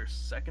use their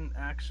second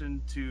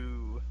action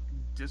to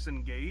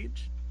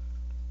disengage?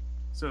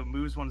 So it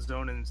moves one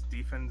zone and its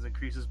defense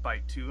increases by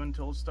 2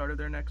 until the start of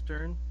their next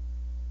turn?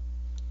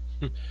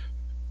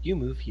 You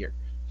move here,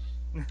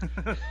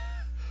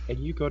 and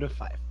you go to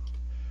 5.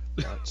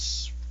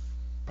 That's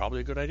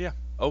probably a good idea.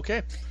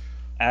 Okay.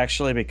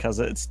 Actually, because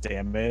it's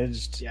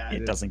damaged, Yeah,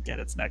 it doesn't get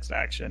its next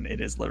action. It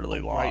is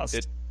literally lost.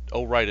 It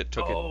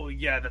took it. Oh,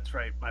 yeah, that's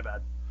right. My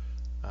bad.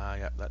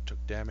 Yeah, that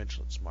took damage.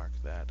 Let's mark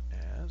that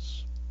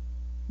as...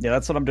 Yeah,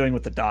 that's what I'm doing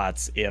with the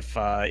dots. If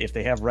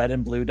they have red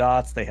and blue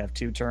dots, they have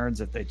 2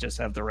 turns. If they just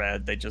have the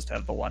red, they just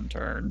have the 1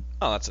 turn.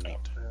 Oh, that's a neat.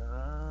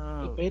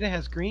 Oh. Beta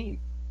has green.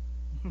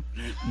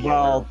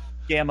 Well,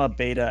 gamma,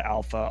 beta,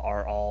 alpha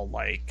are all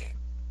like...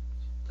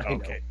 I know.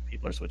 Okay,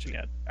 people are switching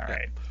it. All Yeah.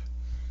 right.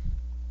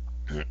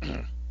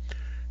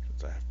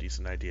 Since I have a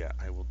decent idea,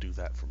 I will do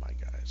that for my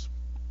guys.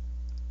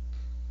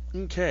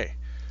 Okay,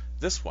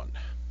 this one.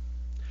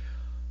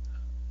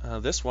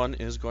 This one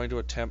is going to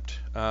attempt,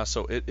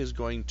 so it is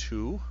going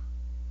to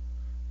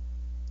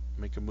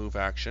make a move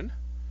action,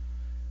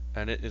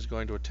 and it is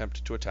going to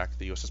attempt to attack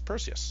the USS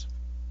Perseus.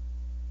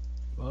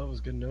 Well, it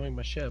was good knowing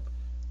my ship.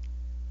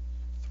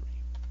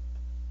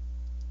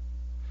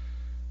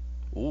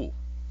 3. Ooh.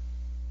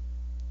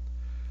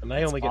 And I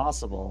It's only get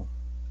possible.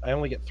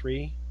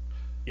 3.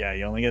 Yeah,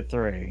 you only get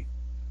 3.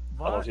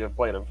 What? Unless you have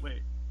blade of.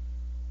 Wait.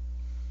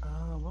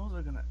 What was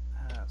I gonna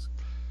ask?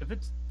 If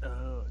it's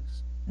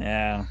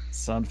Yeah,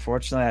 so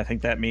unfortunately, I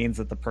think that means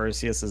that the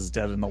Perseus is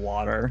dead in the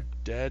water.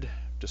 Dead,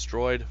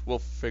 destroyed. We'll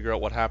figure out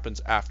what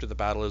happens after the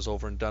battle is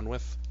over and done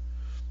with.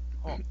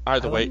 Oh,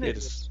 Either way, wouldn't it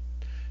is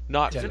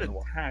not... if Dead it in the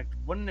water. attacked,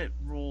 wouldn't it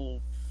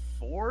roll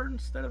 4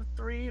 instead of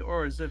 3,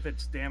 or is if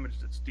it's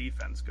damaged, its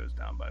defense goes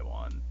down by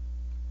 1?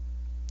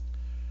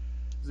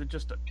 Is it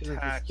just Because it's a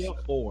attacks? scale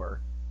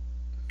 4.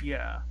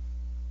 Yeah.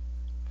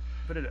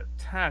 But it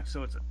attacks,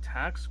 so its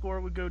attack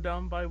score would go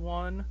down by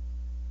 1.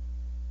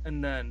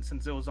 And then,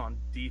 since it was on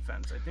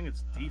defense, I think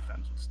its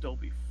defense would still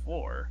be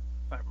 4,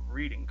 if I'm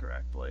reading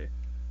correctly.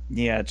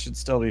 Yeah, it should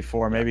still be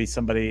 4. Maybe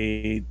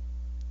somebody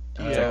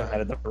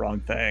added the wrong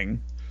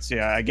thing. So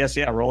yeah, I guess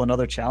roll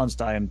another challenge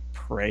die and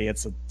pray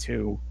it's a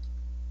 2.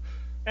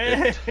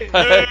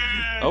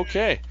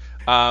 Okay.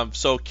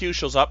 So Q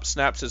shows up,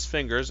 snaps his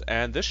fingers,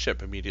 and this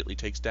ship immediately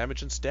takes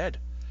damage instead.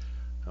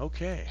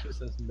 Okay. He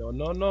says, no,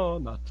 no, no,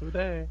 not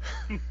today.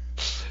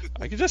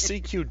 I can just see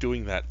Q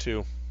doing that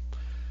too.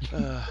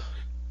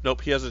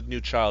 Nope, he has a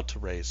new child to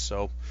raise,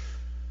 so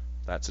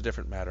that's a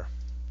different matter.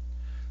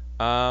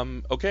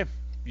 Okay,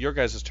 your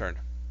guys' turn.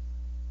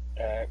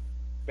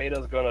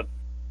 Beta's gonna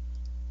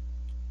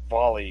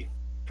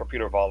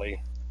torpedo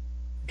volley.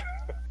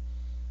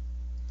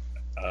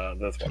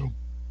 This one.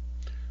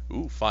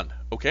 Ooh, fun.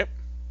 Okay.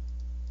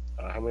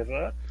 How many is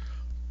that?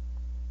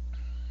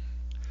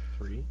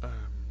 3.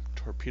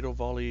 Torpedo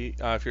volley.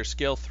 If you're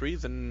scale 3,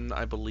 then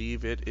I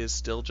believe it is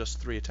still just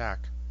 3 attack.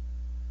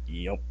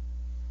 Yep.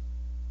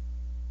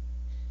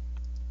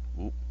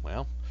 Ooh,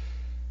 well.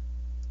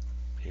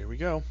 Here we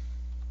go.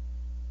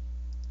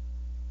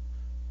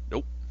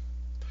 Nope.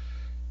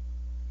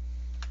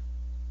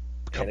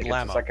 And it gets a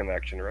Kablamo. second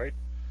action, right?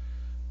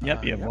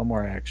 Yep, you have Yep. one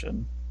more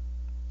action.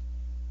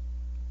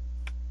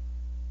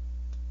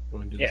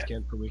 Want to do the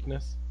scan for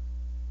weakness?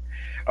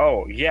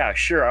 Oh, yeah,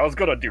 sure. I was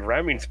gonna do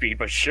ramming speed,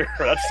 but sure,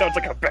 that sounds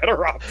like a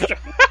better option.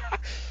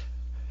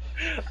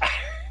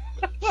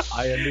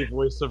 I am the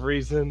voice of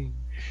reason.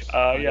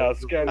 Yeah,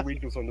 scan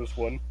weakness on this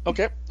one.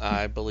 Okay,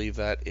 I believe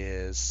that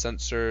is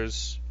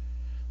sensors.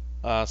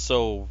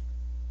 So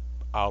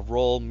I'll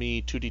roll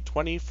me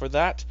 2d20 for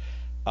that.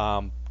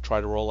 Try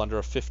to roll under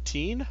a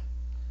 15.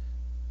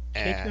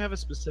 Can't you have a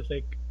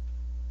specific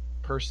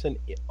person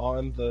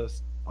on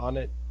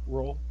it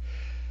roll?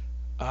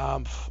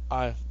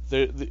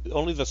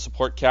 Only the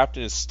support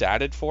captain is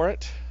statted for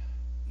it.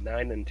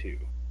 9 and 2.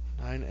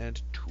 9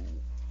 and 2.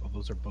 Well,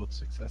 those are both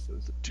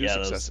successes. Two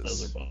successes.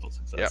 Those are both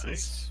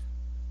successes.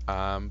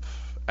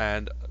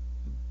 And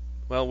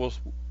well,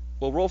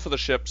 we'll roll for the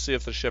ship. See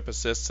if the ship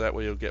assists. That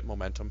way you'll get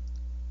momentum.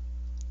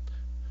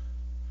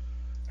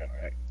 All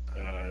right.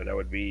 That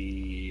would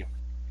be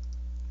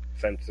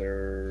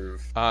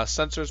sensors.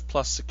 Sensors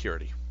plus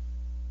security.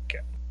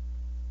 Okay.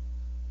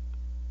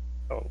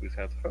 Oh, this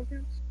has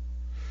focus.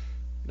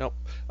 Nope.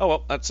 Oh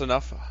well, that's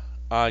enough.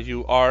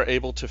 You are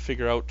able to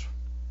figure out.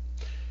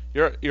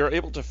 You're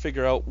able to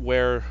figure out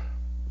where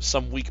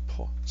some weak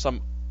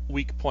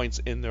points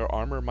in their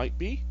armor might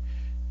be.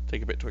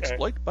 Take a bit to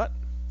exploit, but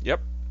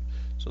yep.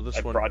 So this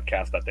I one,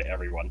 broadcast that to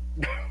everyone.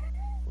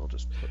 we'll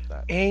just put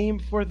that. Aim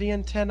for the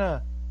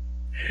antenna.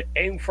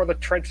 Aim for the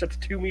trench that's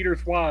 2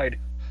 meters wide.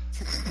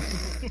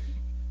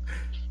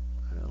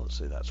 Let's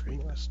say that's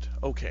weakness.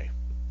 Okay.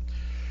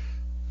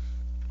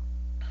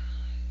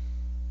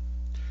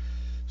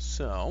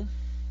 So,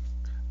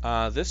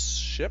 this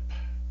ship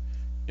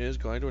is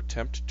going to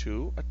attempt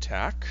to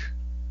attack.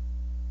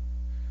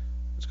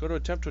 It's going to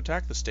attempt to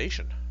attack the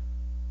station.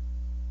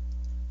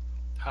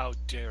 How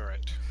dare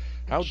it?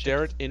 How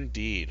dare it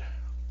indeed.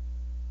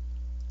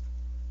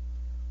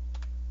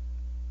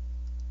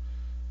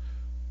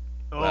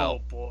 Oh Well,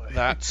 boy.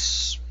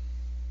 That's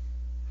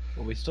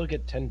Well, we still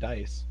get 10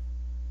 dice.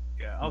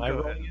 Yeah, I'll Am I go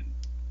ahead rolling? and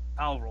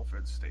I'll roll for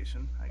the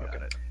station. I got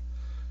Okay. it.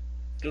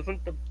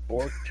 Doesn't the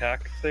Borg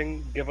tack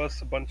thing give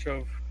us a bunch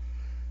of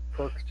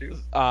perks too?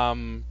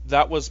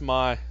 that was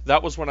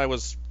when I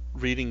was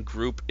reading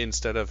group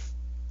instead of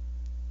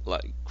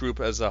like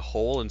group as a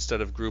whole instead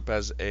of group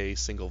as a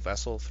single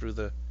vessel through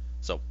the.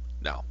 So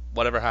no,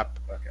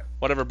 Okay.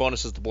 whatever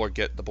bonuses the Borg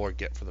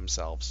get for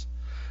themselves.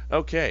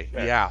 Okay,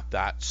 yeah,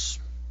 that's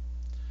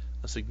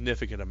a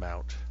significant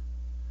amount.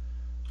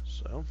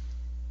 So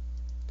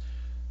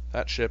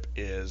that ship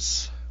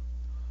is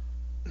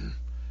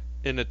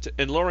in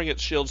lowering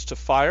its shields to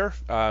fire.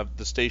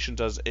 The station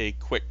does a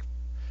quick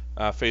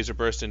phaser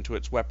burst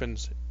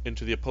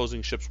into the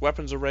opposing ship's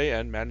weapons array,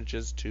 and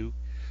manages to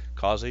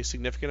cause a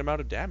significant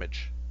amount of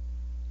damage.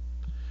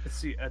 Let's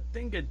see, I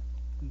think at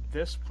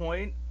this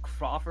point,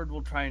 Crawford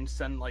will try and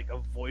send like a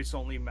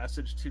voice-only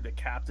message to the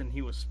captain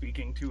he was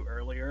speaking to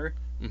earlier.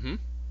 Mm-hmm.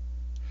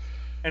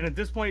 And at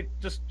this point,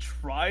 just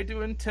try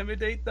to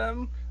intimidate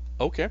them.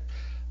 Okay.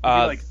 Be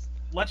like,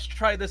 let's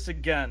try this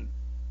again.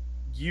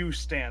 You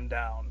stand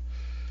down.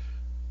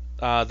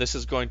 This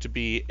is going to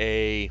be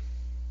a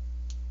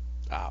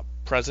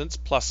presence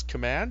plus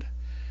command,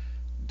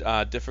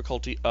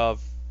 difficulty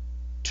of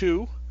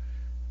 2,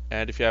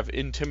 and if you have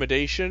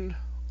intimidation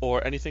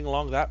or anything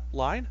along that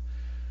line,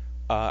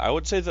 I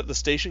would say that the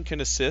station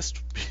can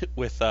assist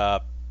with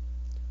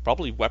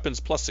probably weapons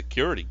plus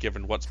security,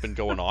 given what's been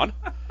going on.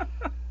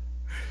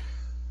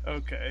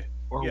 Okay.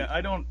 Or Yeah,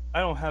 I don't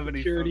have any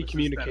security bonuses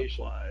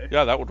communication. that apply.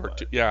 Yeah, that would work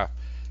too. Yeah,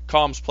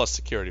 comms plus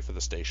security for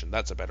the station.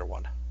 That's a better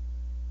one.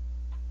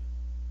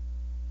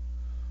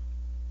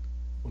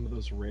 One of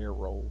those rare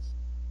rolls.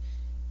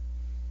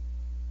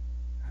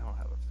 I don't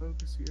have a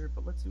focus here,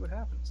 but let's see what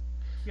happens.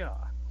 Yeah,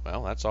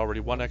 Well, that's already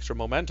one extra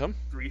momentum.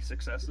 3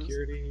 successes.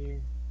 Security.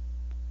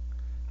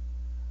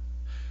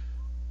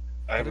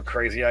 I have a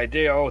crazy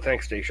idea. Oh,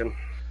 thanks, Station.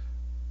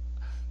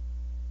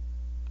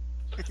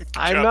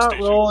 I'm job, not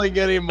Station. rolling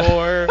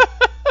anymore.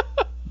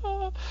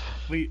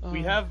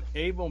 We have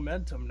a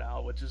momentum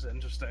now, which is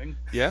interesting.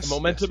 Yes.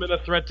 Momentum yes.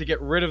 and a threat to get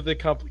rid of the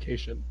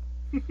complication.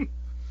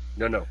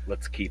 No,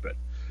 let's keep it.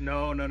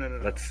 No.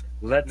 Let's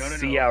No,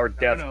 see our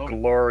death no.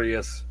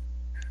 glorious.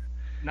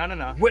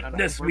 No.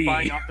 Witness We're me.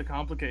 buying off the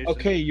complication.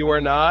 Okay, you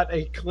are not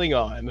a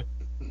Klingon.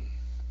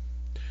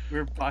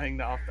 We're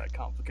buying off that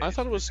complication. I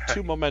thought it was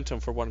 2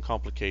 momentum for 1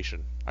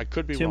 complication. I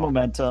could be 2 wrong.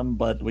 momentum,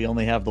 but we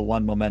only have the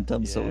 1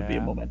 momentum, so it would be a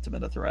Yeah. momentum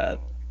and a threat.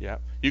 Yeah.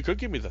 You could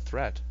give me the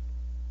threat.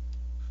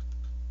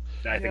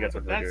 I think that's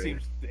but what they're that doing.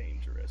 seems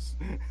dangerous.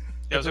 Yeah,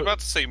 I was about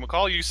to say,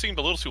 McCall, you seemed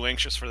a little too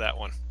anxious for that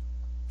one.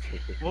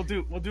 we'll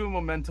do a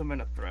momentum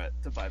and a threat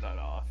to buy that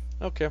off.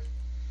 Okay.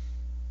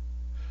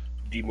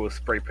 Demo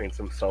spray paints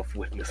himself.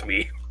 Witness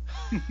me.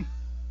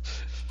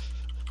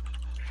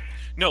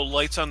 No,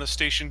 lights on the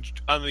station,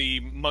 on the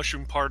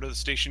mushroom part of the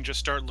station, just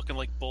start looking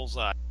like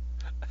bullseye.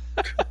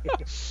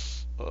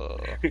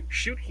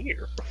 Shoot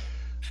here.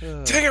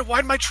 Dang it,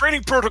 why'd my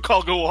training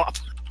protocol go up?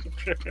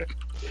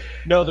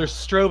 No, they're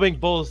strobing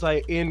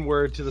bullseye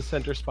inward to the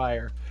center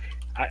spire.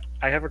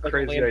 I have a Like a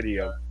crazy land-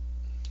 idea.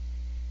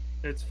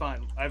 It's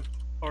fine. I've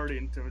already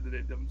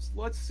intimidated them. So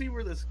let's see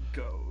where this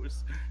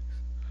goes.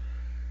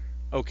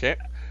 Okay.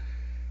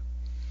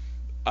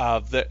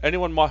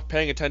 Anyone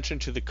paying attention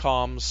to the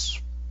comms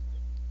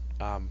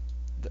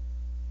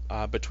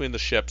between the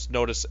ships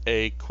notice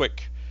a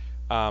quick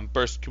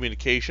burst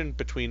communication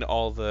between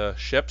all the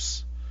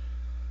ships.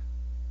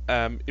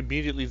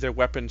 Immediately their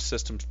weapon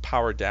systems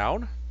power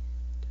down,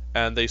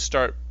 and they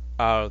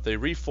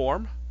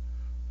reform.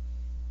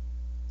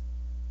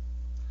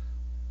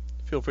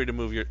 Feel free to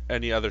move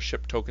any other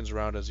ship tokens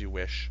around as you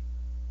wish.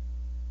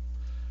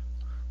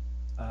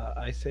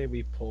 I say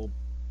we pull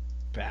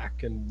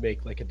back and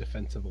make like a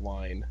defensive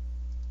line.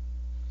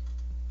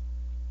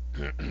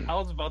 I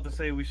was about to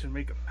say we should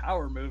make a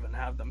power move and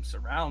have them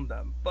surround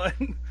them, but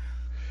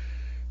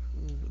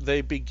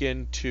They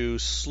begin to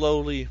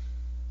slowly.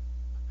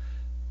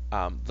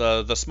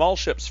 The small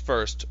ships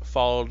first,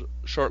 followed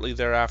shortly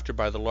thereafter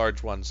by the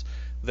large ones.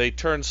 They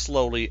turn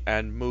slowly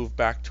and move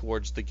back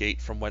towards the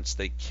gate from whence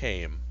they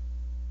came.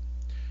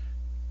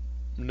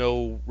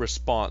 No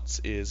response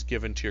is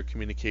given to your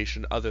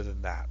communication other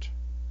than that.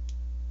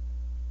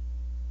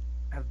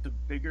 have the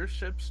bigger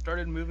ships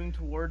started moving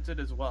towards it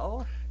as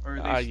well? Or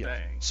are they Yeah.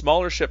 staying?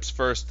 Smaller ships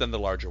first, then the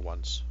larger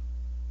ones.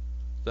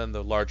 Then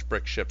the large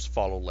brick ships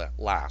follow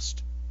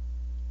last.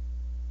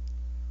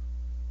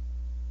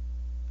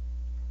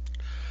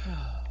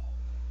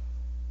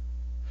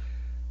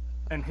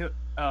 And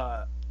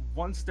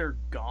once they're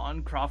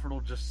gone, Crawford will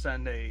just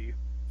send a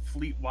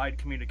fleet-wide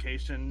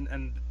communication,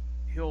 and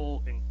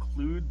he'll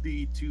include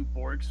the 2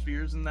 Borg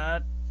spheres in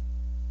that.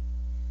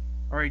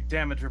 Alright,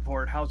 damage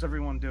report. How's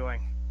everyone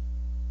doing?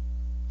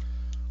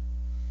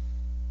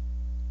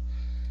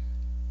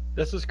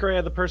 This is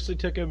Kreia. The person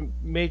took a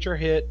major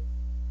hit.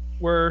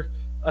 We're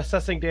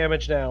assessing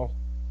damage now.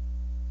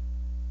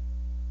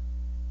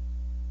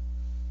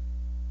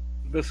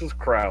 This is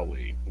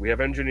Crowley. We have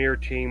engineer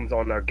teams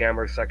on our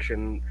Gamma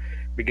section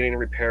beginning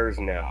repairs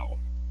now.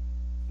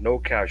 No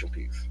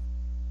casualties.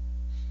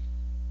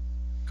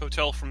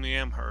 Cotel from the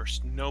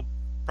Amherst. No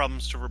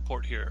problems to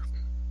report here.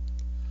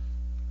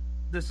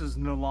 This is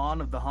Nolan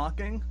of the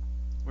Hawking.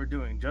 We're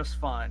doing just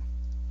fine.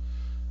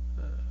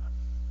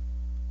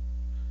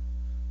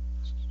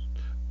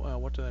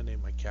 Well, what did I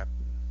name my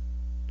captain?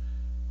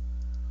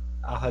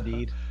 Al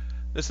Hadid.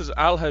 This is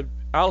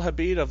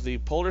Al-Habid of the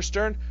Polar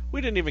Stern.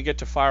 We didn't even get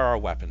to fire our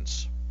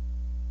weapons.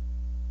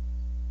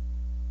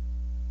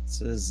 This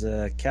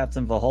is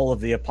Captain Vahol of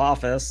the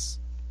Apophis.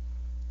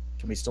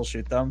 Can we still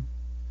shoot them?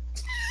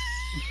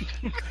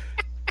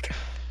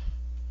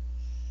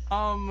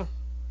 Don't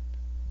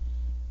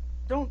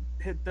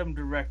hit them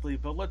directly,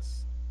 but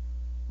let's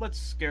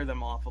scare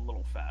them off a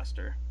little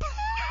faster.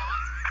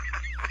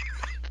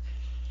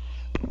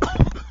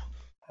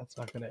 That's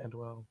not going to end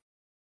well.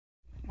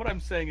 What I'm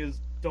saying is,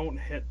 don't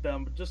hit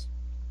them, but just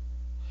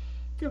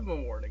give them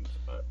a warning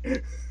shot.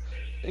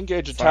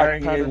 Engage attack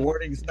Firing a pattern.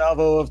 warning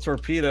salvo of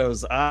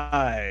torpedoes.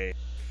 Aye.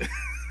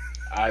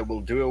 I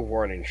will do a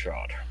warning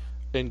shot.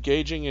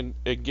 Engaging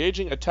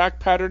attack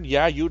pattern.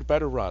 Yeah, you'd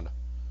better run.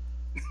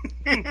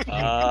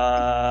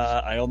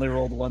 I only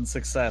rolled 1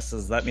 success.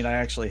 Does that mean I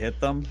actually hit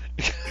them?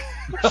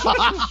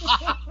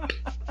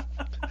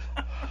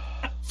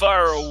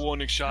 Fire a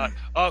warning shot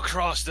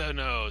across their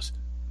nose.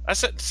 I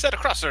said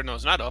across their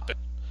nose, not up it.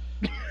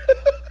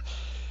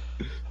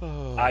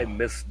 I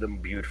missed them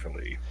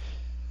beautifully.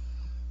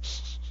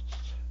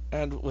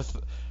 And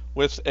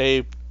with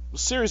a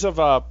series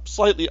of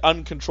slightly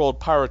uncontrolled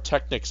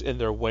pyrotechnics in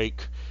their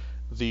wake,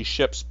 the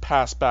ships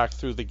pass back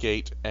through the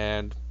gate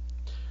and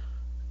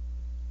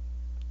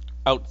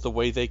out the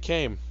way they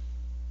came.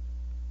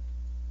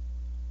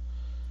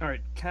 All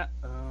right,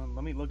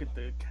 let me look at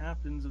the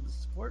captains of the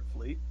support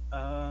fleet.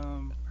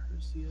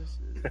 Perseus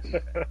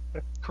is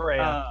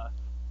Correa.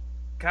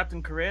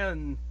 Captain Correa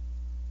and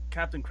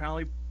Captain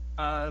Crowley.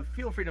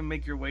 Feel free to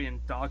make your way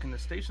and dock in the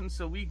station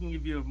so we can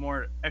give you a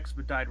more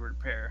expedited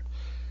repair.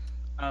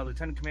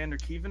 Lieutenant Commander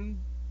Keevan,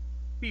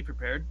 be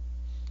prepared.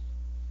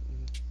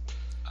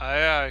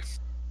 Aye, aye.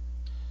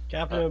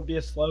 Captain, it would be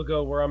a slow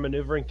go. We're on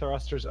maneuvering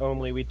thrusters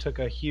only. We took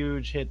a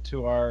huge hit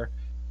to our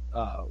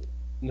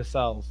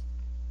nacelles.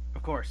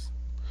 Of course.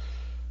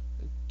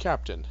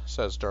 Captain,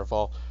 says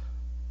Derval,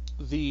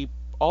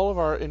 all of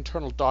our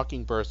internal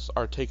docking berths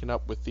are taken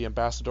up with the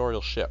ambassadorial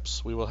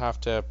ships. We will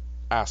have to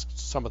ask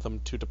some of them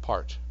to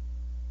depart.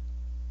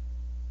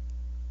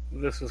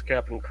 This is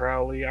Captain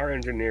Crowley. Our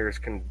engineers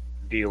can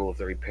deal with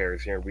the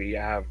repairs here. We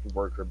have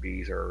worker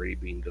bees are already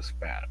being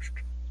dispatched.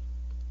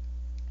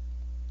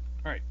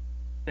 All right.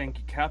 Thank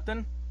you,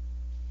 Captain.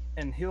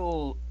 And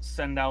he'll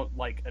send out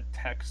like a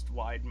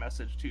text-wide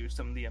message to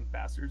some of the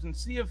ambassadors and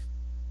see if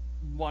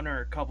one or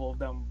a couple of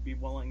them would be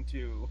willing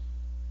to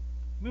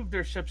move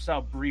their ships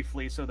out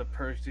briefly so the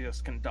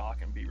Perseus can dock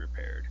and be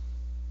repaired.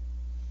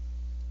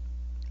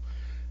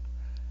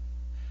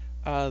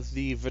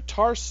 The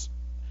Vitars,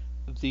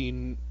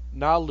 the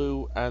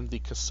Nalu, and the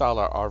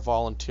Caeliar are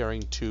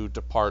volunteering to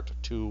depart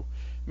to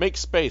make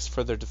space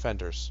for their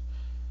defenders.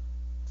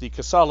 The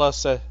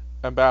Caeliar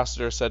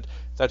ambassador said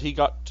that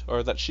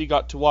she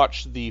got to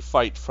watch the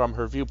fight from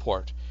her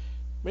viewport.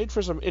 Made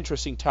for some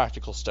interesting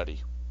tactical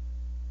study.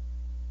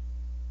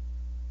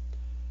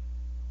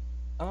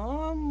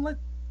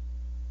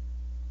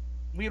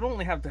 We'd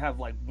only have to have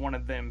like one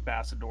of the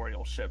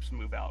ambassadorial ships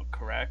move out,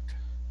 correct?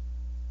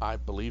 I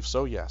believe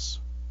so,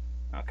 yes.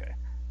 Okay.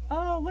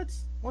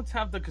 Let's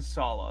have the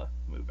Caeliar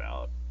move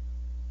out.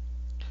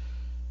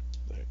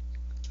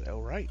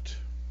 All right.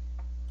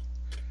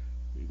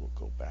 We will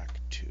go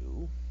back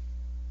to...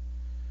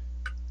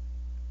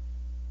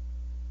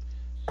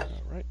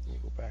 Alright, we'll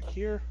go back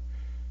here.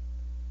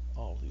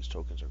 All of these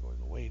tokens are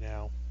going away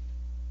now.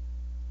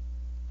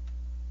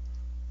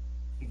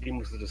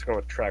 Demos is just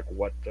going to track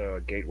what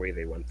gateway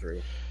they went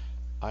through.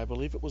 I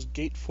believe it was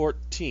Gate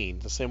 14,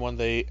 the same one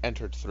they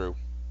entered through.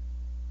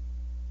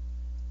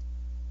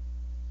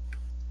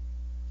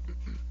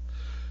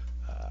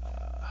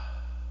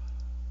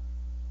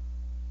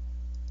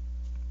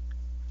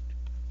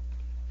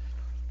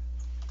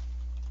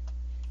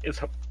 Is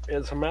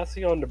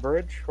Hamasi on the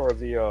bridge or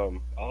the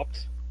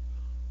ops?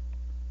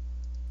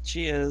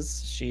 She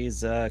is.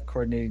 She's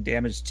coordinating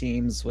damage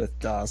teams with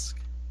Dusk.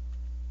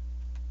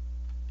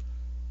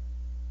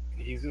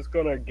 He's just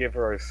gonna give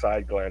her a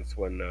side glance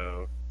when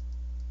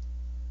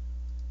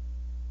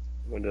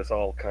this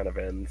all kind of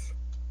ends.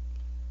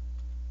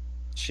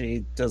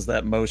 She does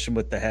that motion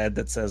with the head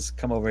that says,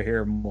 "Come over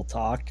here and we'll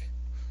talk."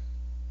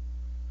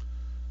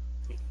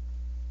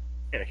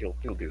 Yeah, he'll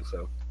do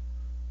so.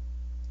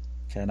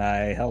 Can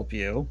I help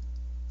you?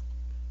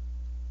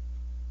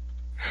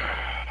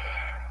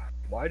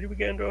 Why did we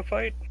get into a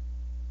fight?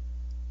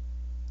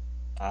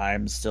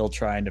 I'm still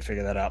trying to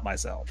figure that out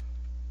myself.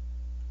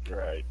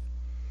 Right.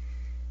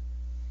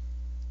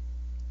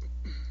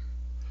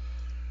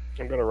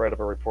 I'm gonna write up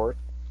a report.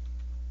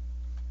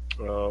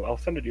 I'll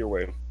send it your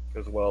way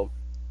as well.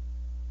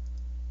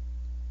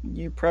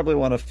 You probably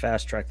want to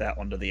fast track that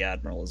one to the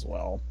Admiral as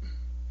well.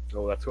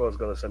 Oh, that's who I was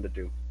gonna send it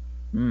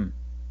to.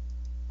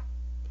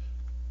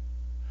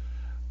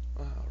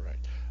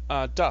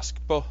 Dusk,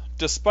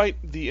 despite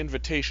the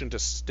invitation to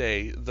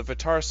stay, the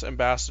Vitars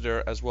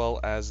ambassador as well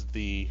as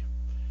the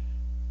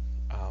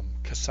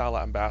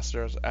Caeliar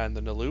ambassadors and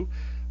the Nalu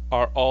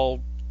are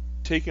all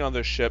taking on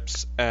their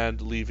ships and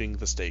leaving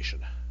the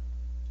station.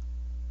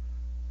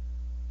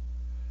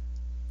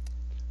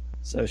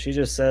 So she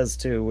just says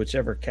to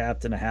whichever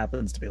captain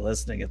happens to be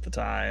listening at the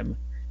time,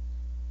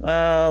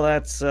 "Well,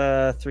 that's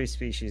 3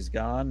 species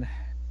gone."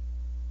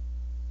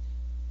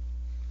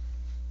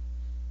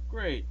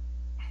 Great.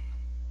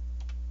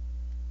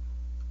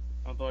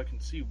 Although I can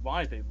see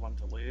why they'd want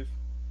to leave.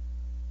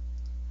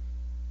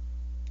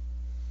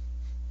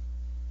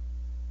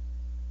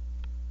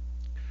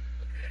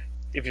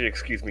 If you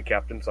excuse me,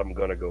 Captains, I'm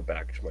gonna go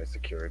back to my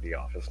security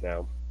office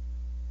now.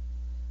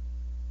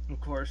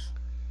 Of course.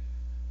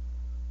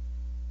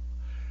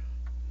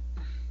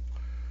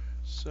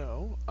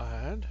 So,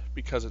 and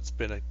because it's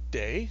been a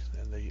day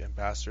and the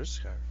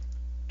ambassadors are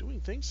doing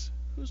things,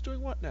 who's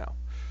doing what now?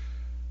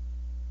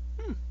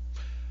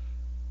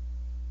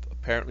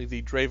 Apparently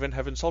the Draven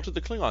have insulted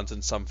the Klingons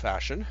in some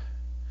fashion,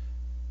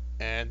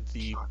 and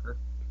the Shocker.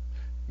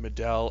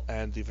 Medel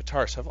and the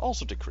Vitars have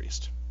also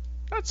decreased.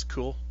 That's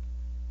cool.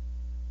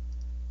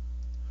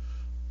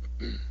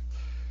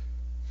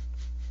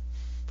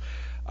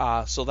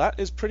 So that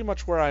is pretty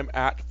much where I'm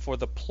at for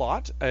the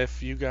plot.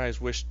 If you guys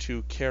wish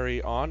to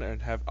carry on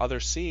and have other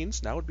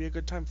scenes, now would be a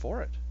good time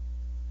for it.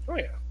 Oh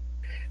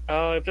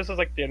yeah. If this is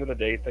like the end of the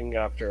day thing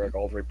after like,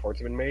 all the reports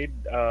have been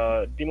made,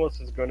 Demos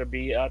is going to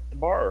be at the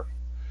bar.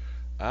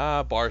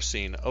 Bar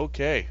scene.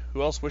 Okay.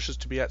 Who else wishes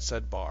to be at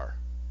said bar?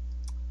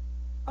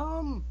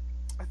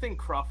 I think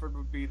Crawford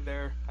would be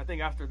there. I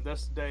think after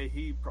this day,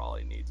 he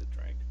probably needs a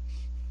drink.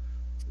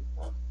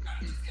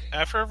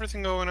 After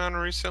everything going on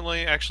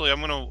recently, actually,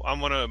 I'm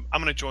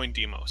gonna join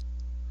Demos.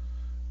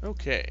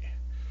 Okay.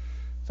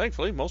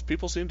 Thankfully, most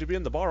people seem to be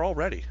in the bar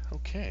already.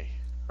 Okay.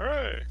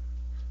 Hooray!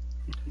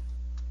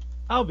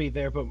 I'll be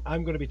there, but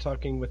I'm going to be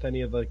talking with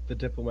any of the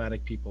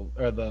diplomatic people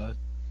or the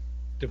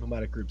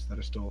diplomatic groups that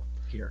are still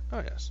here. Oh,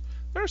 yes.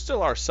 There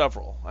still are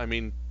several. I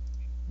mean,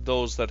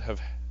 those that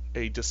have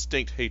a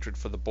distinct hatred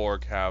for the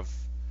Borg have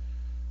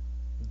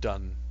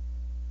gone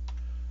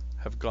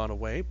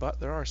away, but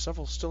there are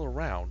several still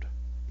around.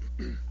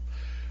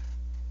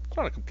 It's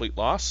not a complete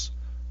loss.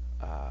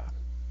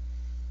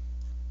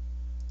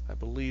 I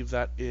believe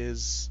that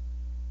is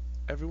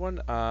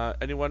everyone.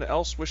 Anyone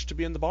else wish to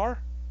be in the bar?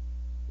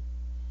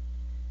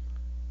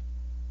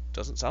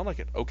 Doesn't sound like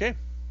it. Okay.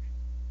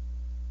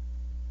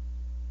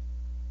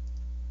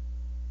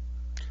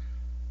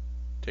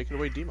 Take it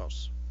away,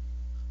 Demos.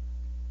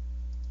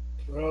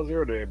 How's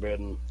your day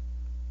been?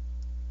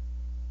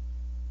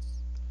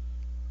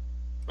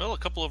 Well, a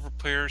couple of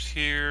repairs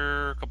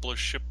here, a couple of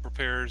ship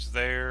repairs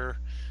there.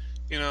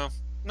 You know,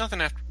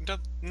 nothing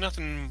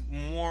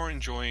more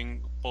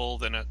enjoyable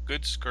than a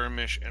good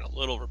skirmish and a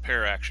little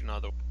repair action.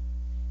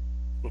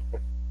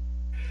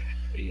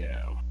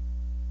 Yeah.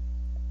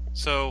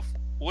 So,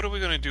 what are we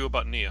going to do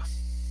about Nia?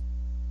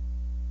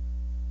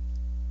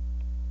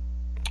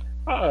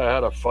 I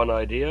had a fun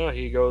idea.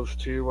 He goes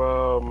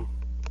to,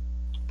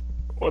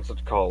 what's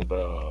it called?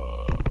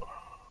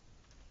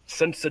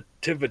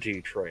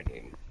 Sensitivity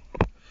training.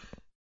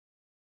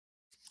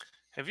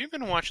 Have you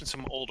been watching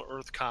some old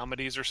Earth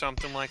comedies or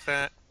something like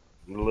that?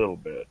 A little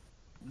bit.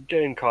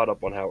 Getting caught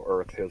up on how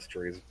Earth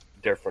history is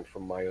different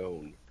from my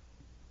own.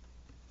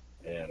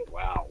 And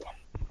wow.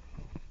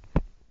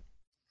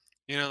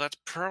 You know, that's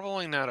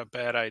probably not a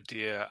bad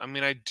idea. I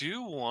mean, I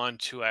do want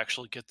to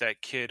actually get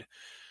that kid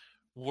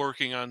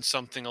working on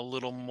something a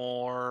little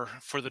more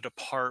for the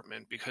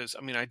department because,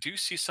 I mean, I do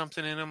see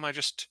something in him.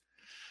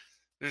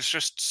 There's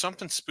just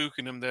something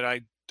spooking him that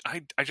I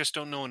just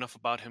don't know enough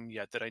about him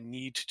yet that I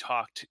need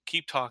to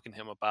keep talking to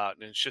him about.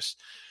 And it's just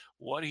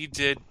what he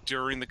did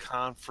during the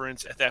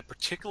conference at that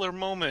particular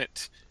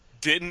moment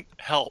didn't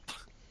help.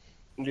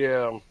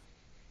 Yeah.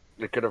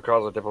 It could have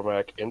caused a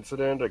diplomatic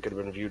incident. It could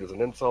have been viewed as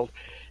an insult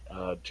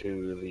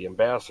to the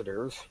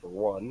ambassadors, for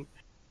one.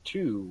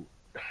 Two,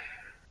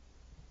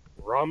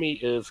 Rami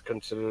is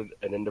considered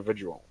an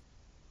individual.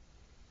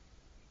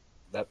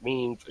 That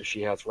means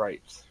she has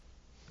rights.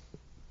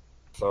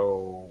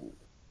 So,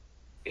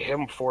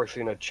 him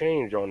forcing a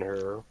change on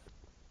her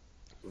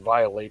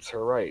violates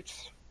her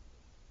rights.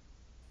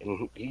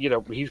 And, you know,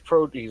 he's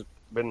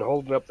been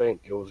holding up saying,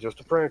 it was just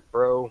a prank,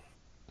 bro,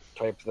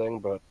 type thing,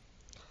 but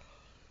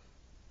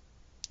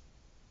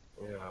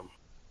yeah.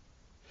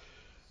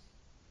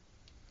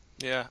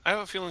 Yeah, I have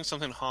a feeling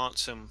something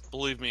haunts him.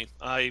 Believe me,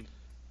 I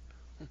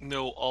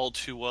know all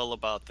too well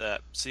about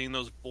that. Seeing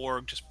those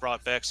Borg just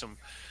brought back some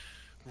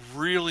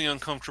really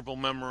uncomfortable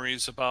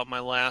memories about my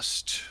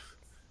last...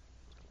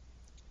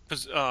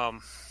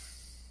 God,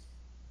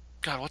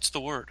 what's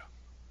the word?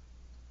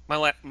 My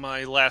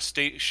last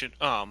station...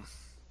 my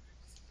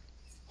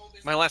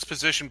last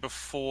position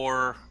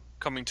before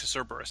coming to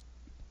Cerberus.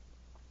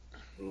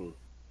 And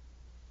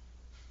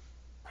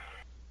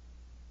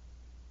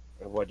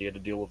what, you had to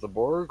deal with the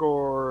Borg,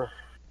 or...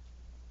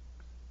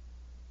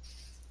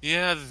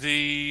 Yeah,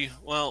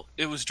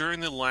 it was during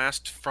the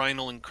last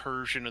final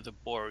incursion of the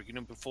Borg, you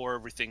know, before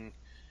everything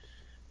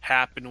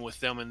happened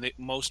with them, and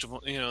most of them,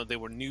 you know, they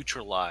were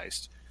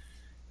neutralized.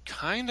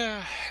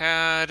 Kinda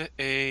had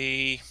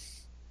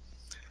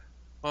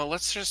well,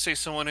 let's just say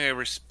someone I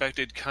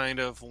respected kind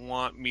of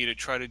want me to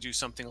try to do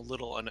something a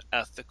little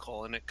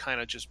unethical, and it kind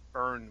of just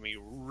burned me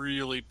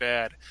really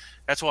bad.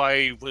 That's why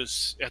I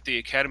was at the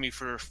academy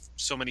for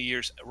so many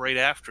years right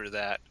after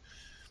that,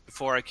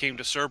 before I came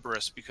to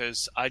Cerberus,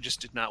 because I just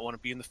did not want to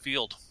be in the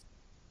field.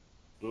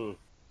 You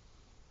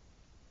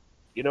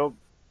know,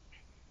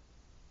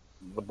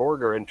 the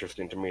Borg are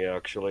interesting to me,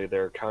 actually.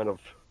 They're kind of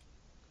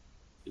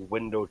a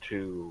window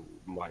to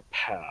my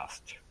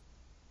past.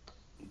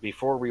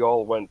 Before we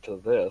all went to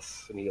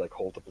this, and he, like,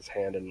 holds up his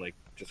hand and, like,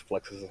 just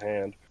flexes his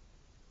hand,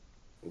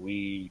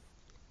 we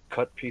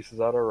cut pieces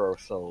out of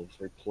ourselves,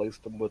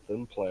 replaced them with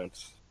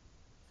implants,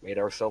 made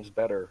ourselves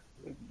better.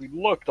 We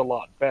looked a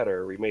lot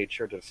better. We made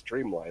sure to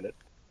streamline it.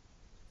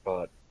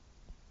 But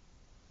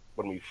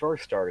when we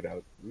first started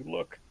out, we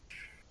looked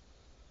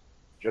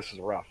just as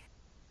rough.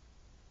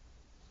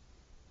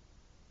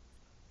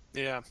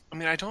 Yeah, I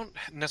mean, I don't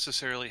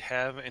necessarily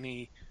have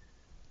any,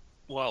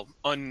 well,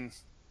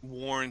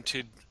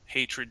 unwarranted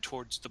hatred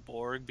towards the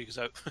Borg, because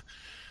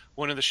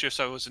one of the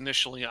ships I was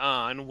initially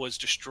on was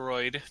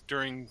destroyed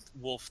during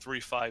Wolf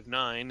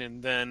 359,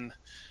 and then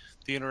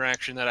the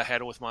interaction that I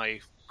had with my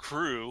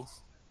crew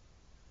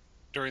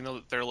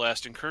during their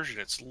last incursion,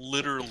 it's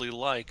literally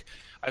like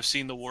I've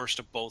seen the worst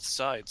of both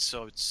sides,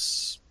 so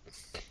it's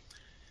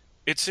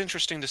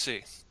interesting to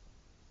see.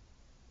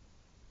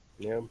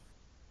 Yeah.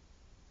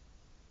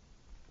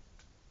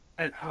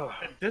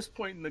 At this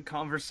point in the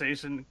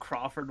conversation,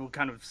 Crawford will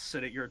kind of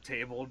sit at your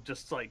table,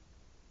 just like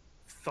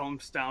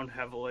thumbs down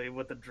heavily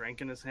with a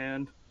drink in his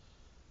hand.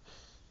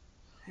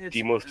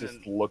 Demos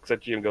just looks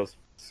at you and goes,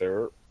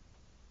 "Sir."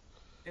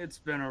 It's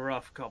been a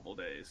rough couple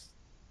days.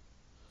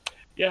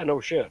 Yeah, no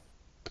shit.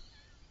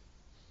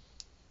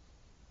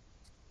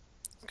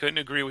 Couldn't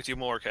agree with you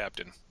more,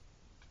 Captain.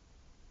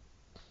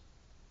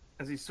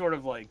 As he sort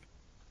of like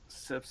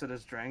sips at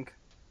his drink.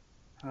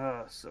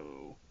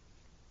 So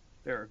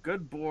they're a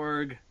good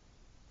Borg.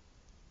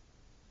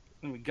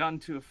 And we got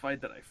into a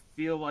fight that I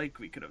feel like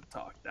we could have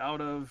talked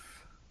out of.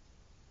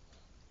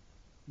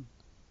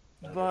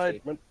 But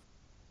Understatement.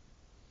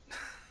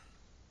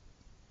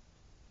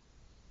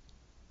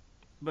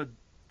 but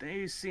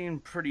they seem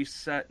pretty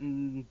set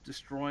in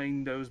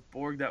destroying those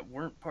Borg that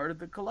weren't part of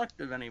the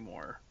collective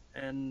anymore.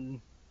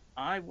 And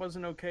I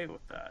wasn't okay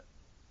with that.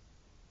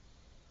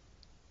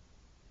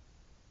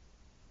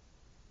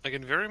 I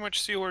can very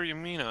much see where you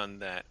mean on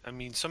that. I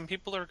mean, some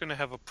people are going to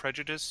have a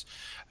prejudice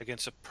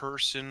against a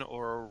person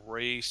or a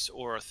race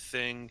or a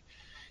thing,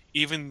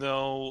 even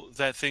though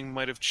that thing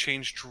might have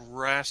changed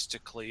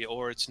drastically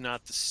or it's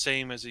not the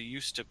same as it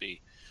used to be.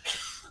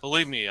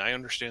 Believe me, I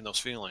understand those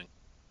feelings.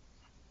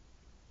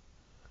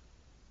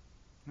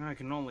 I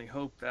can only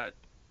hope that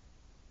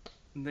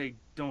they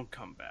don't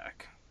come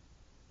back.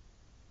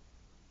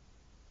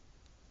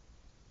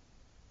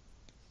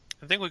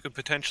 I think we could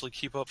potentially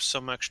keep up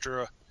some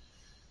extra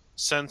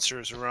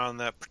sensors around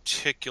that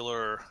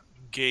particular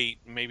gate.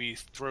 Maybe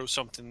throw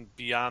something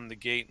beyond the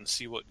gate and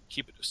see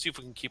if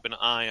we can keep an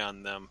eye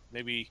on them.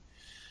 Maybe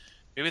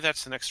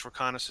that's the next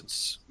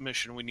reconnaissance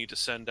mission we need to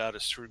send out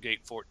is through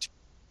Gate 14.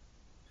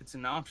 It's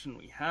an option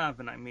we have,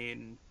 and I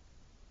mean,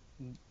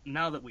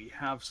 now that we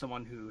have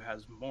someone who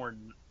has more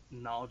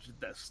knowledge of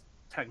this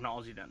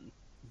technology than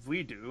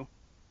we do,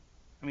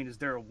 I mean, is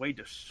there a way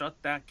to shut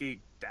that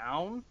gate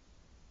down?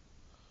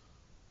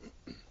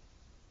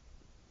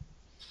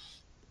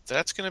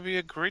 That's going to be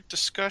a great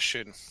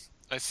discussion.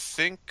 I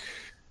think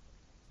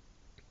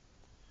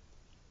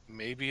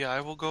maybe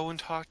I will go and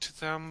talk to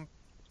them.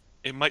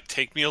 It might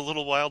take me a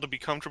little while to be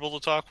comfortable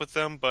to talk with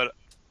them, but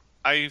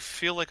I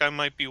feel like I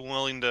might be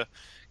willing to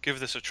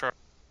give this a try.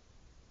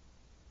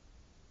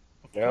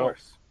 Of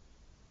course.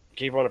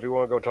 Keep on if you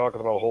want to go talk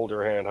with them. I'll hold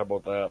your hand. How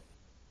about that?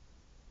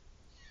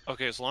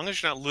 Okay, as long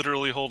as you're not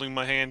literally holding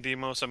my hand,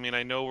 Demos. I mean,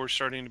 I know we're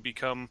starting to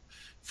become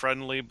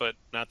friendly, but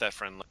not that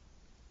friendly.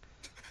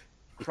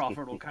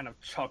 Crawford will kind of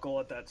chuckle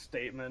at that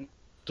statement.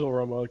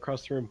 Dilrama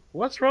across the room.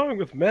 What's wrong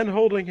with men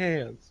holding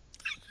hands?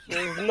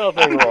 There's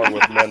nothing wrong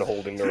with men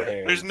holding their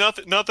hands. There's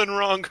nothing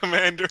wrong,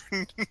 Commander.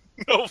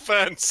 No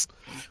offense.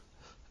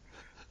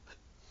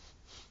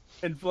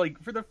 And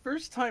like for the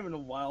first time in a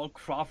while,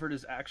 Crawford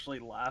is actually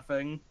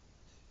laughing.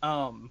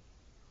 And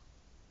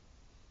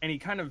he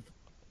kind of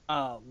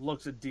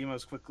looks at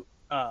Demos quickly.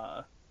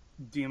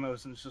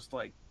 Demos and it's just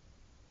like,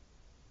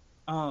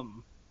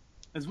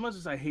 as much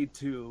as I hate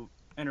to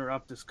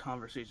interrupt this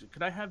conversation,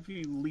 could I have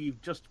you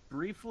leave just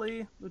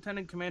briefly,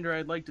 Lieutenant Commander?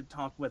 I'd like to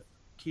talk with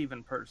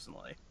Kevin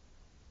personally.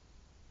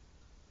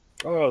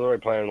 Oh, I was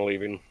already planning on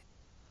leaving.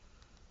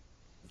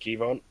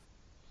 Kevon,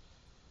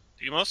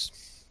 Demos?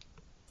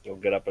 he'll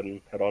get up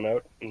and head on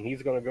out, and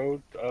he's gonna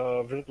go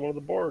visit one of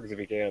the Borgs if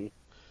he can.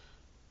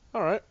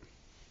 All right.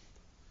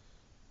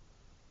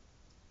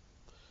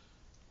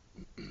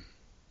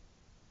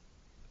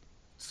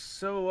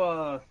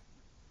 So,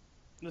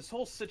 this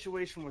whole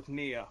situation with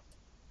Nia,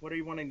 what are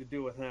you wanting to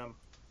do with him?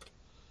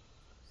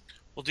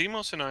 Well,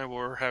 Demos and I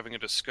were having a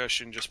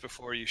discussion just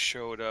before you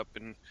showed up,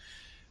 and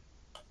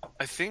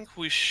I think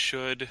we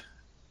should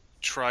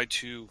try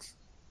to,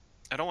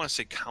 I don't want to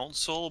say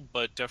counsel,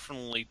 but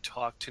definitely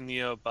talk to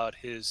Nia about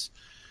his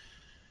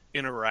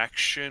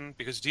interaction,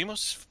 because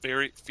Demos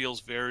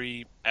feels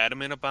very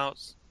adamant about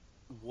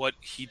what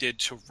he did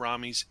to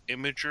Rami's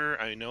imager.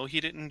 I know he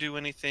didn't do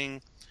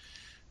anything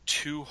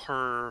to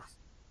her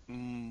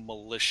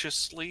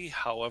maliciously,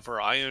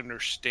 however, I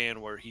understand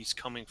where he's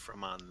coming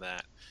from on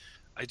that.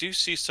 I do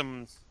see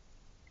some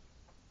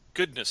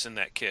goodness in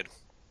that kid.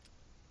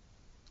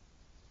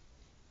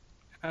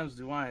 As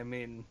do I. I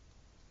mean,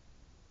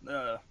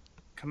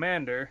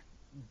 Commander,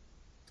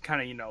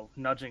 kind of,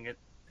 nudging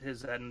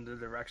his head in the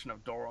direction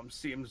of Durham,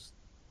 seems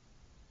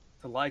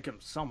to like him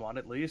somewhat,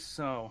 at least,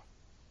 so...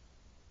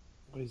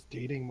 He's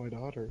dating my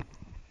daughter.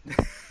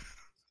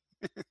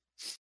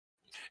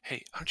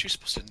 Hey, aren't you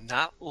supposed to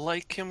not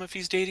like him if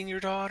he's dating your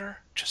daughter?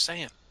 Just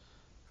saying.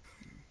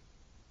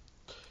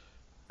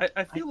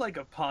 I feel like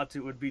a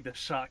Patu would be the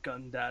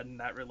shotgun dad in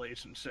that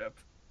relationship.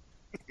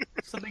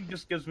 Something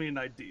just gives me an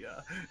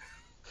idea.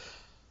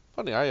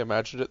 Funny, I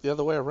imagined it the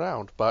other way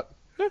around, but...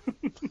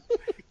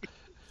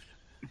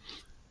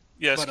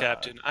 Yes, But,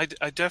 Captain.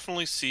 I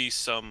definitely see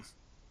some...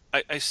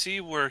 I see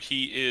where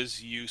he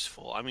is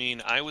useful. I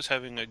mean, I was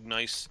having a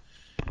nice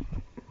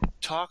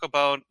talk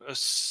about a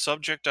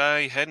subject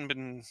I hadn't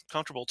been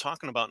comfortable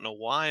talking about in a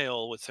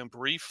while with him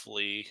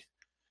briefly.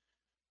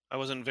 I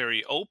wasn't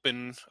very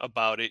open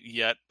about it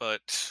yet,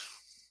 but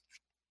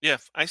Yeah,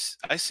 I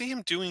see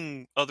him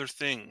doing other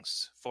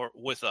things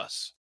with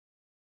us.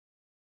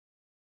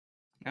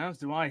 As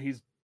do I.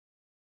 He's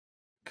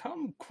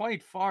come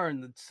quite far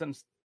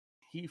since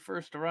he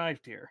first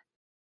arrived here.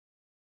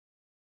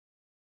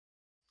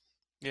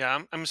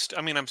 Yeah,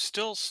 I mean, I'm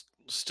still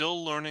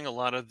learning a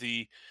lot of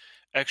the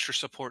extra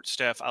support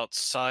staff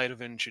outside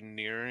of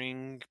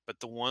engineering, but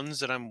the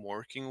ones that I'm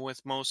working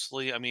with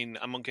mostly, I mean,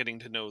 I'm getting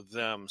to know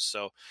them.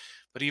 So,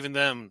 but even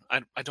them,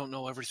 I don't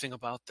know everything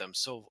about them.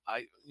 So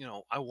I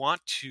don't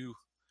want to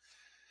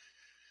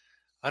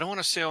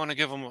say I want to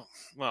give them,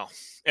 well,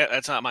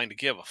 that's not mine to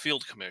give, a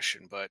field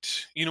commission,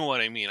 but you know what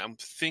I mean. I'm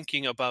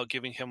thinking about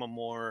giving him a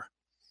more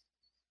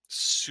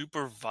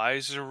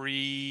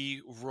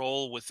supervisory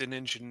role within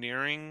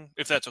engineering,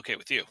 if that's okay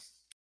with you.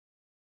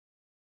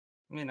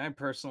 I mean, I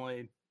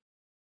personally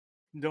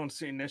don't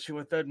see an issue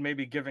with it.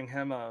 Maybe giving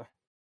him a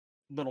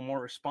little more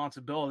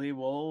responsibility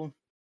will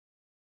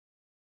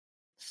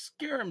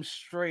scare him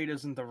straight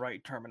isn't the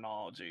right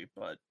terminology,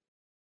 but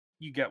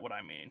you get what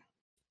I mean.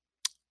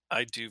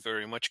 I do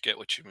very much get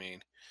what you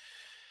mean.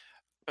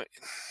 I,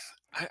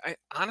 I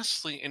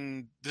honestly,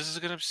 and this is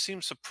going to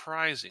seem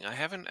surprising, I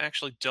haven't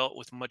actually dealt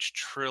with much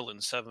Trill in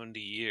 70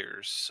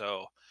 years.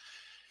 So,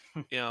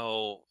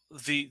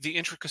 the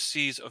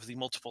intricacies of the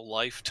multiple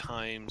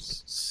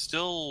lifetimes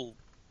still,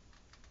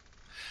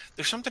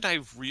 there's something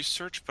I've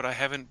researched, but I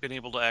haven't been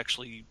able to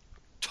actually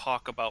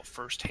talk about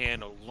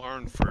firsthand or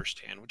learn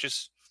firsthand, which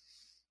is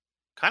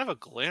kind of a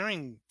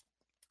glaring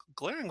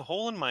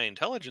hole in my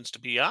intelligence, to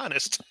be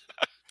honest.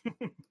 Just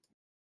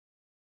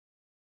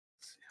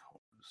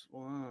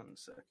 1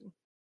 second.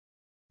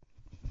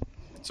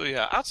 So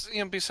yeah,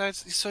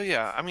 besides, so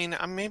yeah, I mean,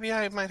 maybe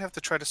I might have to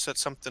try to set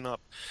something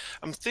up.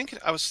 I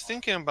was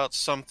thinking about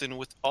something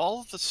with all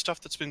of the stuff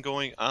that's been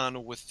going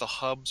on with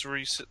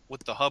the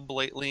with the hub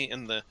lately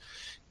and the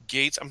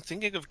gates. I'm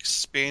thinking of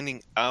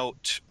expanding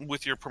out,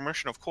 with your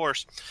permission, of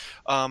course,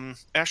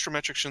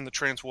 astrometrics and the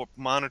transwarp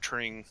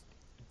monitoring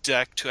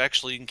deck to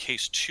actually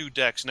encase 2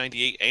 decks,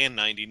 98 and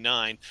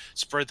 99.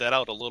 Spread that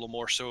out a little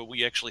more so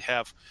we actually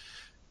have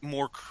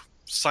more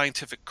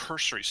scientific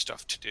cursory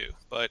stuff to do.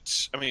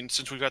 But I mean,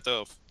 since we've got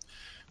the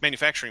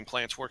manufacturing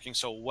plants working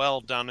so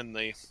well down in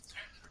the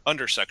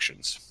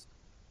undersections,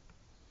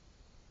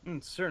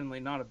 It's certainly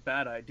not a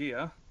bad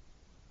idea.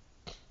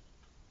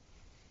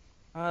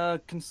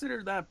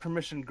 Consider that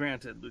permission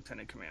granted,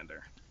 Lieutenant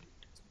Commander.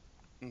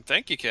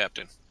 thank you,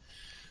 Captain.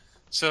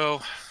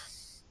 So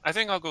I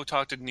think I'll go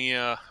talk to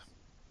Nia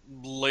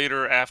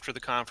later after the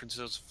conference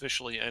has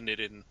officially ended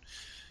and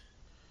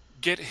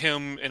get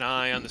him and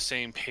I on the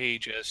same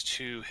page as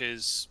to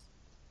his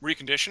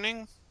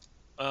reconditioning.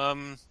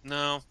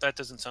 No, that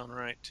doesn't sound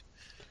right.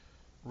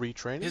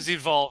 Retraining? His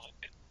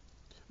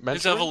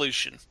Mentoring?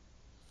 evolution,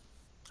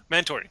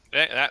 mentoring.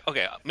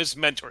 Okay, Miss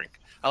Mentoring.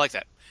 I like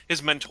that.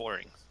 His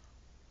mentoring.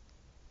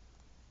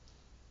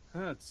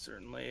 That's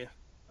certainly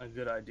a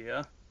good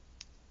idea.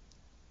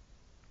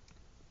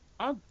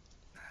 And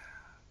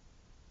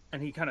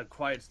he kind of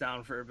quiets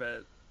down for a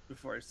bit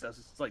before he says,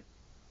 it's like,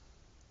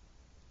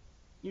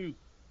 you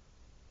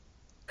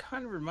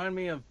kind of remind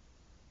me of,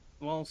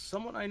 well,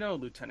 someone I know,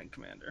 Lieutenant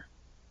Commander.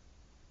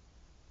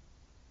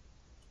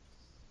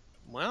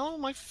 Well,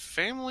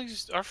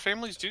 our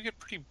families do get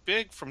pretty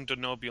big from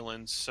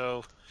denobulins,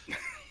 so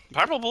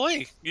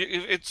probably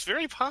it's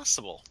very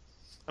possible.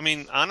 I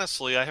mean,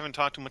 honestly, I haven't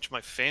talked to much of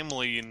my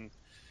family in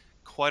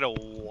quite a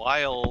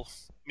while.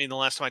 I mean, the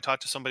last time I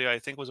talked to somebody, I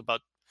think, was about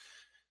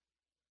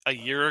a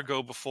year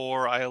ago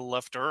before I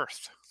left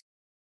Earth.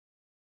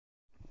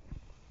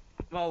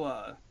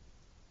 Well,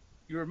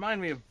 you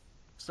remind me of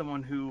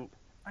someone who,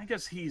 I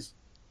guess he's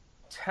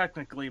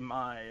technically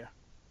my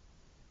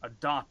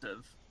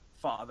adoptive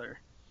father.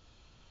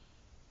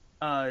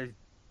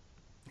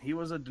 He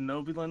was a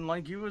denobulan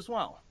like you as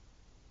well.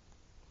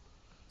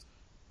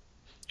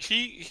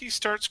 He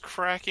starts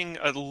cracking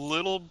a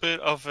little bit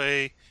of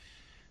a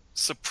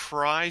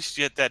surprised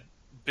yet that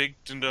big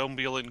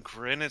denobulan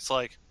grin. It's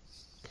like,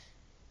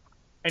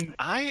 And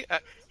he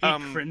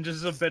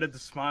cringes a bit at the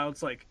smile.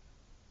 It's like,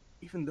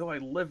 even though I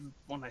live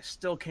one, I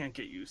still can't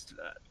get used to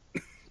that.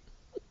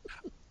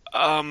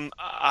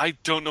 I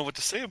don't know what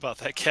to say about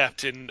that,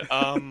 Captain.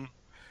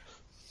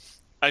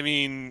 I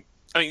mean,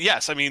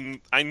 yes. I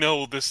mean, I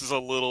know this is a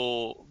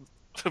little.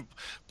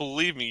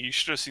 Believe me, you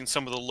should have seen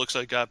some of the looks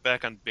I got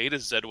back on Beta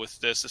Z with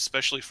this,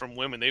 especially from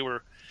women.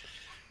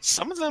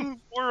 Some of them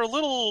were a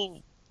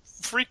little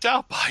freaked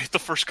out by it the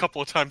first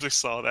couple of times they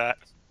saw that.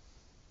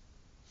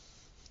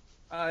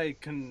 I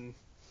can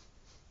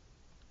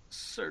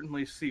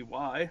certainly see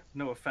why.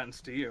 No offense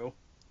to you.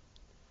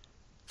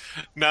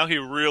 Now he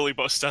really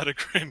busts out a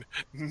grin.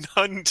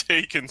 None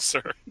taken,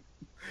 sir.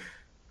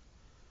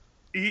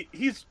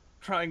 He's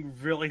trying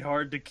really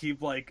hard to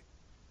keep, like,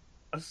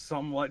 a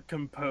somewhat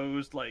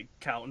composed, like,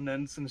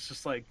 countenance, and it's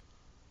just like,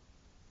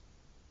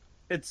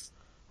 it's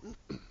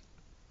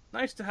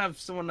nice to have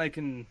someone I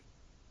can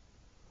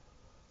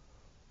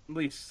at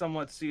least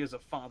somewhat see as a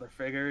father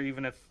figure,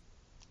 even if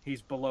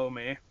he's below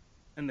me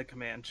in the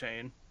command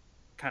chain.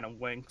 Kind of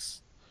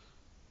winks.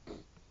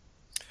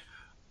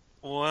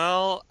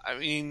 Well, I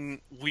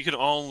mean, we can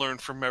all learn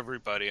from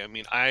everybody. I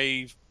mean,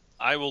 I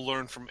will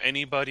learn from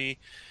anybody.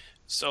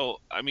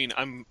 So, I mean,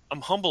 I'm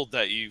humbled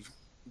that you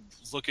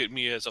look at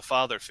me as a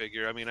father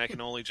figure. I mean, I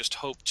can only just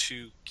hope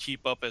to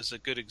keep up as a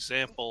good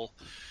example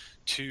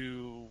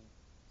to,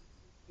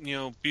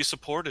 be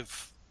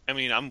supportive. I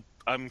mean,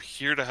 I'm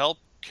here to help,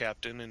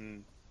 Captain,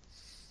 and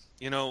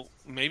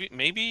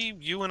maybe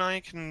you and I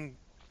can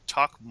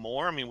talk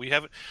more. I mean, we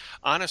haven't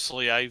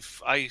honestly, I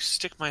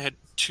stick my head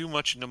too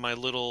much into my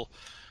little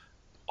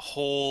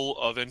hole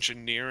of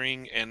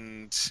engineering,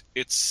 and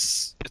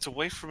it's a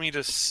way for me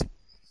to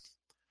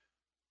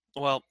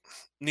well,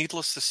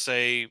 needless to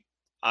say,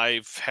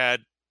 I've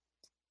had,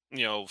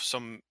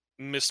 some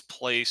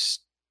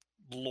misplaced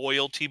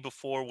loyalty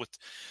before with,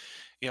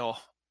 you know,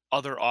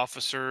 other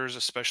officers,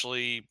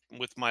 especially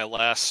with my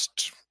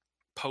last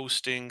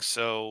posting,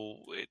 so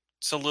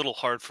it's a little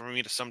hard for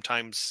me to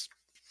sometimes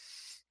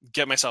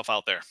get myself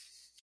out there.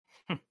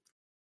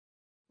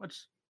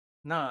 Which,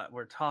 nah,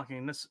 we're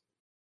talking. This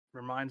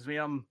reminds me,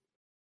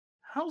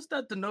 how's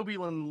that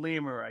Denobulan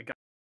lemur I got?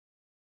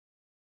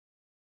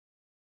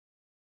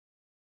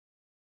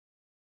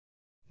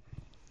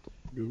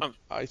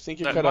 I think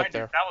you That cut out Mind you,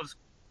 there. that was.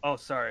 Oh,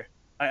 sorry.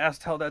 I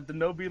asked how that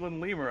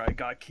Denobulan lemur I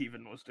got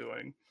Kevin was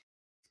doing.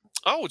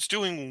 Oh, it's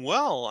doing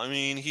well. I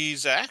mean,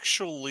 he's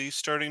actually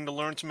starting to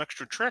learn some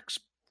extra tricks.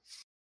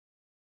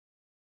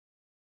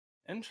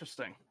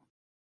 Interesting.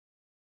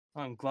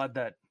 I'm glad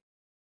that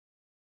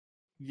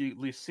you at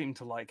least seem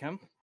to like him.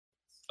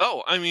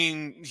 Oh, I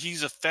mean,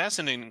 he's a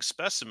fascinating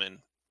specimen.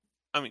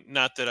 I mean,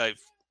 not that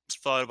I've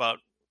thought about.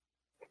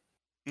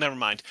 Never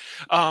mind.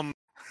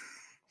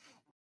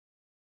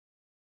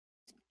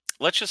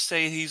 Let's just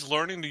say he's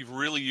learning to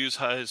really use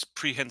his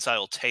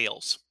prehensile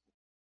tails.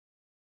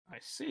 I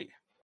see.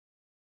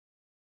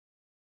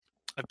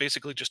 I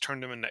basically just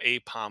turned him into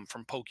Apom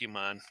from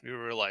Pokemon.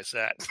 You realize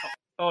that?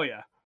 Oh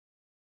yeah.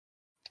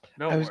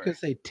 Don't I was worry. gonna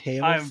say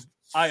tails.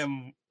 I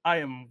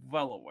am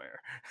well aware.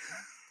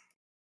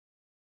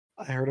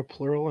 I heard a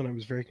plural and I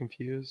was very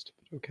confused.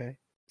 But okay.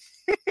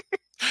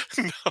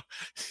 No.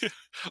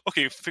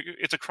 Okay,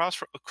 it's a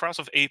cross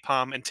of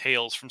Apom and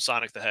Tails from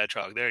Sonic the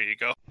Hedgehog. There you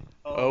go.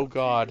 Oh,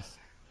 God.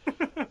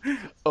 jeez.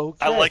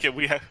 Okay. I like it.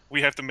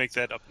 We have to make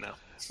that up now.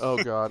 Oh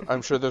God,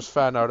 I'm sure there's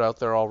fan art out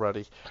there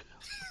already.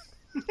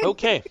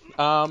 Okay.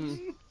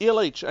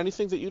 ELH,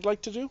 anything that you'd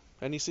like to do?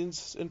 Any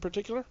scenes in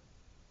particular?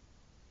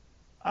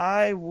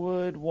 I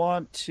would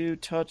want to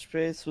touch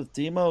base with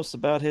Demos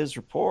about his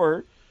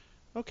report.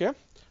 Okay.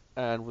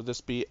 And would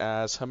this be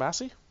as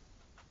Hamasi?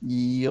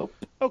 Yep.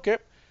 Okay.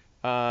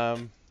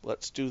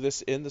 Let's do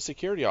this in the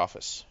security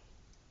office.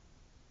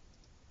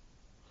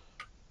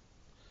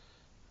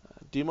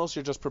 Demos,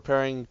 you're just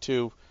preparing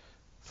to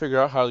figure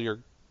out how you're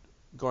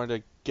going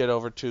to get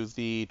over to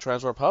the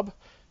Transwarp hub,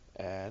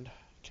 and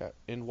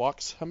in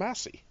walks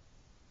Hamasi.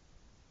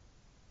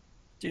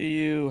 Do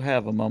you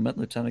have a moment,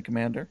 Lieutenant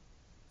Commander?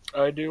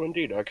 I do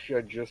indeed. Actually,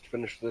 I just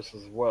finished this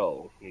as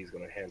well. He's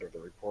going to hand her the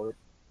report.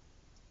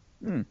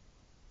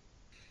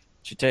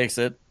 She takes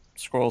it,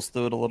 scrolls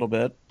through it a little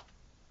bit,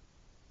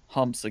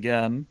 humps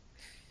again,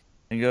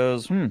 and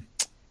goes,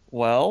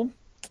 well,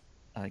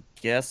 I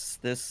guess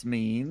this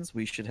means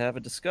we should have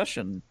a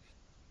discussion.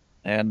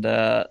 And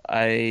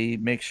I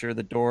make sure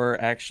the door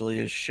actually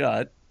is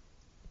shut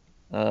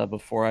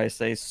before I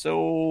say,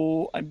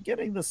 so I'm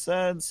getting the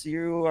sense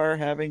you are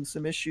having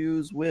some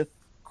issues with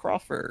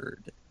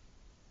Crawford.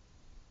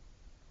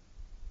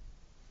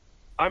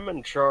 I'm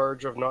in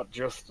charge of not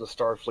just the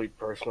Starfleet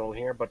personnel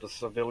here, but the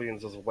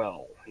civilians as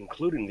well,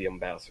 including the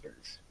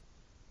ambassadors.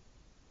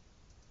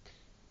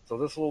 So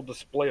this little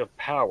display of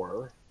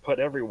power put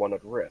everyone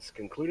at risk,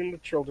 including the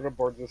children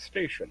aboard the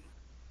station.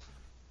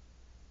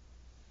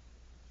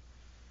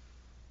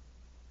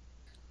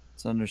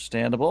 It's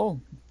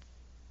understandable.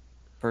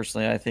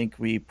 Personally, I think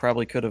we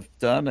probably could have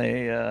done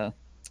a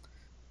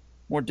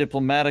more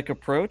diplomatic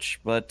approach,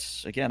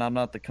 but again, I'm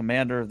not the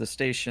commander of the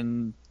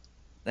station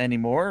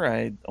anymore.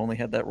 I only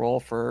had that role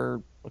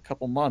for a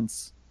couple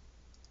months.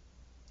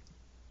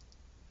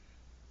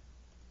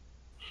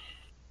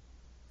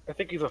 I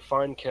think he's a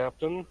fine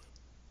captain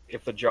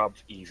if the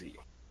job's easy.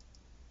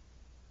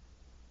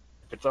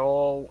 If it's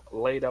all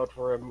laid out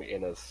for him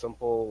in a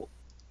simple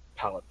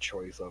palette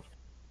choice of,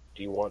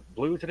 do you want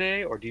blue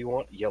today or do you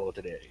want yellow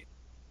today?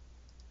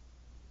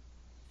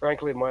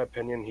 Frankly, in my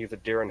opinion, he's a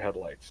deer in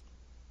headlights.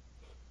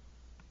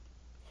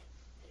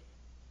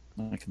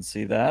 I can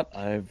see that.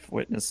 I've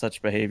witnessed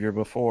such behavior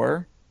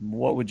before.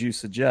 What would you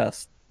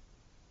suggest?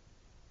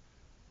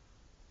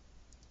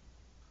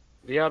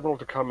 The Admiral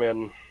to come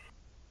in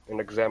and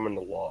examine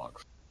the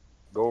logs.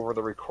 Go over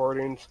the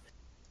recordings.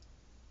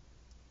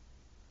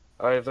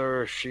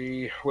 Either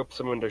she whips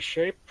him into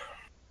shape,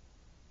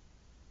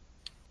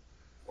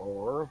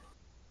 or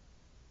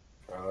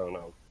I don't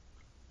know.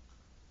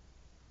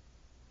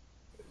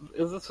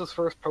 Is this his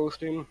first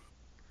posting?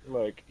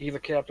 Like, he's a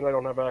captain, I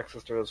don't have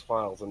access to his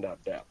files in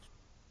that depth.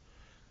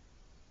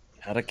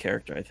 Out of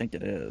character, I think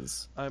it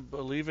is. I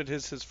believe it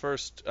is his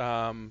first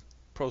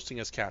posting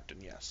as captain,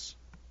 yes.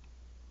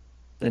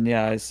 Then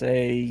yeah, I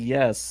say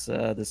yes.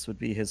 This would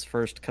be his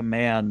first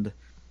command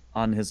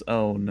on his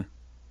own.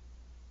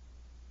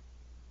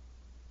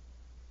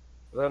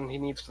 Then he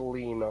needs to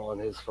lean on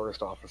his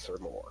first officer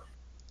more.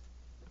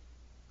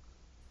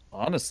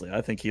 Honestly,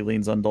 I think he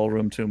leans on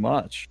Dolrum too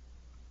much.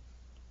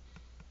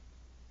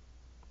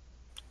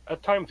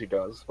 At times he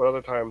does, but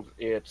other times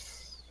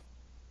it's,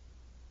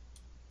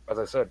 as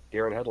I said,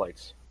 deer in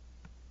headlights.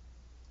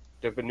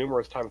 There's been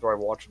numerous times where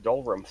I've watched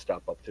Dolrum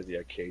step up to the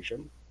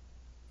occasion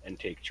and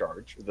take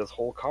charge. This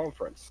whole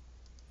conference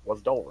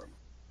was Dolrum.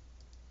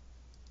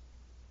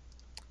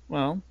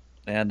 Well,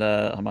 and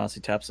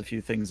Hamasi taps a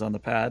few things on the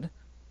pad.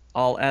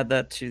 I'll add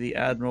that to the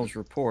Admiral's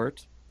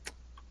report.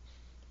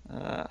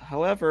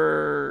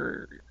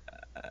 However,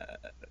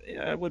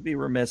 I would be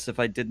remiss if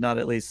I did not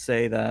at least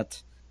say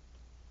that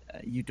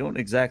you don't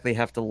exactly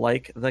have to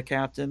like the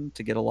captain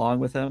to get along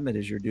with him. It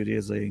is your duty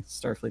as a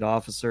Starfleet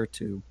officer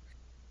to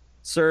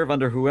serve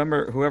under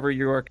whoever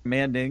you are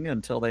commanding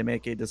until they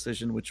make a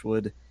decision which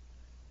would,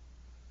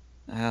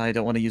 I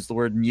don't want to use the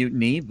word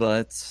mutiny,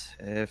 but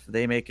if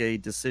they make a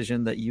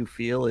decision that you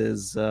feel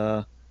is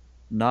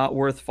not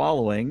worth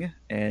following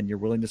and you're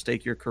willing to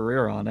stake your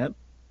career on it.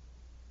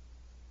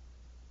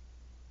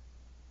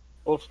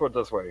 Well, let's put it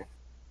this way.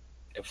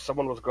 If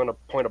someone was going to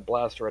point a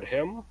blaster at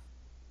him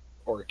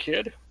or a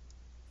kid,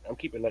 I'm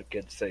keeping that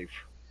kid safe.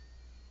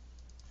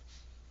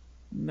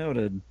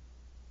 Noted.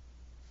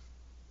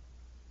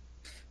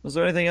 Was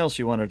there anything else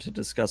you wanted to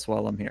discuss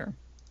while I'm here?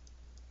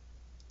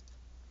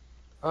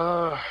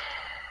 I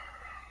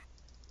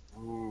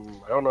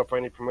don't know if I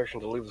need permission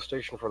to leave the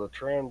station for the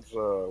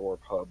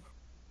warp hub.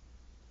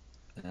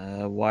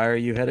 Why are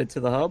you headed to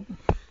the hub?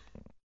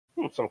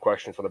 Some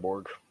questions for the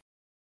Borg.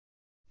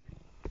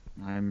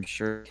 I'm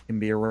sure it can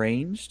be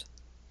arranged.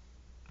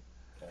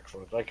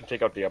 Excellent. I can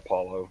take out the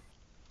Apollo.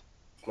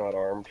 It's not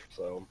armed,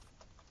 so...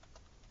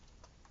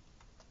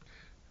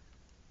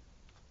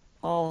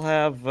 I'll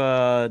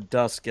have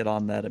Dusk get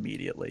on that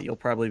immediately. You'll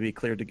probably be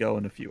cleared to go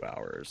in a few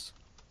hours.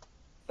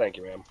 Thank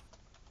you, ma'am.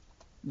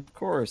 Of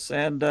course.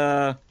 And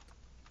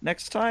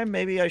next time,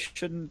 maybe I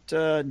shouldn't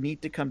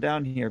need to come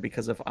down here,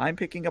 because if I'm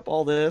picking up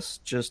all this,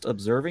 just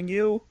observing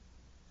you,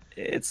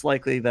 it's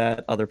likely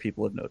that other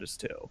people have noticed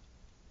too.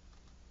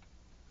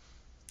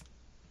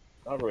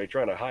 Not really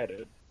trying to hide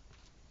it.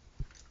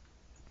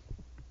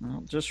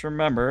 Well, just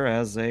remember,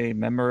 as a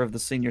member of the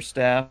senior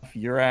staff,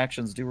 your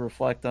actions do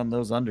reflect on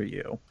those under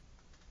you.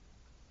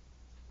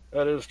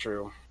 That is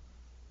true.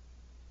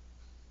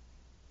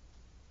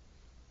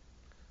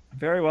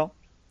 Very well.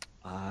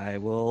 I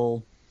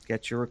will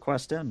get your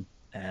request in,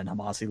 and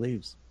Hamasi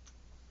leaves.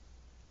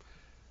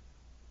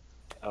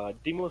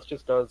 Deimos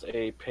just does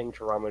a ping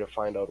to Rami to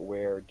find out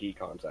where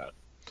Deacon's at.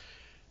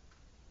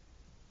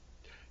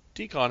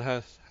 Deacon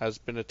has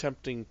been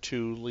attempting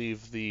to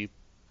leave the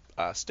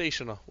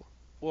station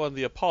on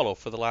the Apollo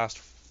for the last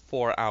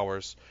 4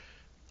 hours.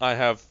 I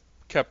have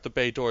kept the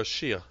bay doors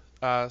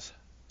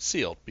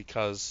sealed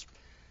because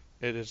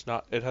it has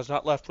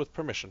not left with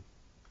permission.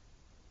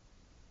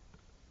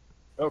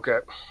 Okay.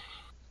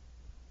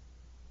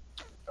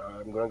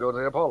 I'm gonna go to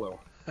the Apollo.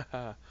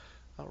 All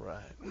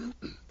right.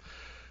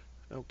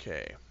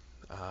 Okay.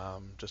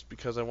 Just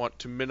because I want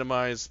to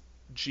minimize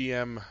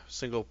GM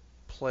single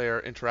player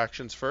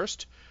interactions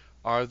first,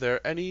 are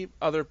there any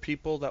other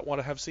people that want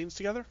to have scenes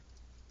together?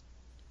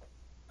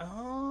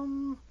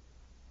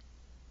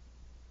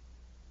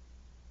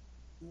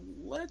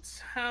 Let's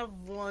have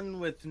one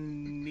with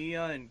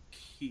Nia and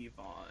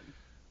Kevon.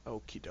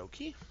 Okie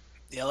dokie.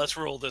 Yeah, let's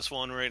roll this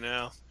one right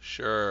now.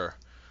 Sure.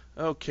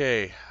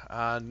 Okay.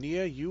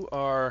 Nia, you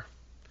are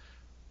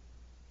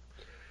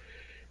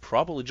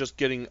probably just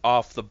getting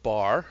off the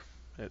bar.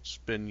 It's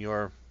been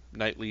your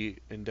nightly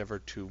endeavor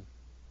to...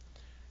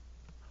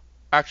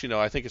 Actually, no,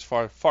 I think it's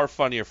far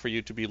funnier for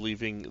you to be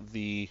leaving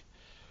the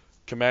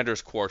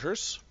commander's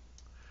quarters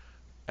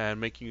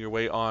and making your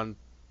way on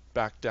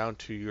back down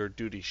to your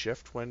duty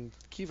shift when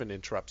Kevon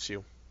interrupts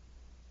you.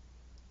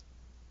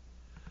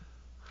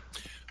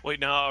 Wait,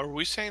 now, are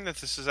we saying that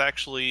this is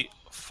actually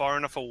far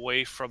enough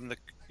away from the,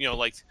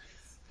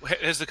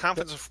 has the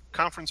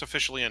conference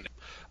officially ended?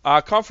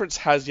 Conference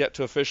has yet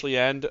to officially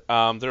end.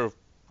 There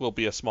will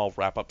be a small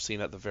wrap-up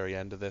scene at the very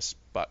end of this,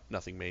 but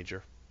nothing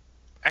major.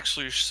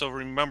 Actually, so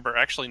remember,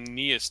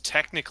 Nia's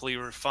technically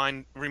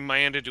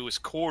remanded to his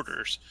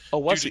quarters. Oh,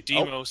 was due he? to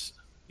Deimos.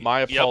 My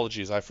Yep.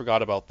 apologies. I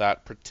forgot about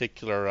that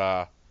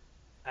particular...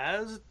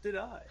 As did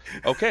I.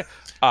 Okay.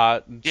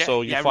 Yeah,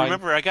 So you find...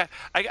 remember, I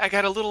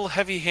got a little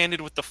heavy-handed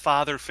with the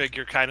father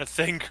figure kind of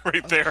thing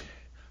right there.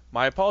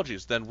 My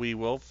apologies. Then we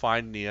will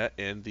find Nia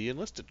in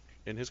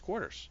his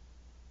quarters.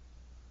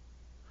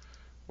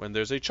 When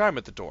there's a chime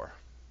at the door.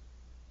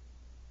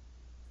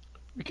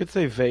 We could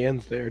say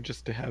Van's there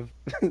just to have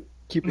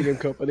keeping him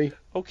company.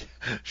 Okay.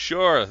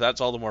 Sure, that's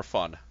all the more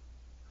fun.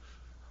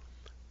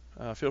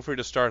 Feel free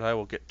to start. I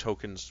will get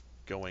tokens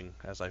going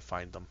as I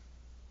find them.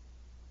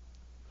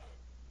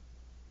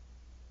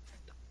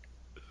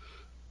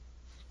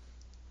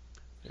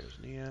 There's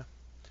Nia.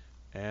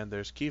 And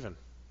there's Kevon.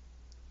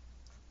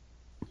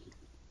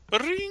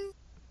 Ring.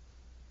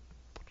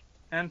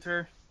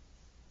 Enter.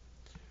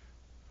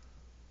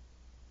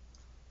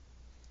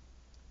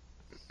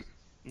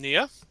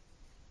 Nia?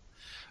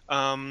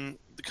 The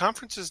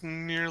conference is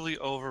nearly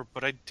over,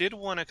 but I did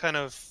want to kind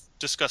of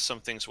discuss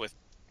some things with.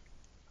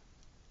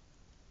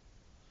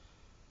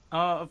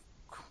 Of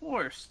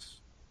course.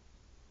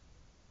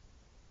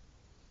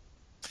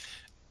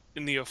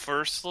 Nia,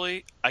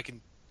 firstly, I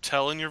can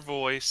tell in your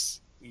voice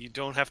you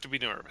don't have to be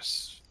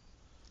nervous.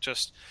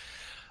 Just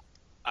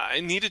I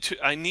need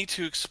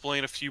to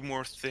explain a few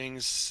more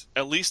things,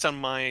 at least on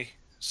my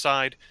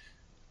side,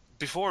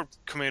 before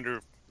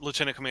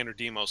Lieutenant Commander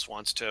Demos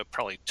wants to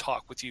probably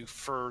talk with you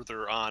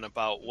further on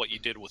about what you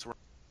did with.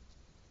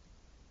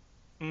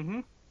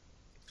 Mm-hmm.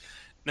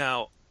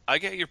 Now, I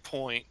get your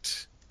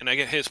point, and I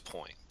get his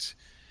point.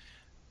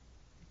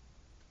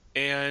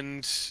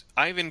 And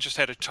I even just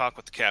had a talk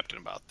with the captain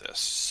about this.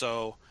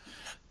 So,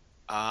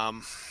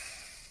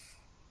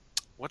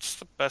 what's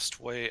the best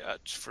way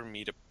for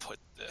me to put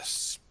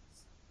this?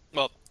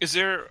 Well, is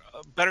there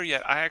better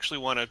yet? I actually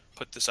want to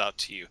put this out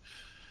to you.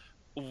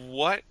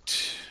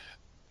 What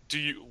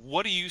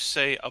do you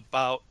say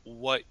about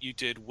what you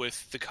did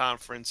with the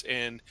conference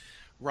and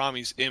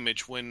Rami's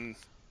image when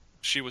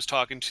she was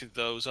talking to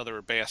those other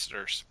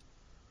ambassadors?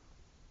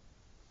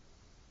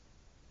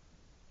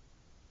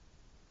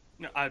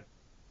 No,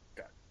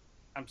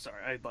 I'm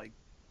sorry. I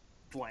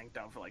blanked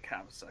out for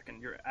half a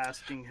second. You're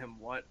asking him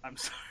what? I'm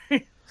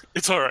sorry.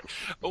 It's all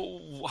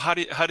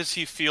right. How does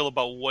he feel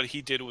about what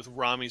he did with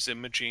Rami's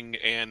imaging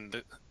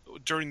and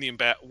during the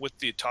with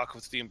the talk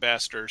with the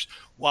ambassadors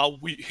while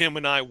him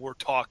and I were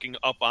talking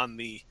up on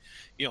the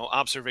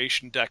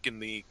observation deck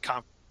in the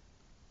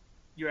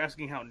You're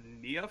asking how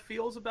Nia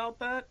feels about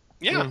that?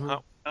 Yeah.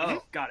 Mhm.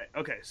 Oh, got it.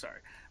 Okay,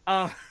 sorry.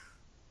 I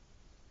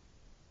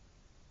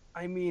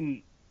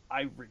mean,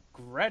 I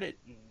regret it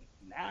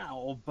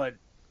now, but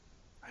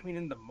I mean,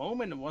 in the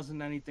moment, it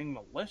wasn't anything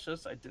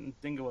malicious. I didn't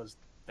think it was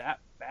that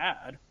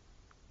bad.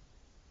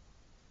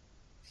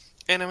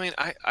 And I mean,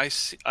 I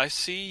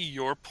see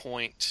your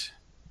point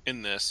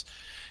in this.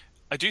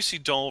 I do see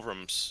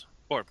Dolrum's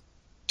or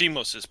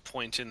Demos's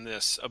point in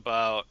this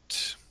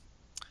about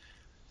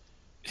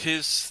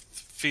his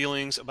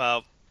feelings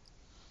about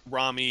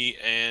Rami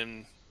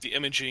and the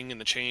imaging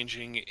and the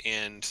changing,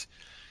 and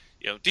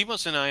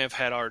Demos and I have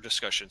had our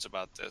discussions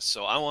about this,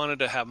 so I wanted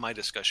to have my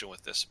discussion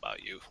with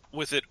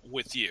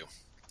you.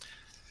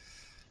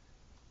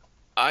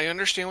 I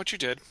understand what you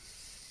did.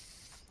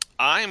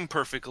 I'm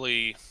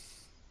perfectly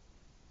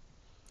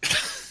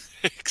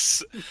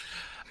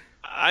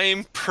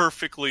I'm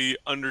perfectly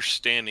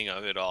understanding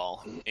of it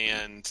all,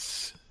 and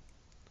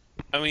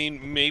I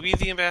mean, maybe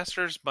the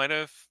ambassadors might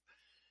have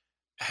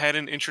had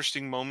an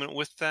interesting moment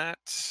with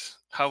that.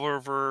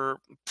 However,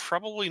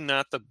 probably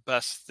not the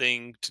best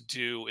thing to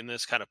do in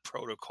this kind of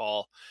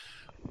protocol.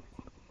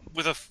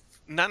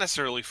 Not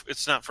necessarily,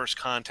 it's not first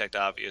contact,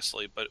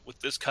 obviously, but with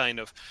this kind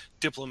of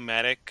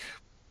diplomatic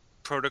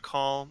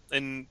protocol,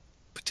 and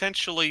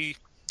potentially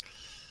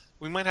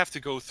we might have to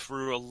go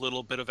through a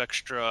little bit of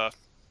extra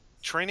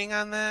training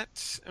on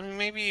that. I mean,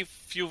 maybe a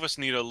few of us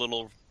need a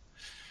little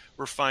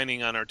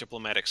refining on our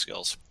diplomatic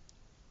skills.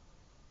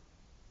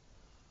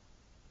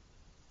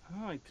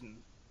 Oh, I can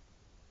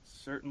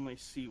certainly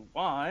see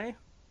why.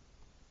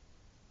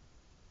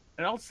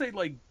 And I'll say,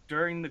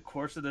 during the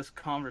course of this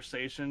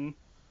conversation,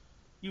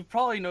 you've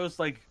probably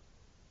noticed,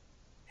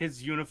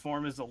 his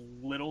uniform is a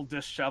little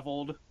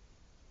disheveled.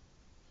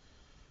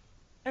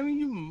 I mean,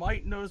 you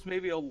might notice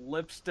maybe a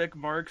lipstick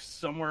mark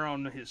somewhere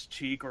on his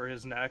cheek or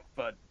his neck,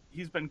 but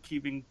he's been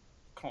keeping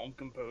calm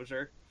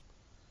composure.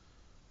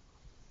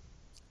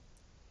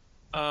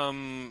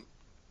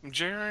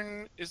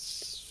 Jaren, is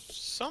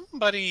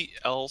somebody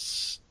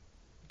else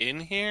in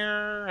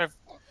here?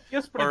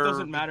 Yes, but it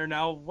doesn't matter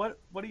now. What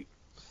do you...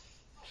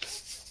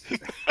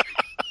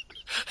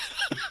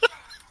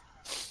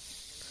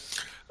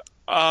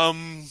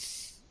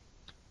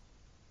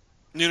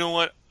 You know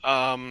what?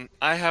 I'm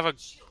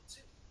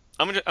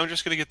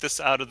just gonna get this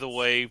out of the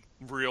way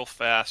real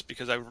fast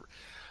because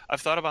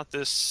I've thought about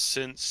this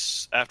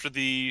since after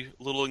the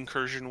little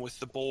incursion with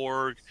the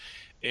Borg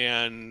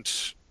and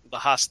the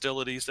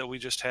hostilities that we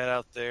just had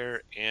out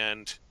there,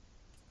 and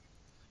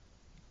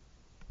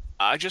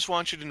I just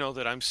want you to know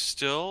that I'm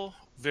still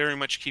very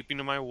much keeping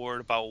to my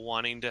word about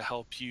wanting to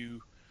help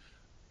you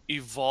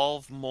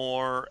evolve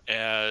more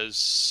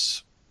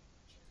as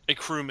a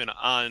crewman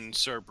on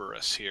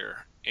Cerberus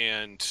here.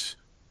 And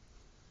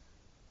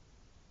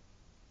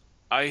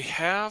I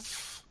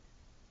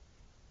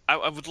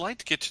would like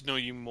to get to know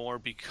you more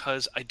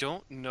because I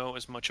don't know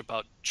as much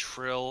about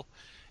Trill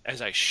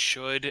as I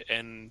should,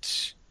 and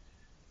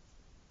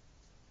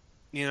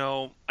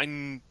I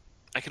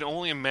can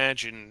only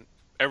imagine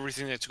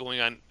everything that's going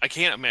on. I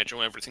can't imagine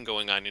everything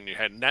going on in your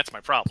head, and that's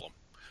my problem.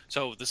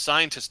 So the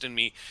scientist in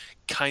me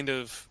kind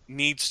of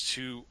needs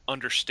to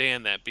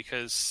understand that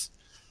because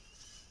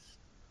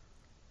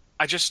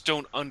I just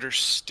don't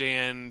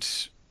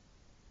understand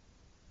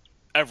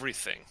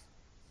everything.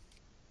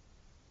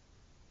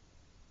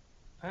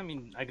 I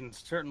mean, I can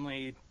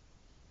certainly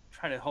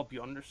try to help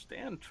you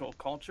understand troll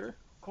culture,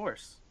 of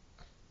course.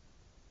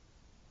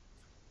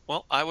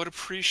 Well, I would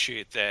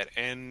appreciate that.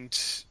 And,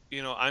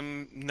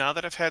 now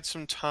that I've had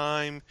some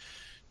time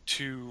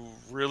to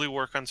really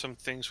work on some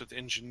things with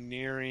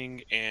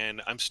engineering,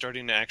 and I'm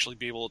starting to actually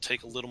be able to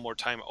take a little more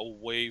time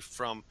away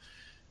from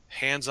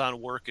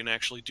hands-on work and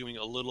actually doing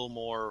a little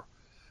more,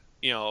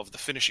 of the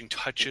finishing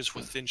touches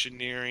with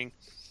engineering.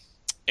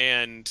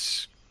 And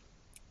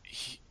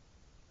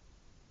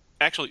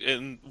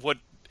and what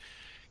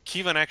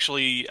Kevin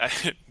actually,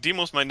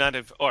 Demos might not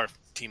have, or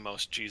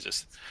Demos,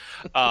 Jesus,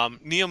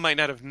 Neo might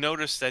not have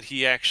noticed that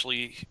he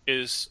actually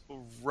is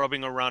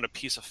rubbing around a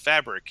piece of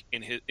fabric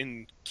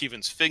in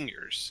Kevin's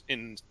fingers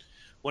in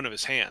one of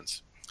his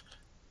hands.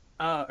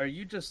 Are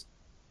you just?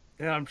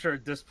 Yeah, I'm sure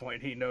at this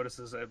point he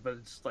notices it, but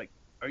it's like,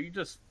 are you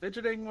just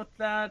fidgeting with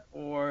that,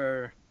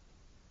 or?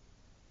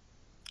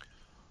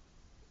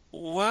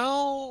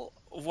 Well,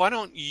 why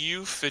don't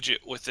you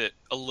fidget with it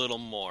a little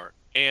more?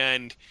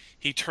 And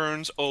he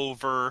turns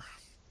over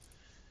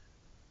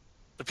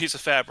the piece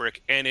of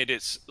fabric, and it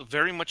is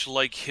very much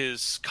like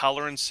his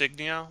collar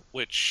insignia,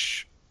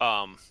 which,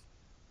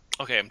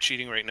 okay, I'm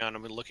cheating right now, and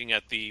I'm looking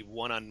at the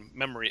one on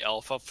Memory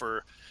Alpha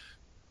for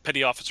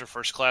Petty Officer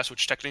First Class,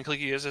 which technically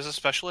he is as a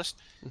specialist.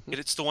 Mhm.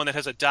 It's the one that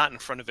has a dot in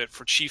front of it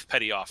for Chief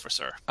Petty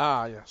Officer.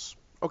 Ah, yes.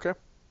 Okay.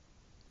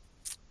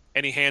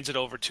 And he hands it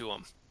over to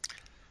him.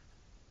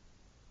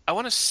 I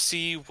want to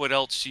see what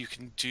else you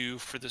can do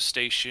for the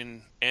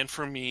station and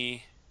for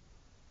me.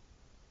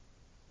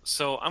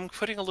 So I'm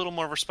putting a little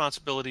more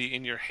responsibility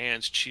in your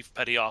hands, Chief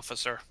Petty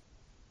Officer.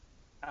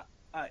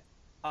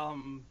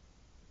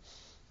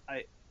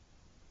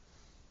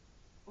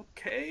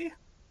 Okay.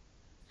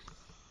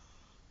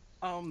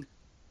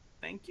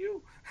 Thank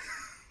you.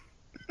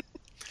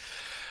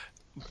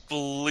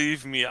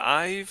 Believe me,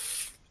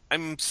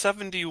 I'm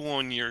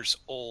 71 years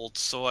old,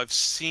 so I've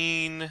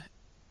seen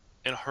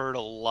and heard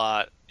a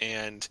lot,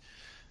 and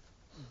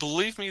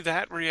believe me,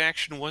 that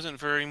reaction wasn't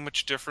very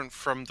much different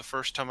from the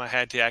first time I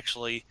had to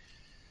actually,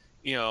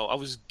 I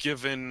was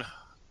given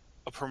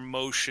a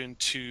promotion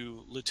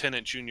to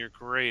Lieutenant Junior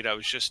grade. I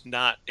was just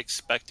not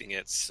expecting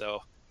it,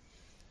 so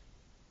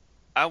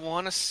I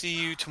want to see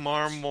you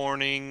tomorrow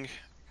morning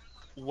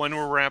when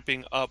we're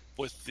wrapping up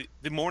with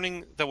the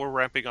morning that we're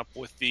wrapping up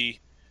with the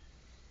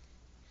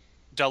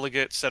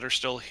delegates that are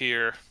still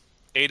here,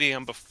 8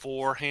 a.m.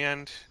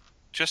 beforehand,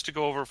 just to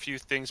go over a few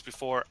things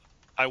before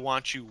I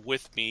want you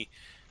with me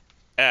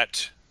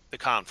at the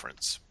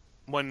conference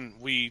when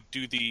we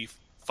do the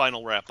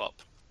final wrap up.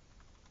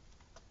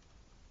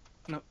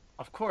 No,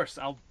 of course,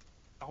 I'll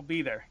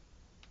be there.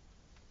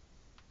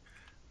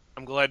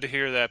 I'm glad to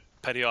hear that,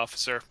 Petty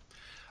Officer.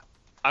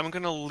 I'm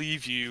going to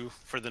leave you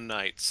for the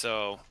night,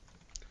 so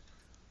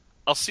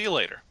I'll see you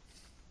later.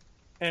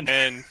 And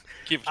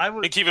Kevin I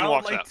would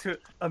walks like out. to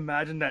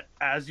imagine that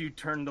as you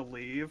turn to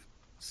leave,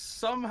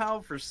 somehow,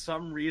 for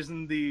some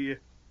reason, the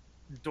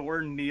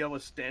door Neo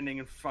is standing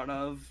in front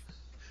of,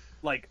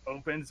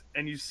 opens,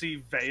 and you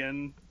see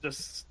Vayan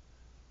just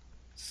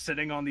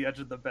sitting on the edge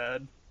of the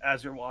bed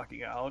as you're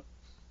walking out.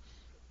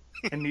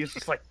 And Neo's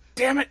just like,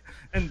 damn it!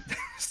 And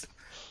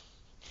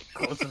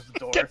closes the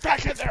door. Get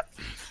back in there!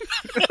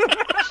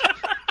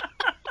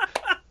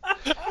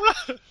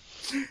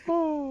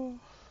 Oh.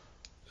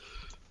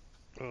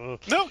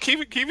 No,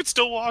 Kevin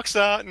still walks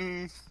out,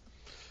 and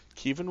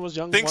Kevin was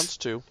young Thanks. once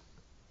too.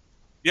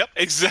 Yep,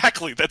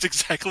 exactly. That's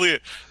exactly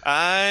it.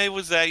 I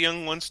was that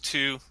young once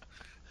too.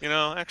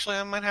 Actually,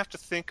 I might have to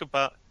think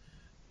about.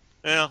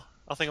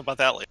 I'll think about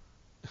that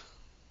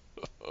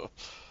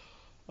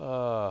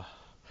later.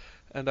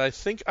 And I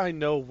think I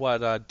know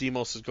what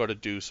Demos is going to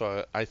do,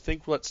 so I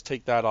think let's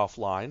take that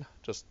offline,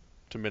 just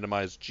to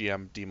minimize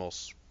GM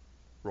Demos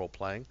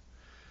role-playing.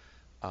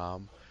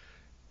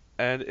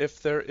 And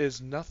if there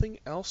is nothing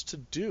else to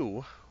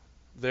do,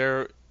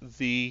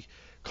 the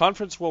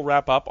conference will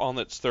wrap up on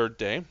its third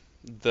day.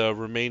 The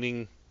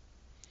remaining...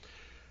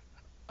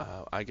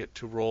 I get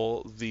to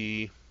roll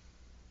the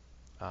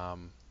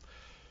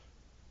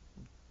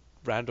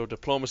rando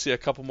diplomacy a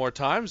couple more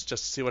times,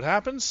 just to see what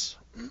happens.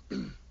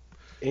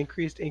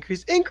 Increased.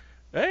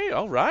 Hey,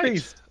 all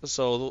right.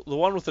 So the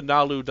one with the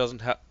Nalu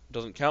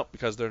doesn't count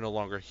because they're no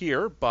longer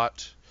here,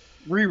 but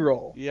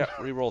Reroll. yeah,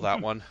 re-roll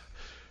that one.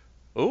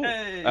 Ooh,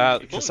 Hey.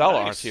 Caeliar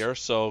aren't Nice. here,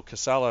 so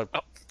Caeliar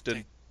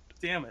did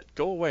Damn it.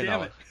 go away Damn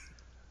now. it.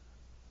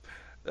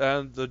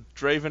 And the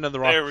Draven and the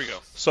Rock. There we go.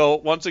 So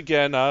once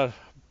again,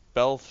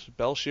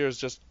 Belshir is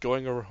just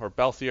going, or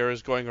Belthier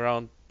is going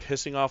around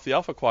pissing off the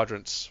Alpha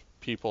Quadrant's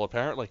people,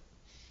 apparently.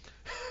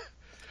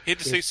 He had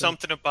to say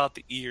something about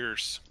the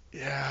ears.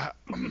 Yeah,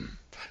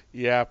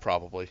 yeah,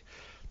 probably.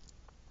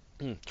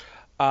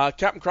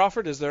 Captain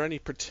Crawford, is there any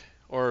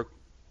particular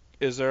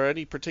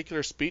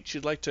speech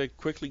you'd like to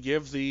quickly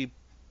give the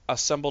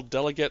assembled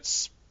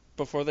delegates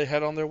before they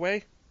head on their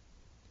way?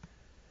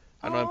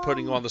 I know I'm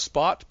putting you on the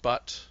spot,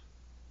 but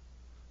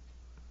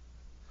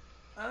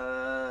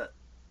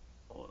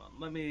Hold on.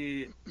 Let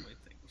me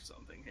think of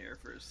something here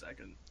for a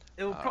second.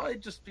 It will probably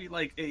just be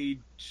like a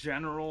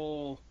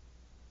general.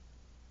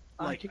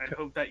 I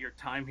hope that your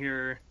time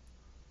here,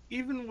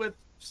 even with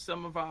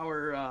some of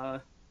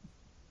our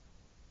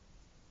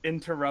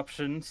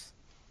interruptions,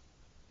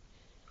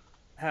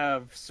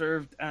 have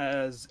served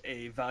as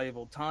a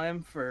valuable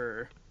time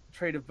for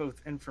trade of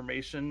both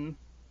information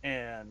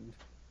and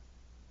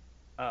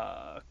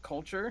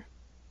culture.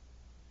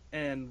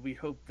 And we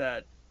hope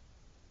that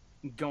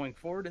going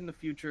forward in the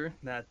future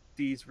that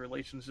these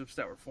relationships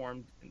that were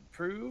formed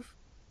improve,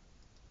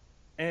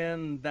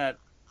 and that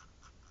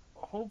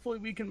hopefully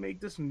we can make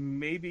this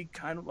maybe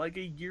kind of like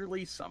a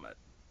yearly summit.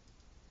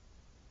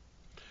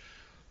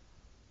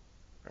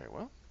 Very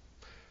well.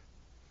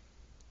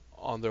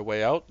 On their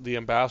way out, the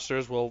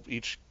ambassadors will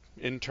each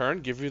in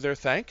turn give you their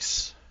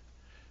thanks,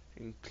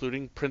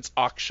 including Prince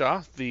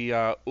Aksha, the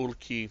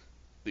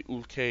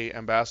Ulke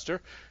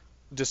ambassador,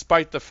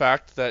 despite the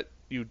fact that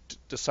you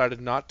decided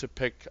not to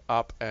pick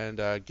up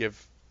and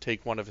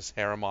take one of his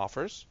harem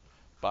offers.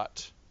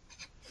 But,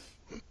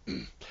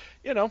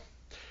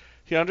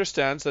 he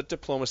understands that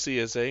diplomacy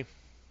is a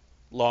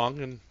long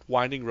and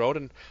winding road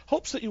and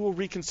hopes that you will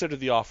reconsider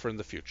the offer in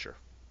the future.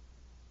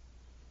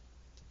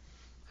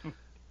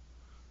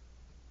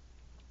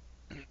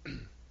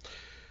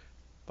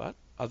 But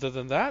other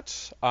than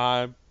that,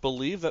 I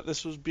believe that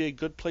this would be a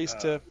good place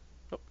to...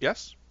 Oh,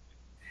 yes?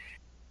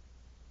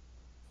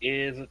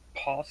 Is it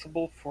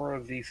possible for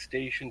the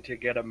station to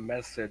get a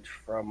message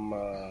from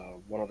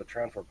one of the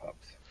transfer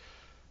pubs?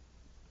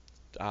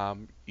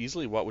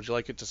 Easily. What would you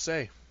like it to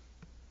say?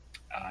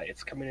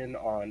 It's coming in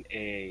on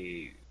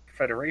a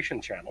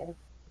Federation channel.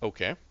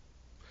 Okay.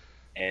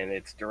 And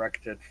it's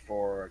directed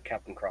for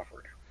Captain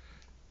Crawford.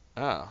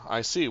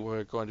 I see.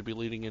 We're going to be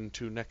leading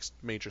into next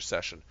major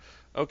session.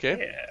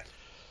 Okay.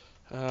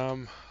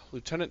 Yeah.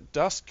 Lieutenant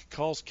Dusk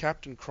calls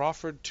Captain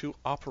Crawford to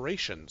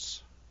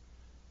operations.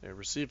 They're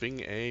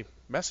receiving a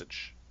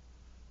message.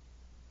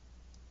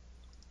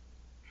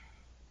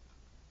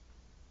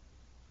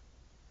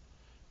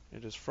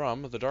 It is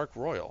from the Dark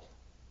Royal.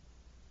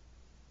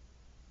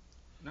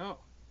 No.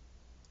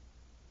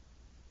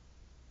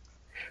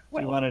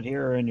 Do you want it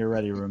here or in your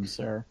ready room,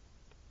 sir?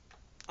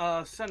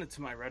 Send it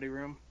to my ready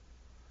room.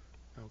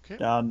 Okay.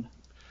 Done.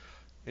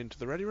 Into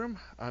the ready room.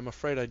 I'm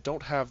afraid I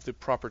don't have the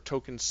proper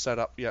tokens set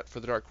up yet for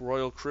the Dark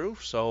Royal crew,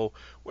 so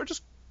we're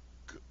just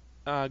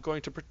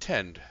going to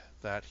pretend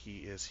that he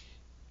is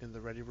in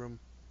the ready room.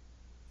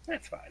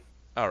 That's fine.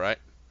 All right.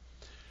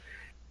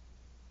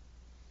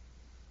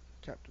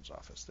 Captain's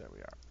office. There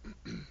we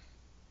are.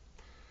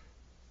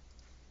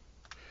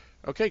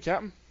 Okay,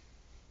 Captain.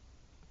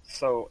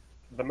 So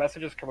the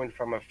message is coming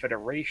from a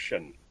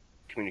Federation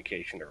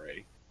communication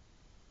array,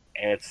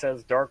 and it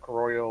says Dark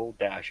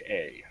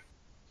Royal-A.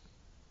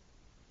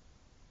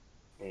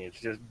 And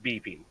it's just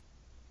beeping.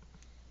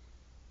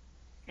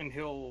 And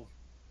he'll,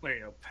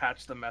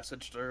 patch the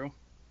message through.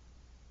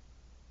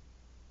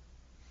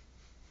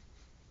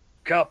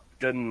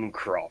 Captain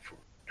Crawford.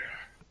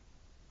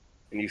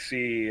 And you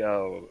see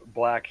a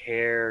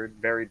black-haired,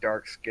 very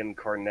dark-skinned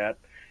cornet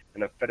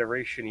in a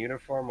Federation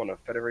uniform on a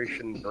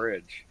Federation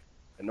bridge.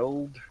 An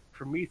old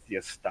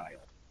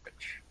Prometheus-style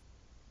bridge.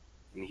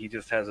 And he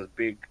just has a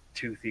big,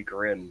 toothy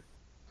grin.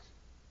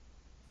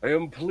 I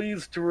am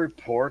pleased to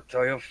report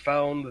I have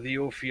found the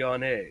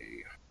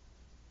Ophiane.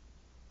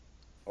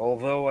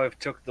 Although I've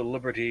took the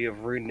liberty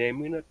of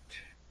renaming it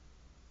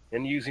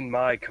and using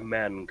my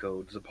command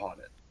codes upon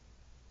it.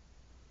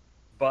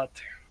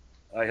 But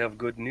I have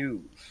good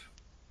news.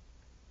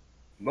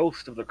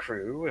 Most of the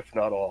crew, if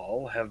not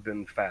all, have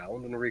been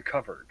found and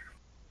recovered.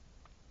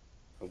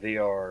 They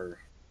are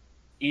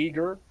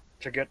eager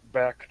to get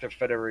back to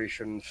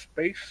Federation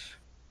space,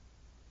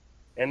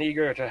 and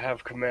eager to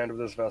have command of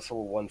this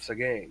vessel once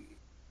again.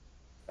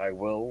 I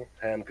will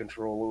hand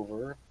control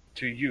over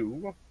to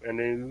you, and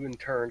you in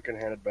turn can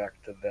hand it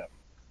back to them.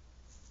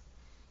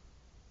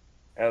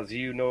 As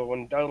you know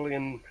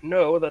undoubtedly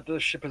know that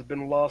this ship has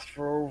been lost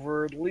for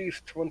over at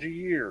least 20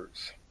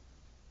 years.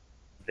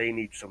 They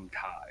need some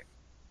time.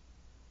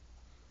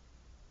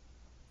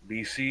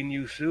 Be seeing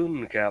you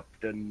soon,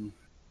 Captain.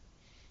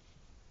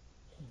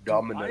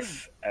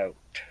 Dominus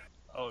out.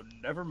 Oh,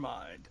 never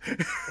mind.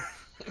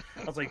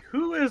 I was like,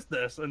 who is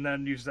this? And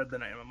then you said the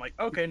name. I'm like,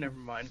 okay, never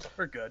mind.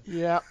 We're good.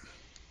 Yeah.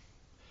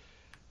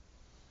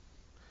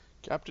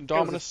 Captain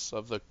Dominus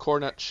of the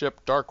cornet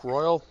ship Dark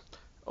Royal,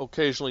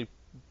 occasionally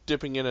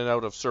dipping in and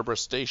out of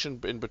Cerberus Station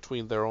in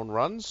between their own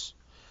runs,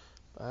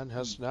 and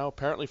has now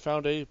apparently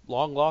found a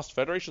long-lost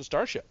Federation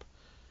starship.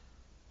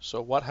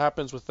 So what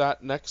happens with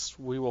that next,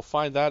 we will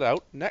find that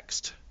out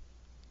next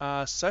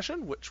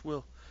session,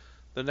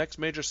 the next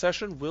major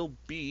session will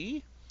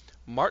be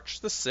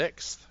March the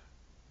 6th.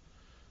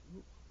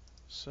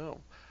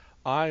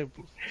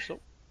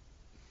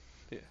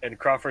 Yeah. And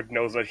Crawford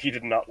knows that he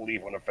did not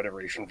leave on a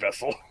Federation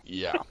vessel.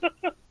 Yeah.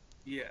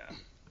 Yeah.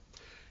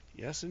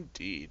 Yes,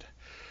 indeed.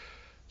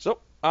 So,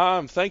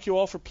 thank you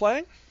all for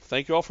playing.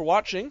 Thank you all for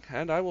watching,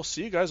 and I will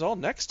see you guys all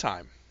next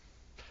time.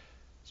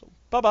 So,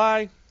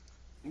 bye-bye.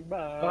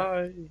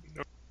 Bye.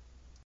 Bye.